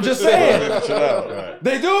relax. I'm just saying. Chill out. Right.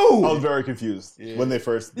 They do. I was very confused when they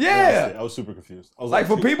first. Yeah. announced it. I was super confused. I was Like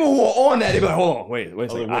for people who are on that, they be like, hold on, wait a I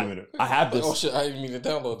was second. like, wait a minute. I have this. Oh shit! I didn't mean to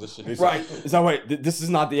download this shit. Right. It's like, wait, this is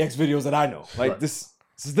not the X videos that I know. Like this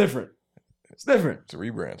is different. It's different. It's a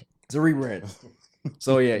rebrand. It's a rebrand.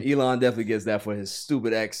 So yeah, Elon definitely gets that for his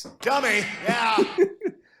stupid X. Dummy. Yeah.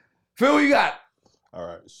 Phil, what you got? All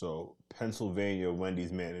right, so Pennsylvania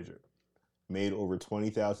Wendy's manager made over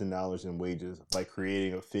 $20,000 in wages by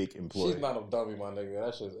creating a fake employee. She's not a dummy, my nigga.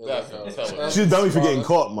 That shit. She's a dummy for getting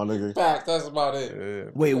caught, my nigga. Fact. That's about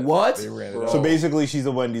it. Wait, what? So basically, she's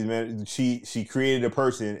a Wendy's manager. She created a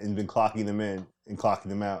person and been clocking them in and clocking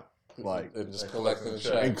them out, like and just collecting the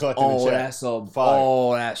check. and collecting the check. That's a Fire.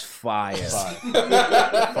 oh, that's fire.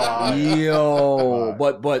 Fire. Yo,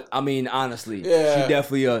 but I mean, honestly, Yeah. she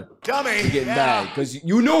definitely Dummy. getting bad because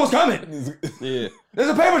you knew it was coming. Yeah. There's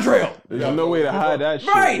a paper trail. There's no way to hide that shit.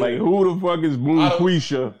 Right. Like, who the fuck is Boom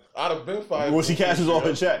Quisha? I'd have been fired. Well, she cashes all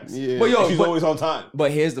her checks. Yeah. But yo, She's always on time.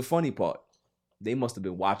 But here's the funny part. They must have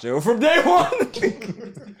been watching her from day one.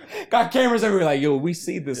 Got cameras everywhere. Like, yo, we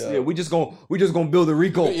see this. Yeah, we just gonna build a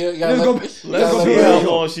Rico. Yeah, Just gonna Let's build see a how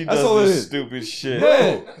Rico. long she That's does all it this is. stupid shit.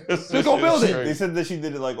 Yeah, just gonna build it. They said that she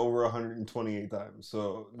did it like over 128 times.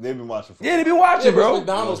 So they've been watching for. Yeah, they be watching, Yeah, but bro. it's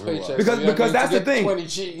McDonald's paycheck. Because that's the thing. 20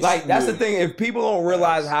 cheese. Like that's the thing. If people don't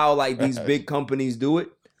realize how like these big companies do it,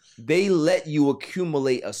 they let you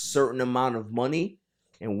accumulate a certain amount of money,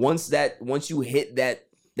 and once you hit that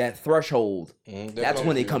threshold, that's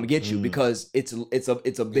when they come get you because it's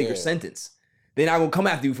a bigger sentence. They're not gonna come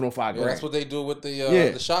after you for no $5 grand. That's what they do with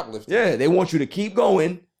the shoplifting. Yeah, they want you to keep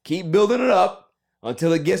going, keep building it up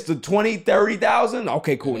until it gets to 20, 30,000.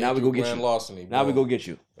 Okay, cool. Now we go get you. Larceny, now we go get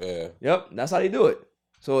you. Yeah. Yep, that's how they do it.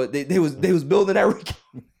 So they was building that Rico.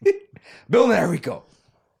 Building that Rico.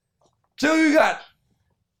 Chill, you got.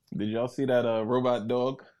 Did y'all see that robot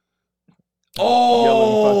dog? Oh,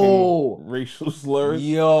 Yelling fucking racial slurs.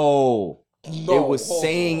 Yo. No, it was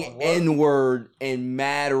saying N-word and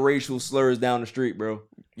mad racial slurs down the street, bro.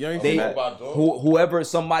 You ain't They, seen that?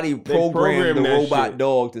 somebody programmed the that robot shit.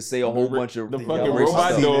 dog to say a whole bunch of the racist fucking stuff.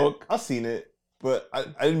 robot dog. I've seen it, but I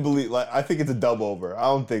didn't believe. Like I think it's a dub over. I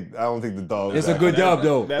don't think the dog. It's a good dub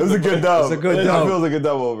though. It was a good dub. It's a good It dub. feels like a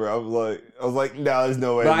dub over. I was like, nah, there's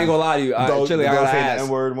no way. But I ain't gonna lie to you. Chili, I gotta ask.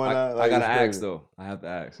 N-word, why not? I Like, gotta it's ask crazy. though. I have to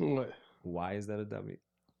ask. What? Why is that a dummy?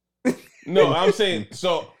 No, I'm saying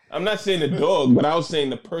so. I'm not saying the dog, but I was saying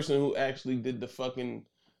the person who actually did the fucking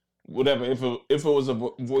whatever. If it was a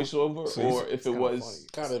voiceover or if it was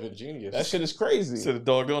kind of ingenious. That shit is crazy. So the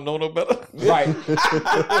dog don't know no better. Right.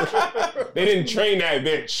 They didn't train that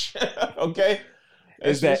bitch. Okay.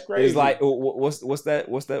 Is shit's that crazy. is like what's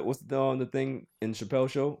the thing in Chappelle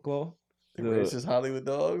show, Claw? The racist Hollywood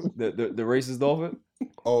dogs. The racist dolphin.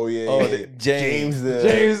 Oh yeah. Oh, yeah. James the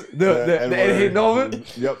Ed hating dolphin.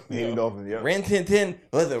 Yep, hating dolphin. Yep. Rin Tin Tin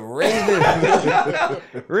was a racist.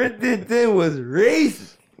 Rin Tin Tin was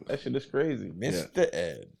racist. That shit is crazy. Mr.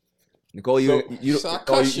 Ed. Nicole, you still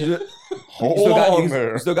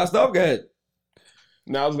got stuff. Go ahead.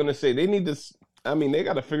 Now I was gonna say they need to. I mean, they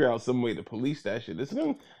got to figure out some way to police that shit.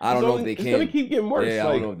 I don't know if they can. It's gonna keep getting worse. Yeah, I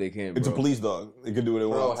like, don't know if they can. It's a bro. police dog. They can do what they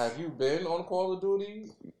Bro, want. have you been on Call of Duty?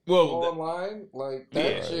 Well, online, like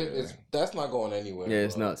that shit is that's not going anywhere. Yeah,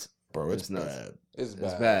 it's bro. nuts. Bro, it's nuts. bad. It's bad.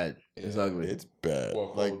 It's bad. It's ugly. It's bad.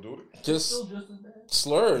 What, like Call of Duty? Just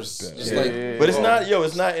slurs. Just like, but it's not,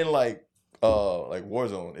 it's not in like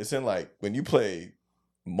Warzone. It's in like when you play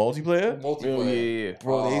multiplayer. Yeah.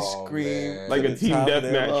 Bro, they Oh, scream man. Like to a the team top of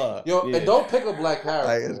their deathmatch. lungs. Yo, and don't pick a black Like,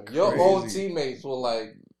 character. it's Your old crazy. teammates will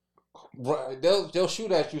like. They'll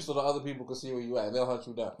shoot at you so the other people can see where you at and they'll hunt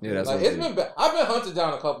you down. Yeah, that's like what it's they been bad. I've been hunted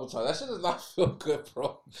down a couple times. That shit does not feel good,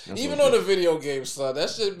 bro. That's Even what on the video game, son. That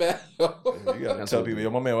shit bad. You gotta That's tell what people, yo,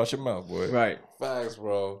 my man, watch your mouth, boy. Right. Facts,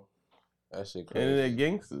 bro. That shit crazy. And they're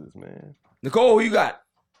gangsters, man. Nicole, who you got?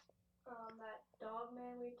 That dog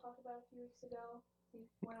man we talked about a few weeks ago. He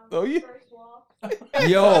went on Oh, his yeah. first walk.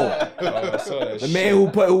 Yo, I saw that the shit. man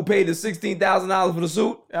who paid the $16,000 for the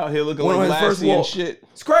suit Out here looking went on like his first Lassie and walk. shit.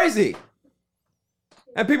 It's crazy.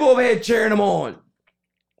 And people over here cheering him on.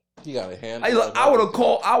 He got a hand. I would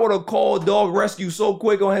have called dog rescue so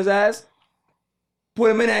quick on his ass.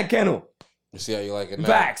 Put him in that kennel. You see how you like it now?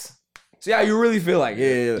 Facts. See how you really feel like.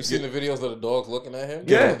 Yeah. You seen the videos of the dogs looking at him?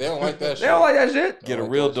 Yeah. They don't like that shit. They don't like that shit. Get a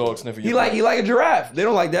real dog sniffing He your like butt. a giraffe. They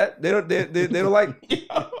don't like that. They don't like they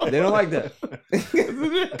don't like that.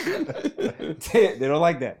 They don't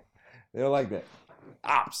like that. They don't like that.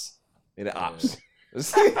 ops. They the ops.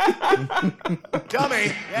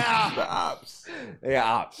 Dummy. Yeah. The ops. They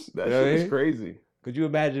ops. That You know what I shit is mean? crazy. Could you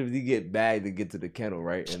imagine if you get bagged to get to the kennel,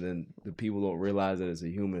 right? And then the people don't realize that it's a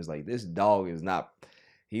human. It's like, this dog is not,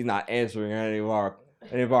 he's not answering any of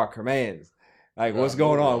our commands. Like, what's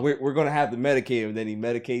going on? We're gonna have to medicate him. Then he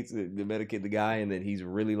medicate the guy, and then he's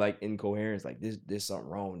really like incoherent. It's like, there's something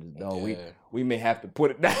wrong with this dog. Yeah. We may have to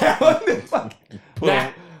put it down. Put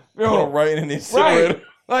him right in the incinerator.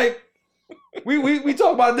 Right. Like, we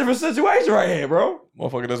talk about a different situation right here, bro.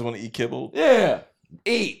 Motherfucker doesn't want to eat kibble. Yeah.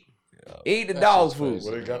 Eat the dog food.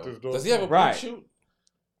 Well, they got this dog. Does he have a Right. poop shoot?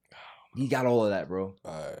 He got all of that, bro.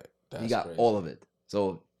 All right. That's He got crazy. all of it.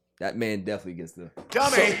 So that man definitely gets the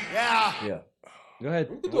Dummy. Yeah. Yeah. Go ahead.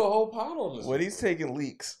 We could do a whole pod on this. When he's taking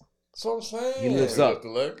leaks, That's what I'm saying. He lifts up. The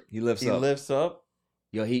leg? He lifts he up. lifts up.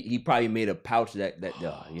 Yo, he probably made a pouch that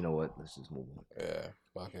you know what? Let's just move on. Yeah.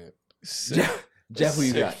 Fuck it. Jeff, who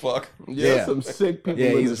you Sick got? fuck. Yeah, some sick people Yeah,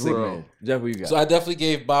 in he's a this sick world. man. Jeff, who you got? So I definitely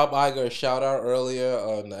gave Bob Iger a shout out earlier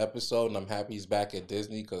on the episode, and I'm happy he's back at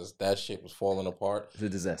Disney because that shit was falling apart. It's a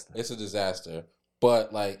disaster. It's a disaster.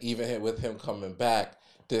 But like even with him coming back,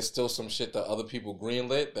 there's still some shit that other people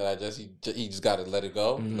greenlit that he just got to let it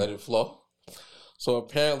go, let it flow. So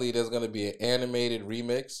apparently there's gonna be an animated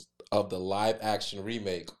remix of the live action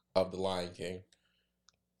remake of The Lion King.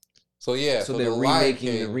 So yeah, So the they're Lion remaking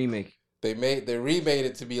King, the remake. They remade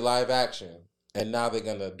it to be live action, and now they're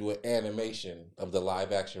gonna do an animation of the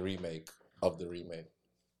live action remake of the remake.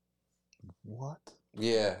 What?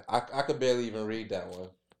 Yeah, I could barely even read that one.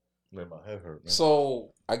 Made my head hurt, man.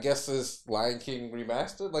 So I guess this Lion King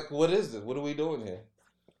remastered. Like, what is this? What are we doing here?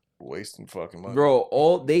 Wasting fucking money. Bro,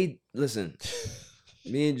 listen.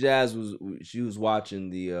 Me and Jazz she was watching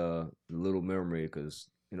the Little Mermaid because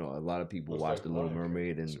you know a lot of people watch the Little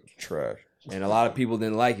Mermaid and trash, and a lot of people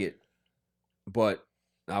didn't like it. But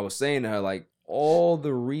I was saying to her like all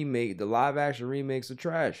the live action remakes are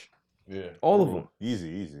trash. Yeah, all of them.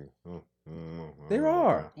 Easy. There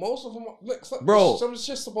are. Most of them, Bro. Some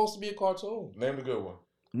shit's supposed to be a cartoon. Name a good one.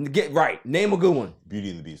 Get right. Name a good one.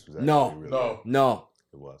 Beauty and the Beast was No. really No.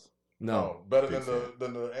 It was. No. Better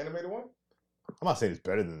than the animated one. I'm not saying it's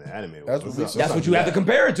better than the animated That's one. That's what you have to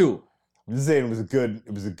compare it to. I'm just saying it was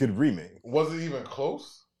a good remake. Was it even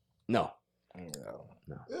close? No. Yeah,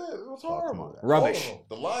 it was horrible. Rubbish. All of them.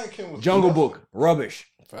 The Lion King was Jungle disgusting. Book, rubbish.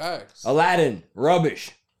 Facts. Aladdin,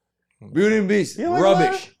 rubbish. Beauty and the Beast, You like rubbish.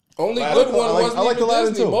 Aladdin? Only Aladdin, good one I like wasn't even Aladdin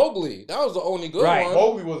Disney. too. Mowgli. That was the only good Right. one.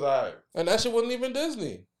 Mowgli was alright. And that shit wasn't even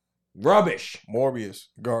Disney. Rubbish. Morbius,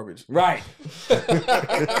 garbage. Right.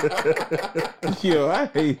 Yo, I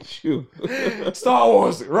hate you. Star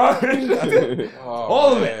Wars, rubbish. Oh,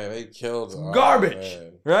 All of man, it. They killed it. Garbage.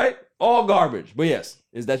 Man. Right? All garbage. But yes,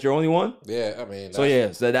 is that your only one? Yeah, I mean. So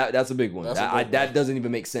yeah, so that's a big one. That's a big That one. doesn't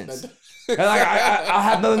even make sense. Like, I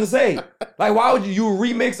have nothing to say. Like, why would you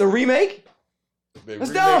remix a remake? They That's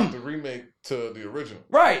remade dumb. the remake to the original.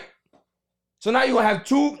 Right. So now you're gonna have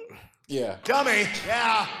two. Yeah. Dummy.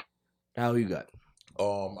 Yeah. How you got?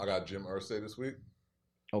 I got Jim Irsay this week,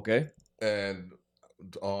 Okay. and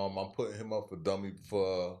I'm putting him up for dummy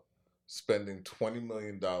for spending $20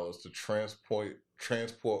 million to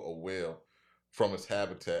transport a whale from its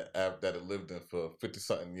habitat that it lived in for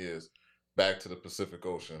 50-something years back to the Pacific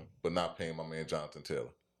Ocean, but not paying my man Jonathan Taylor.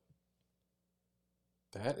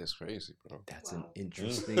 That is crazy, bro. That's an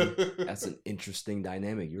interesting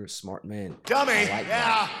dynamic. You're a smart man. Dummy. I like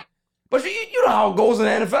Yeah. that. But you know how it goes in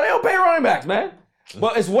the NFL. They don't pay running backs, man.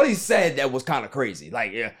 But it's what he said that was kind of crazy.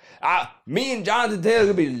 Like, yeah, me and Jonathan Taylor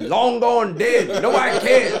gonna be long gone dead. Nobody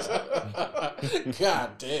cares.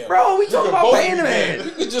 God damn. Bro, we talking about paying the man.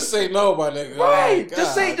 You could just say no, my nigga. Right. God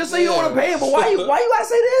Just say you don't want to damn. pay him. But why you gotta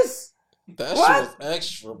say this? That What? shit was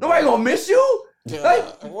extra. Bro. Nobody gonna miss you? God,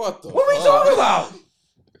 Like, what the what are we fuck? talking about?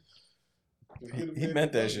 He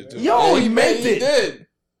meant that shit too. Yo, he meant He it. did.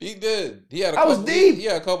 He did. He had a I was couple, deep. He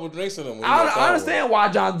had a couple drinks in him. When he I left that understand why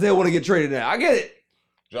Jonathan Taylor want to get traded now. I get it.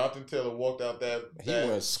 Jonathan Taylor walked out that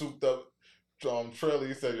went- souped up trailer.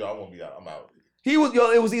 He said, "Yo, I won't be out. I'm out." It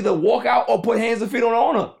was either walk out or put hands and feet on the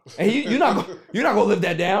owner. And you're not gonna live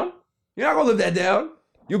that down. You're not gonna live that down.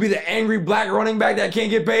 You'll be the angry black running back that can't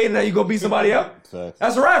get paid, and then you go beat somebody up.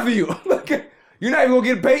 That's a wrap for you. You're not even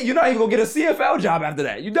gonna get paid. You're not even gonna get a CFL job after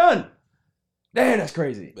that. You're done. Damn, that's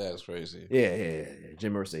crazy. That's crazy. Yeah.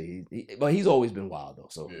 Jim Irsay, but he's always been wild though.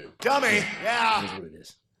 So Dummy. Yeah. it is what it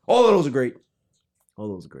is. All of those are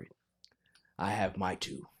great. I have my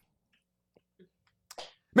two.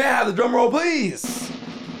 May I have the drum roll, please?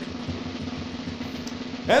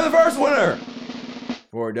 And the first winner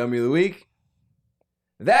for Dummy of the Week,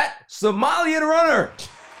 that Somalian runner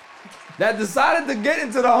that decided to get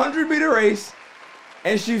into the 100-meter race,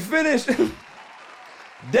 and she finished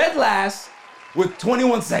dead last with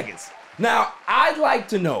 21 seconds. Now, I'd like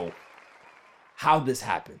to know how this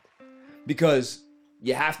happened, because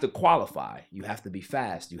you have to qualify, you have to be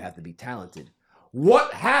fast, you have to be talented.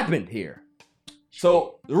 What happened here?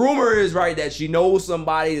 So the rumor is, right, that she knows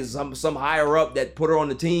somebody, some higher up that put her on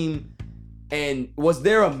the team. And was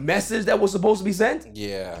there a message that was supposed to be sent?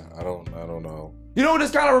 Yeah, I don't know. You know what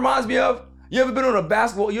this kind of reminds me of? You ever been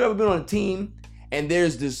on a team and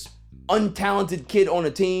there's this untalented kid on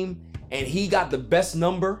a team and he got the best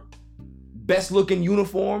number, best looking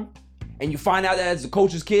uniform, and you find out that it's the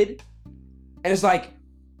coach's kid? And it's like,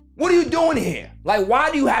 what are you doing here? Like,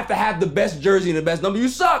 why do you have to have the best jersey and the best number? You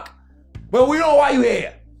suck. Well, we know why you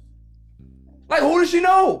here. Like, who does she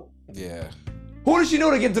know? Yeah. Who does she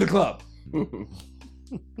know to get to the club?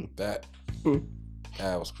 That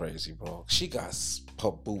was crazy, bro. She got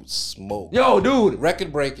her boots smoked. Yo, dude.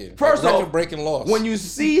 Record breaking. First off, record breaking loss. When you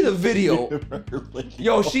see the video,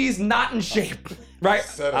 yo, she's not in shape, right?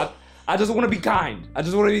 I just want to be kind.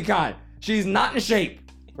 She's not in shape,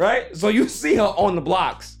 right? So you see her on the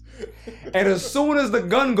blocks. And as soon as the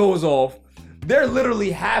gun goes off, they're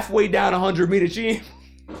literally halfway down 100 meters. She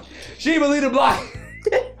even lead the block.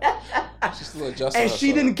 She's still adjusting and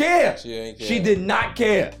she didn't care. She did not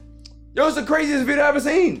care. Yo, it's the craziest video I've ever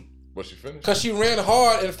seen. But she finished. Because she ran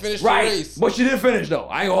hard and finished the race. But she did finish, though.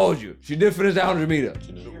 I ain't gonna hold you. She did finish that 100 meter.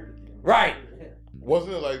 Right.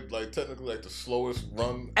 Wasn't it like technically like the slowest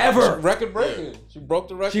run ever? Record breaking. Yeah. She broke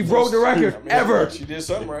the record. She broke the record ever. She did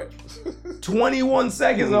something right. 21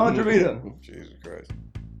 seconds, 100 meter. Jesus Christ.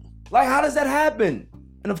 Like, how does that happen?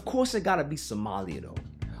 And of course, it gotta be Somalia, though.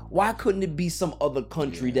 Why couldn't it be some other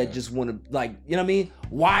country that just want to, like, you know what I mean?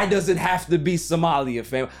 Why does it have to be Somalia,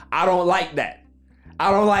 fam? I don't like that.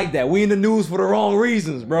 We in the news for the wrong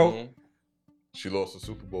reasons, bro. Mm-hmm. She lost the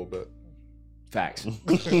Super Bowl bet. Facts.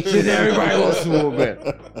 Everybody lost the Super Bowl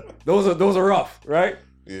bet. Those are rough, right?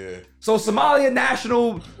 Yeah. So Somalia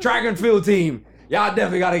national track and field team, y'all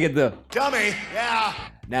definitely got to get the dummy. Yeah.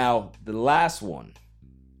 Now, the last one,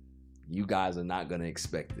 you guys are not going to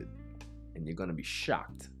expect it. And you're going to be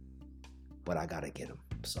shocked. But I got to get him.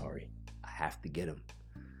 I'm sorry. I have to get him.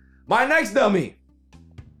 My next dummy,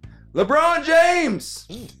 LeBron James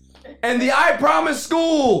and the I Promise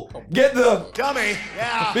School get the dummy.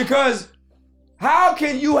 Yeah. Because how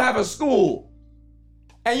can you have a school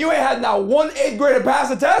and you ain't had not one 8th grader pass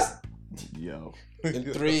a test? Yo. In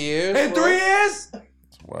 3 years? In 3 years?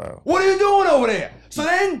 Wow. What are you doing over there? So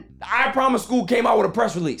then the I Promise School came out with a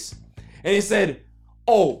press release. And it said,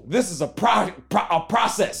 oh, this is a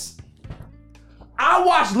process. I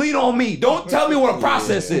watched Lean On Me. Don't tell me what a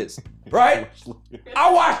process is, right?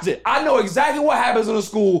 I watched it. I know exactly what happens in a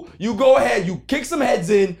school. You go ahead, you kick some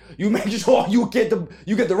heads in, you make sure you get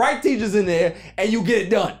the right teachers in there, and you get it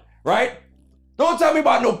done, right? Don't tell me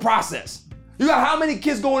about no process. You got how many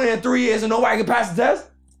kids going in 3 years and nobody can pass the test?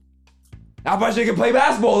 I bet you can play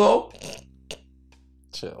basketball though.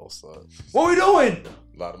 Chill, son. What we doing?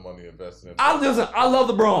 A lot of money invested in. I love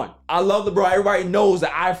LeBron. Everybody knows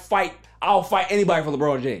that I'll fight anybody for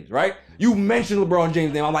LeBron James, right? You mentioned LeBron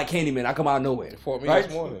James' name, I'm like Candyman. I come out of nowhere. You fought me right?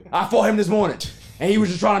 this morning. I fought him this morning, and he was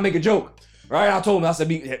just trying to make a joke, right? I told him, I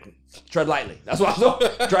said, tread lightly. That's what I told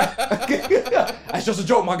him. That's just a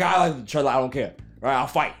joke, my guy. Like, tread lightly, I don't care, right? I'll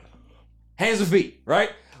fight. Hands and feet,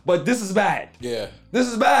 right? But this is bad. Yeah. This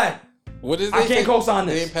is bad. What is I can't co-sign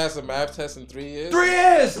this. They didn't pass a math test in 3 years? 3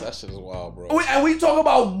 years! That shit is wild, bro. And we talk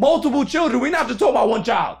about multiple children. We're not just talking about one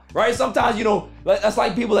child, right? Sometimes, that's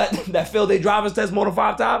like people that fail their driver's test more than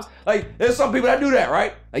 5 times. Like, there's some people that do that,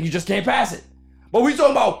 right? Like, you just can't pass it. But we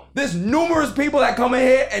talking about there's numerous people that come in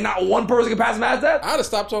here and not one person can pass a math test. I'd have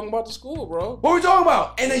stopped talking about the school, bro. What we talking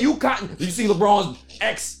about? And then you see LeBron's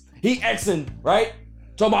ex, he exing, right?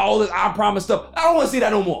 Talking about all this I Promise stuff. I don't want to see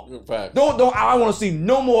that no more. Fact. I want to see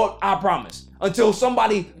no more I Promise until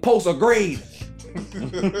somebody posts a grade.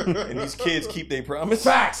 And these kids keep their promise.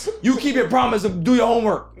 Facts. You keep your promise and do your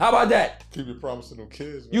homework. How about that? Keep your promise to them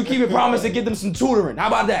kids. Man. You keep your promise and get them some tutoring. How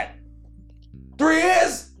about that? 3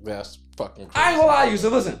 years? That's fucking crazy. I ain't gonna lie to you. So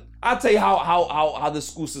listen, I'll tell you how the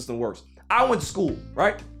school system works. I went to school,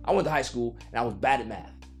 right? I went to high school and I was bad at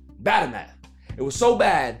math. Bad at math. It was so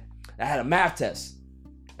bad that I had a math test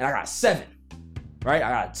and I got 7. Right? I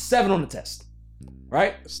got 7 on the test.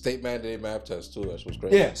 Right? State mandated math test too. That's what's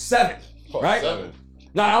crazy. Yeah, 7. Right? 7.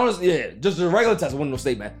 No, I was just a regular test. It wasn't no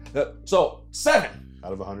state man. So 7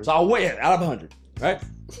 out of 100. So I went out of 100. Right?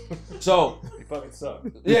 So you fucking suck.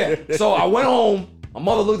 Yeah. So I went home. My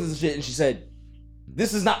mother looked at the shit and she said,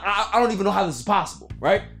 "This is not. I don't even know how this is possible."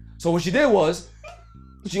 Right? So what she did was,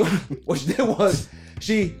 What she did was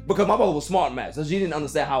because my mother was smart in math, so she didn't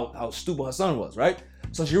understand how stupid her son was, right?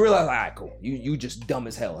 So she realized, all right, cool, you just dumb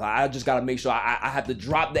as hell. I just gotta make sure I have to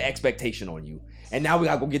drop the expectation on you, and now we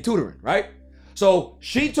gotta go get tutoring, right? So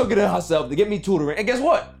she took it in herself to get me tutoring, and guess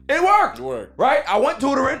what? It worked. Right? I went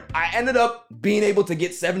tutoring. I ended up being able to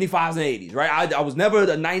get 75s and 80s, right? I was never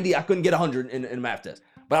a 90. I couldn't get 100 in a math test,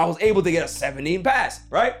 but I was able to get a 70 and pass,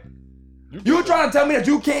 right? You trying to tell me that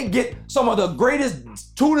you can't get some of the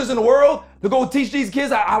greatest tutors in the world to go teach these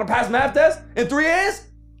kids how to pass math tests in 3 years?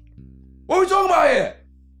 What are we talking about here?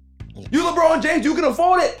 You LeBron James, you can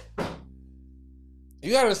afford it.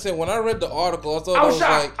 You gotta understand, when I read the article, I thought I was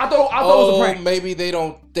shocked. I thought it was a prank. Maybe they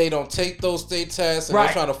don't take those state tests and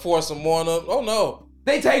they're trying to force them on them. Oh no.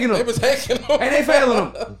 They taking them. They been taking them. And they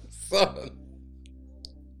failing them. Son.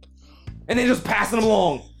 And they just passing them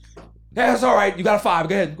along. Yeah, that's all right. You got a 5.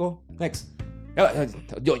 Go ahead. Go. Next.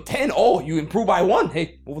 10. Oh, you improved by 1.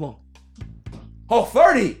 Hey, move along. Oh,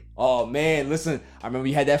 30. Oh, man. Listen, I remember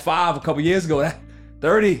you had that 5 a couple years ago. That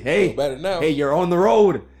 30. Hey. Better now. Hey, you're on the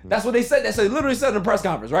road. That's what they said. They literally said in the press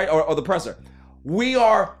conference, right? Or the presser. We you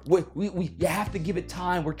have to give it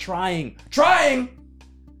time. We're trying. Trying?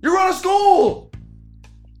 You're on a school.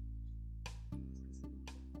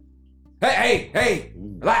 Hey.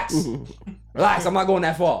 Relax. Relax. I'm not going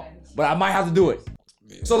that far. But I might have to do it.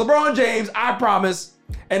 So LeBron James, I promise,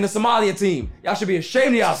 and the Somalia team, y'all should be ashamed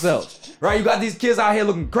of yourselves, right? You got these kids out here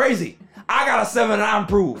looking crazy. I got a 7 and I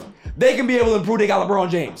improve. They can be able to improve. They got LeBron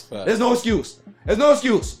James. There's no excuse. There's no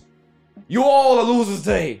excuse. You all are losers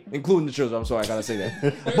today, including the children. I'm sorry, I gotta say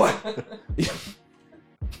that. But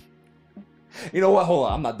you know what? Hold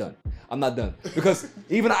on, I'm not done. Because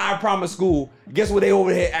even I Promise School, guess what they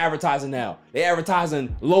over here advertising now? They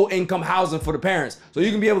advertising low-income housing for the parents. So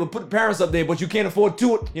you can be able to put the parents up there, but you can't afford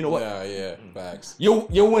to. You know what? Yeah, facts. Your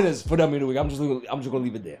winners for W of the week. I'm just gonna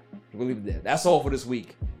leave it there. I'm gonna leave it there. That's all for this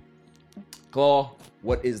week. Claw,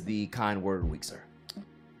 what is the kind word of the week, sir?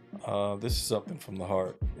 This is something from the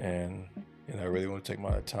heart, and I really want to take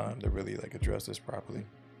my time to really address this properly.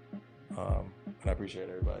 And I appreciate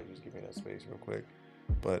everybody just give me that space real quick.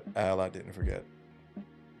 But Al, I didn't forget,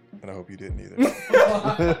 and I hope you didn't either.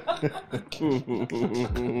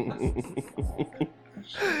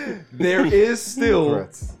 There is still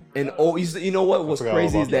an you know what? What's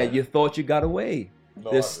crazy is that you thought you got away.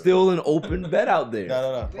 No, There's still an open bet out there.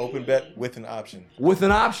 No. Open bet with an option. With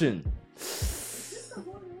an option.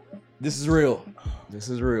 This is real.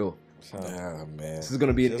 Yeah, man. This is going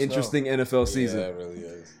to be an interesting NFL season. Yeah, it really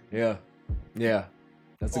is. Yeah.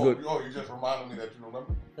 That's a good. Oh, you just reminded me that you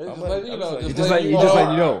remember? Just letting you know. Just letting you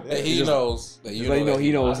know. That he knows. That you know.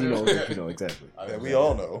 He knows. That You know exactly. That we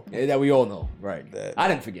all know. Yeah, that we all know. Right. I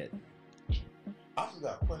didn't forget. I just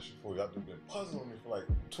got a question for you. I've been puzzling me for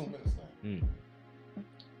 2 minutes now.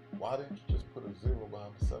 Why didn't you just put a 0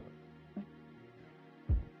 behind the 7?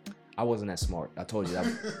 I wasn't that smart. I told you that.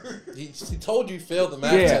 He told you failed the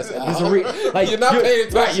math test. You're not paying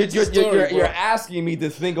attention. You're asking me to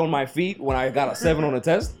think on my feet when I got a 7 on the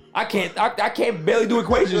test. I can't barely do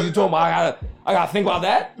equations. You told me I gotta think about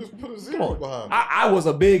that. Just put a 0 behind. I was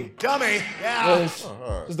a big dummy. Yeah. It's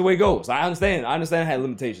just the way it goes. I understand. I had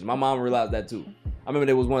limitations. My mom realized that too. I remember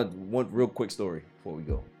there was one real quick story before we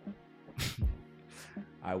go.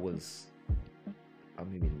 I'm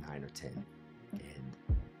maybe 9 or 10.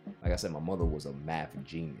 Like I said, my mother was a math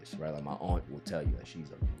genius, right? Like my aunt will tell you that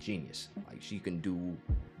she's a genius. Like she can do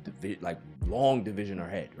long division in her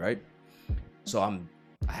head, right? So I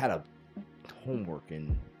had a homework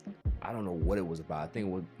and I don't know what it was about. I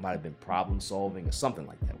think it might have been problem solving or something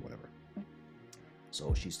like that, whatever.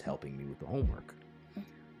 So she's helping me with the homework.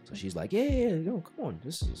 So she's like, yeah, come on,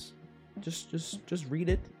 this is just read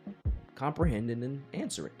it, comprehend, and then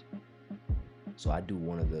answer it. So I do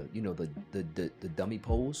one of the dummy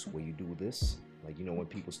pose where you do this. When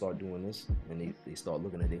people start doing this and they start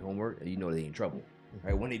looking at their homework, they in trouble,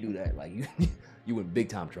 right? When they do that, you in big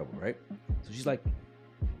time trouble, right? So she's like,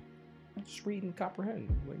 just read and comprehend.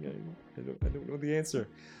 I don't know the answer.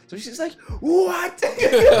 So she's like, what?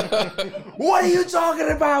 What are you talking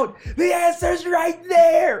about? The answer's right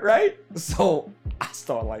there, right? So I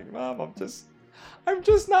start Mom, I'm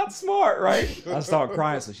just not smart, right? I start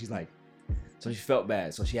crying. So she's like, so she felt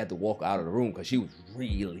bad. So she had to walk out of the room because she was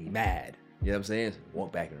really mad. You know what I'm saying? So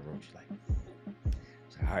walk back in the room. She's like,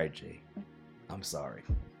 all right, Jay, I'm sorry.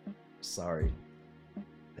 Sorry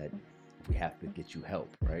that we have to get you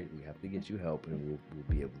help, right? We have to get you help and we'll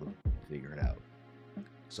be able to figure it out.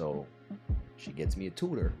 So she gets me a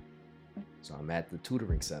tutor. So I'm at the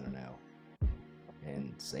tutoring center now.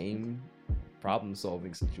 And same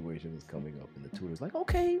problem-solving situation was coming up, and the tutor's like,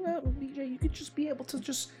 "Okay, BJ, you could just be able to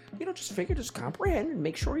just comprehend and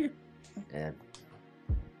make sure you." And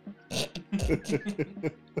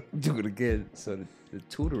do it again. So the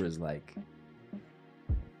tutor is like,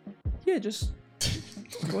 "Yeah, just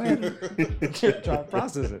go ahead and try to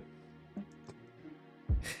process it.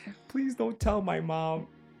 Please don't tell my mom,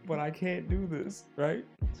 but I can't do this, right?"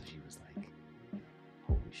 So she was like,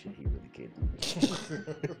 "Holy shit, he really can't do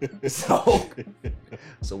this."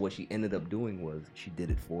 So what she ended up doing was she did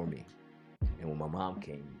it for me. And when my mom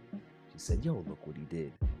came, she said, "Yo, look what he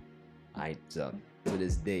did." To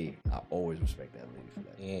this day, I always respect that lady for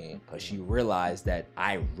that. Because she realized that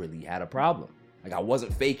I really had a problem. Like, I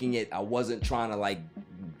wasn't faking it. I wasn't trying to, like,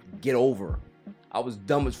 get over. I was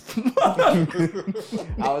dumb as fuck.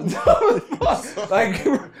 Like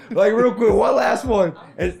real quick, one last one.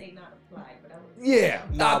 Yeah.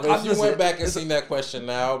 Nah, but if you went back and seen that question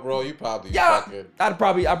now, bro, you probably fucking... I'd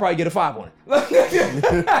probably get a 5 on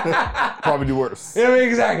it. Probably do worse. Yeah,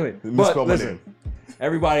 exactly. But listen,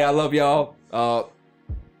 everybody, I love y'all.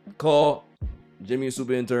 Call Jimmy,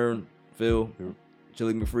 super intern, Phil,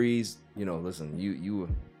 Chili McFreeze. You know, listen, you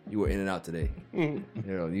were in and out today. You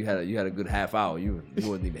know, you had a good half hour. You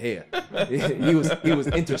wasn't even here. He was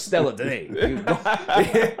interstellar today.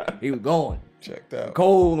 He was going. Checked out.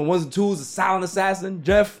 Cole, the ones and twos, the silent assassin,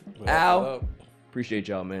 Jeff, Al. Appreciate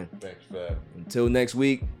y'all, man. Thanks, Fab. Until next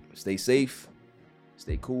week, stay safe,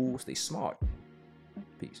 stay cool, stay smart.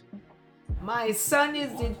 Peace. My son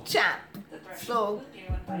is the champ, so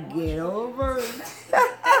get over it.